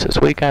the kids this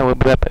week, I will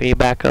be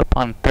back up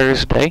on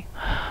Thursday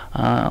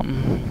for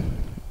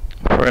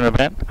an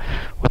event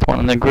with one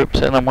of the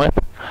groups that I'm with.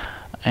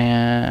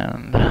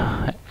 And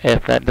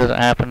if that doesn't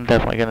happen,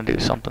 definitely going to do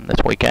something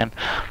this weekend.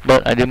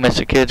 But I do miss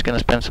the kids, going to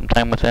spend some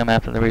time with them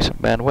after the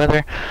recent bad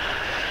weather.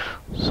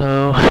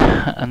 So,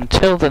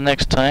 until the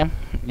next time,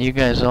 you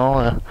guys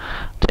all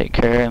take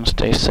care and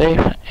stay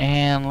safe,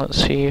 and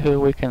let's see who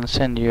we can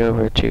send you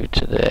over to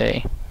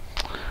today.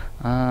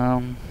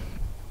 Well,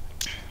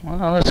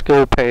 let's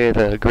go pay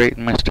the great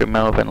Mr.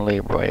 Melvin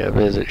Leroy a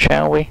visit,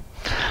 shall we?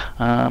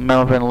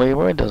 Melvin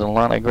Leroy does a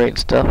lot of great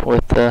stuff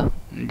with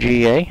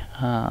GA,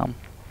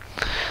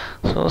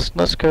 so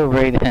let's go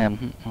raid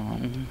him.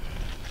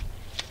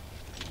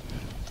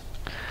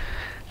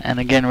 And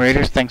again,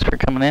 Raiders, thanks for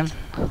coming in.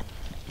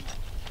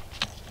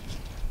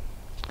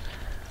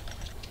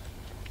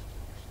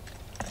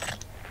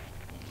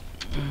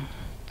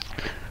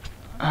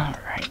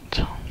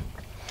 Alright,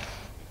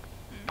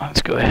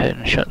 let's go ahead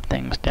and shut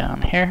things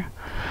down here.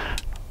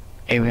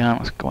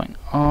 Avionics going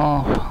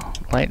off,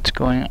 lights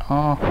going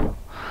off,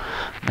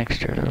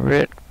 mixture to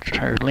Rich,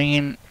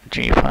 Charlene,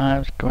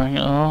 G5's going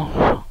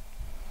off,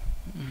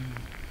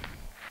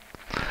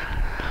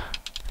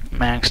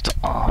 maxed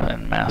off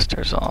and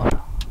master's off.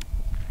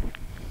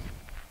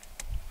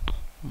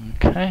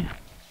 Okay,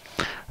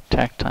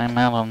 attack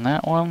timeout on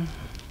that one.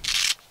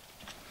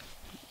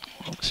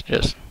 Let's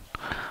just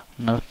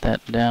note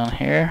that down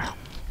here.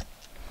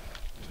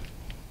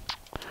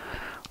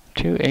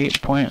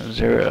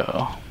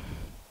 28.0.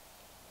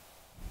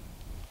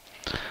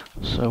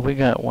 So we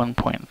got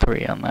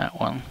 1.3 on that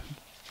one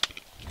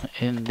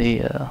in the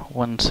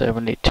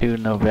 172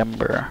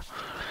 November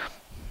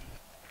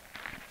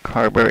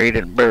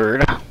carbureted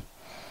bird.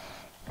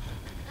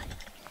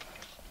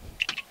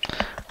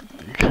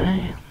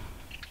 Okay.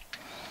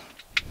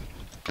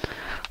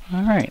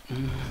 All right.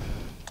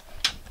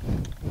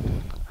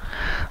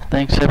 Thank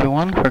thanks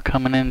everyone for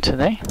coming in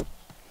today.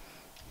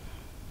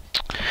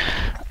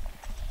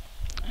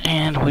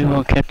 And we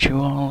will catch you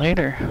all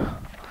later.